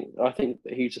 I think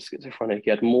that he's a schizophrenic. He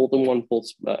had more than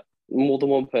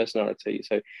one personality.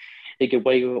 So he could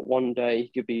wake up one day, he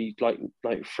could be like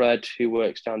Fred who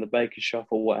works down the baker shop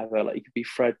or whatever. Like, he could be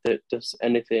Fred that does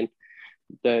anything.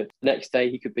 The next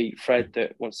day he could be Fred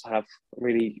that wants to have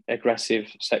really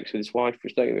aggressive sex with his wife,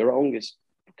 which, don't get me wrong, is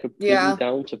completely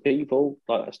down to people.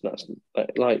 Like,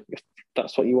 if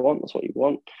that's what you want, that's what you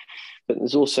want. But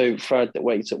there's also Fred that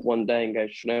wakes up one day and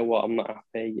goes, you know what, I'm not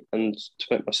happy, and to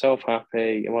make myself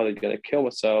happy, I'm either going to kill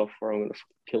myself or I'm going to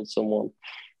kill someone,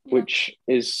 which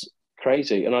is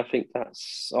crazy. And I think I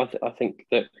think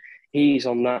that he's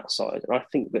on that side, and I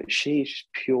think that she's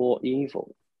pure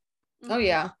evil. Oh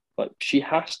yeah, like, she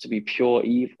has to be pure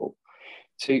evil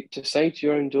to say to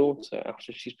your own daughter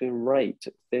after she's been raped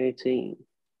at 13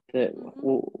 that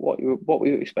what were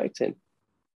you expecting?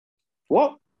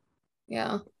 What?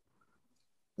 Yeah,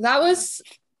 that was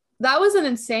an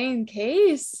insane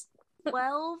case.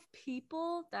 12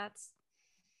 people. That's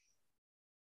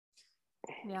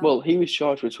Well, he was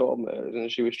charged with 12 murders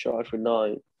and she was charged with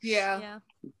 9. Yeah.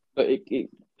 But I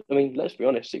mean, let's be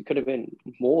honest, it could have been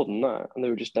more than that, and they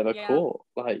were just never caught.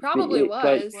 Like, probably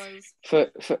was.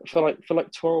 Like, for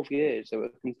like 12 years, they were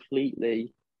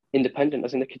completely independent. I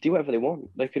think they could do whatever they want.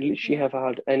 They could literally have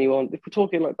had anyone. If we're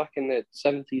talking like back in the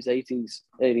 70s, 80s,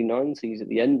 early 90s, at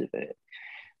the end of it,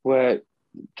 where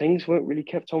things weren't really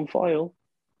kept on file.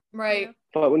 Right.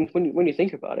 But when you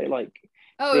think about it, like,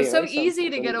 it's so easy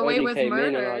to get away with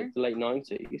murder. In like the late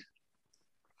 90s.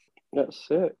 That's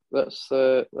it. That's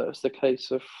the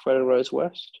case of Fred and Rose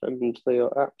West, and they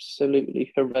are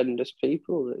absolutely horrendous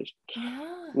people.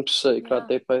 I'm so glad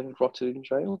they both rotted in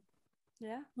jail.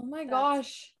 Yeah. Oh my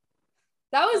gosh,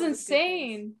 that was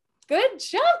insane. Good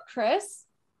job, Chris.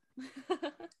 Good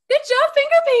job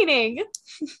finger painting.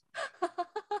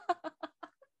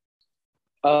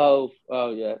 Oh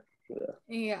yeah.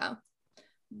 Yeah.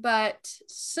 But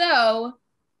so,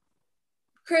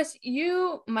 Chris,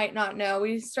 you might not know,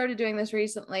 we started doing this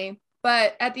recently,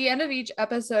 but at the end of each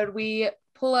episode, we're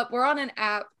on an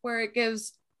app where it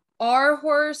gives our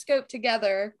horoscope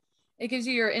together. It gives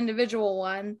you your individual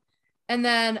one. And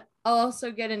then I'll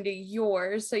also get into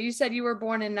yours. So you said you were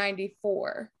born in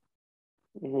 94.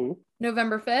 Mm-hmm.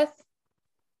 November 5th?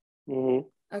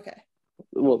 Mm-hmm. Okay.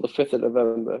 Well, the 5th of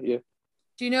November, yeah.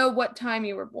 Do you know what time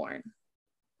you were born?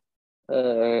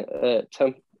 10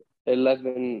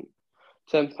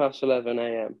 past 11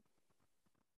 a.m.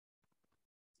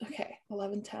 Okay,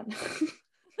 11:10.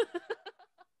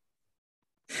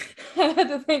 I had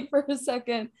to think for a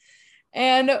second.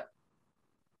 And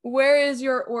where is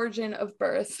your origin of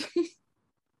birth?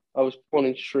 I was born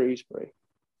in Shrewsbury.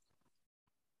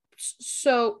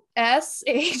 So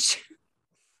S-H.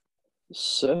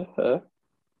 Sir,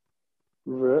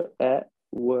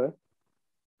 R-E-W.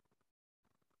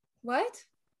 What?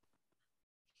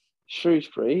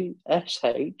 Shrewsbury,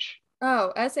 S-H.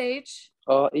 Oh, S-H.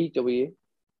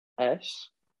 R-E-W-S.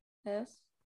 S.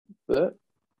 But,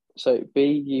 so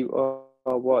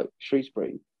B-U-R-Y,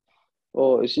 Shrewsbury.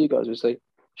 Or as you guys would say,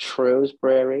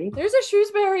 Shrewsbury. There's a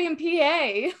Shrewsbury in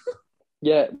PA.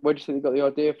 Yeah, where do you think they got the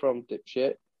idea from,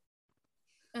 dipshit?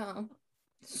 Oh,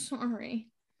 sorry.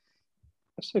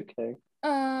 That's okay.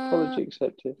 Apology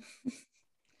accepted.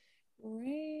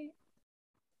 Right.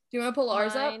 Do you want to pull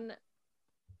ours up?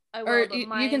 I will, or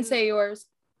you can say yours.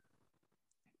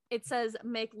 It says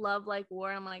make love like war.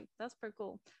 I'm like, that's pretty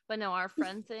cool. But no, our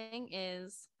friend thing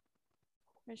is,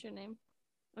 where's your name?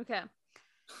 Okay.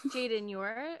 Jaydyn,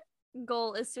 your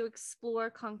goal is to explore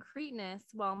concreteness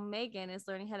while Megan is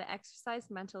learning how to exercise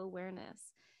mental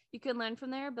awareness. You can learn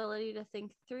from their ability to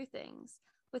think through things.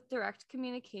 With direct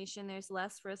communication, there's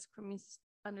less risk for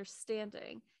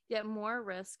misunderstanding, yet more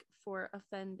risk for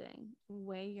offending.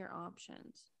 Weigh your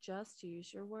options. Just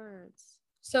use your words.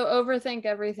 So overthink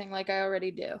everything like I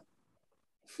already do.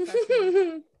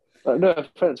 No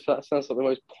offense, but that sounds like the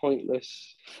most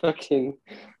pointless fucking...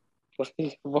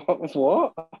 Like,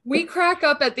 what? We crack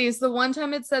up at these. The one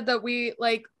time it said that we,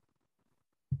 like,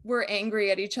 were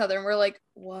angry at each other, and we're like,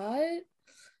 what?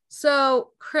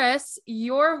 So, Chris,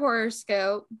 your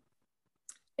horoscope,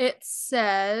 it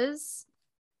says,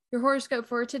 your horoscope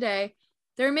for today,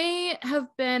 there may have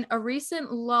been a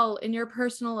recent lull in your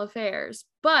personal affairs,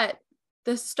 but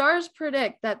the stars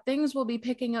predict that things will be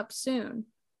picking up soon.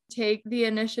 Take the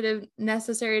initiative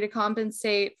necessary to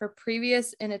compensate for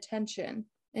previous inattention.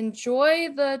 Enjoy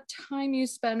the time you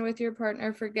spend with your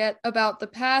partner, forget about the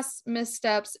past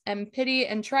missteps and pity,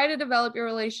 and try to develop your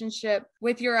relationship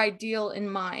with your ideal in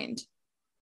mind.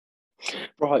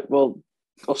 Right, well,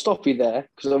 I'll stop you there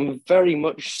because I'm very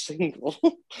much single.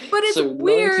 But it's so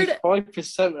weird.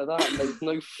 95% of that makes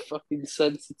no fucking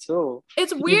sense at all.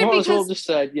 It's weird you might because... as well just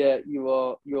said, yeah,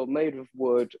 you're made of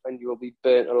wood and you will be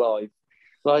burnt alive.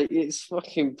 Like, it's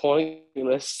fucking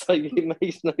pointless. Like, it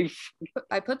makes no...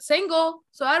 I put single,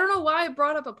 so I don't know why I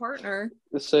brought up a partner.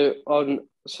 So in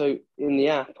the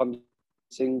app, I'm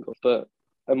single, but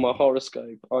in my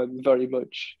horoscope, I'm very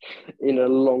much in a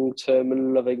long-term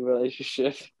and loving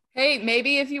relationship. Hey,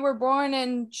 maybe if you were born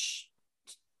in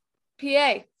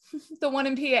PA, the one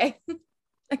in PA.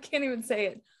 I can't even say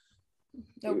it.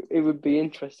 Nope. It would be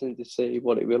interesting to see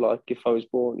what it would be like if I was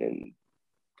born in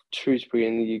Shrewsbury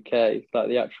in the UK, like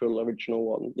the actual original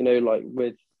one, you know, like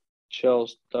with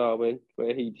Charles Darwin,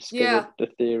 where he discovered the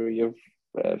theory of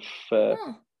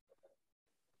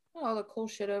all the cool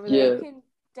shit over there. You can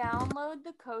download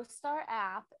the CoStar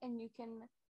app and you can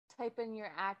type in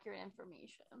your accurate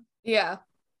information. Yeah.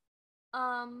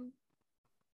 I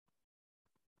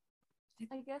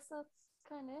guess that's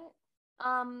kind of it.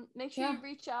 Make sure you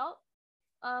reach out.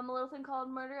 A little thing called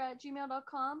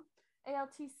murder@gmail.com.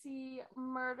 ALTC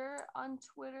murder on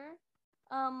Twitter.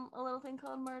 A little thing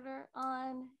called murder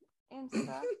on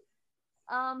Insta.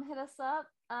 Hit us up.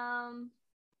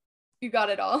 You got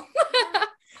it all.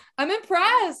 I'm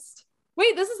impressed.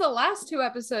 Wait, this is the last 2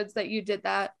 episodes that you did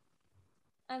that.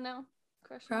 I know.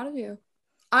 Proud of you.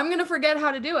 I'm gonna forget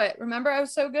how to do it. Remember, I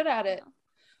was so good at it.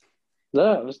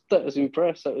 No, that was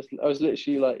impressed. I was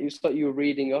literally like, it was like you were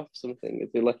reading off something.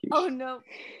 Like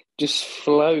just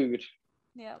flowed.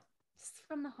 Yeah, just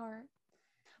from the heart.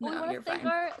 No, we want to thank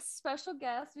our special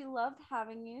guest. We loved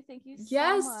having you. Thank you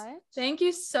so much. Thank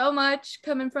you so much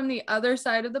coming from the other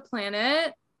side of the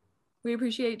planet. We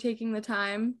appreciate taking the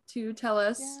time to tell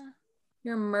us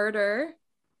your murder.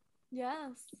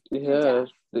 Yes. Yeah,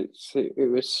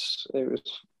 it was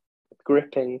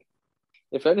gripping.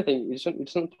 If anything, it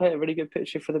doesn't paint a really good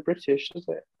picture for the British, does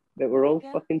it? That we're all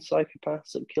fucking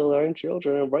psychopaths that kill their own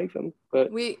children and rape them.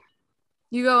 But we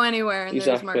You go anywhere and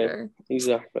there's murder.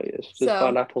 Exactly. It's just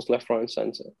bad apples left, right, and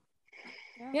center.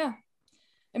 Yeah.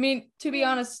 I mean, to be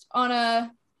honest, on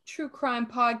a true crime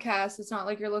podcast, it's not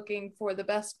like you're looking for the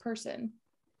best person.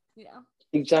 Yeah.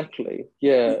 Exactly.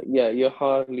 Yeah. You're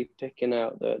hardly picking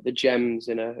out the gems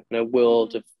in a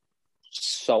world of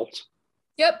salt.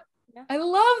 Yep. Yeah. I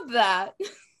love that.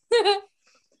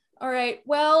 All right.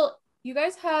 Well, you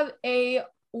guys have a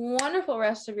wonderful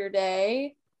rest of your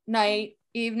day, night,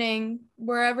 evening,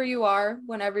 wherever you are,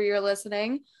 whenever you're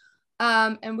listening.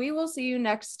 And we will see you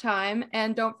next time.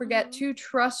 And don't forget to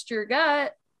trust your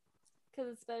gut.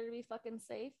 Because it's better to be fucking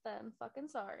safe than fucking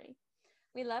sorry.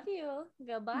 We love you.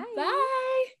 Goodbye.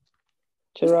 Bye.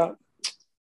 Cheer up.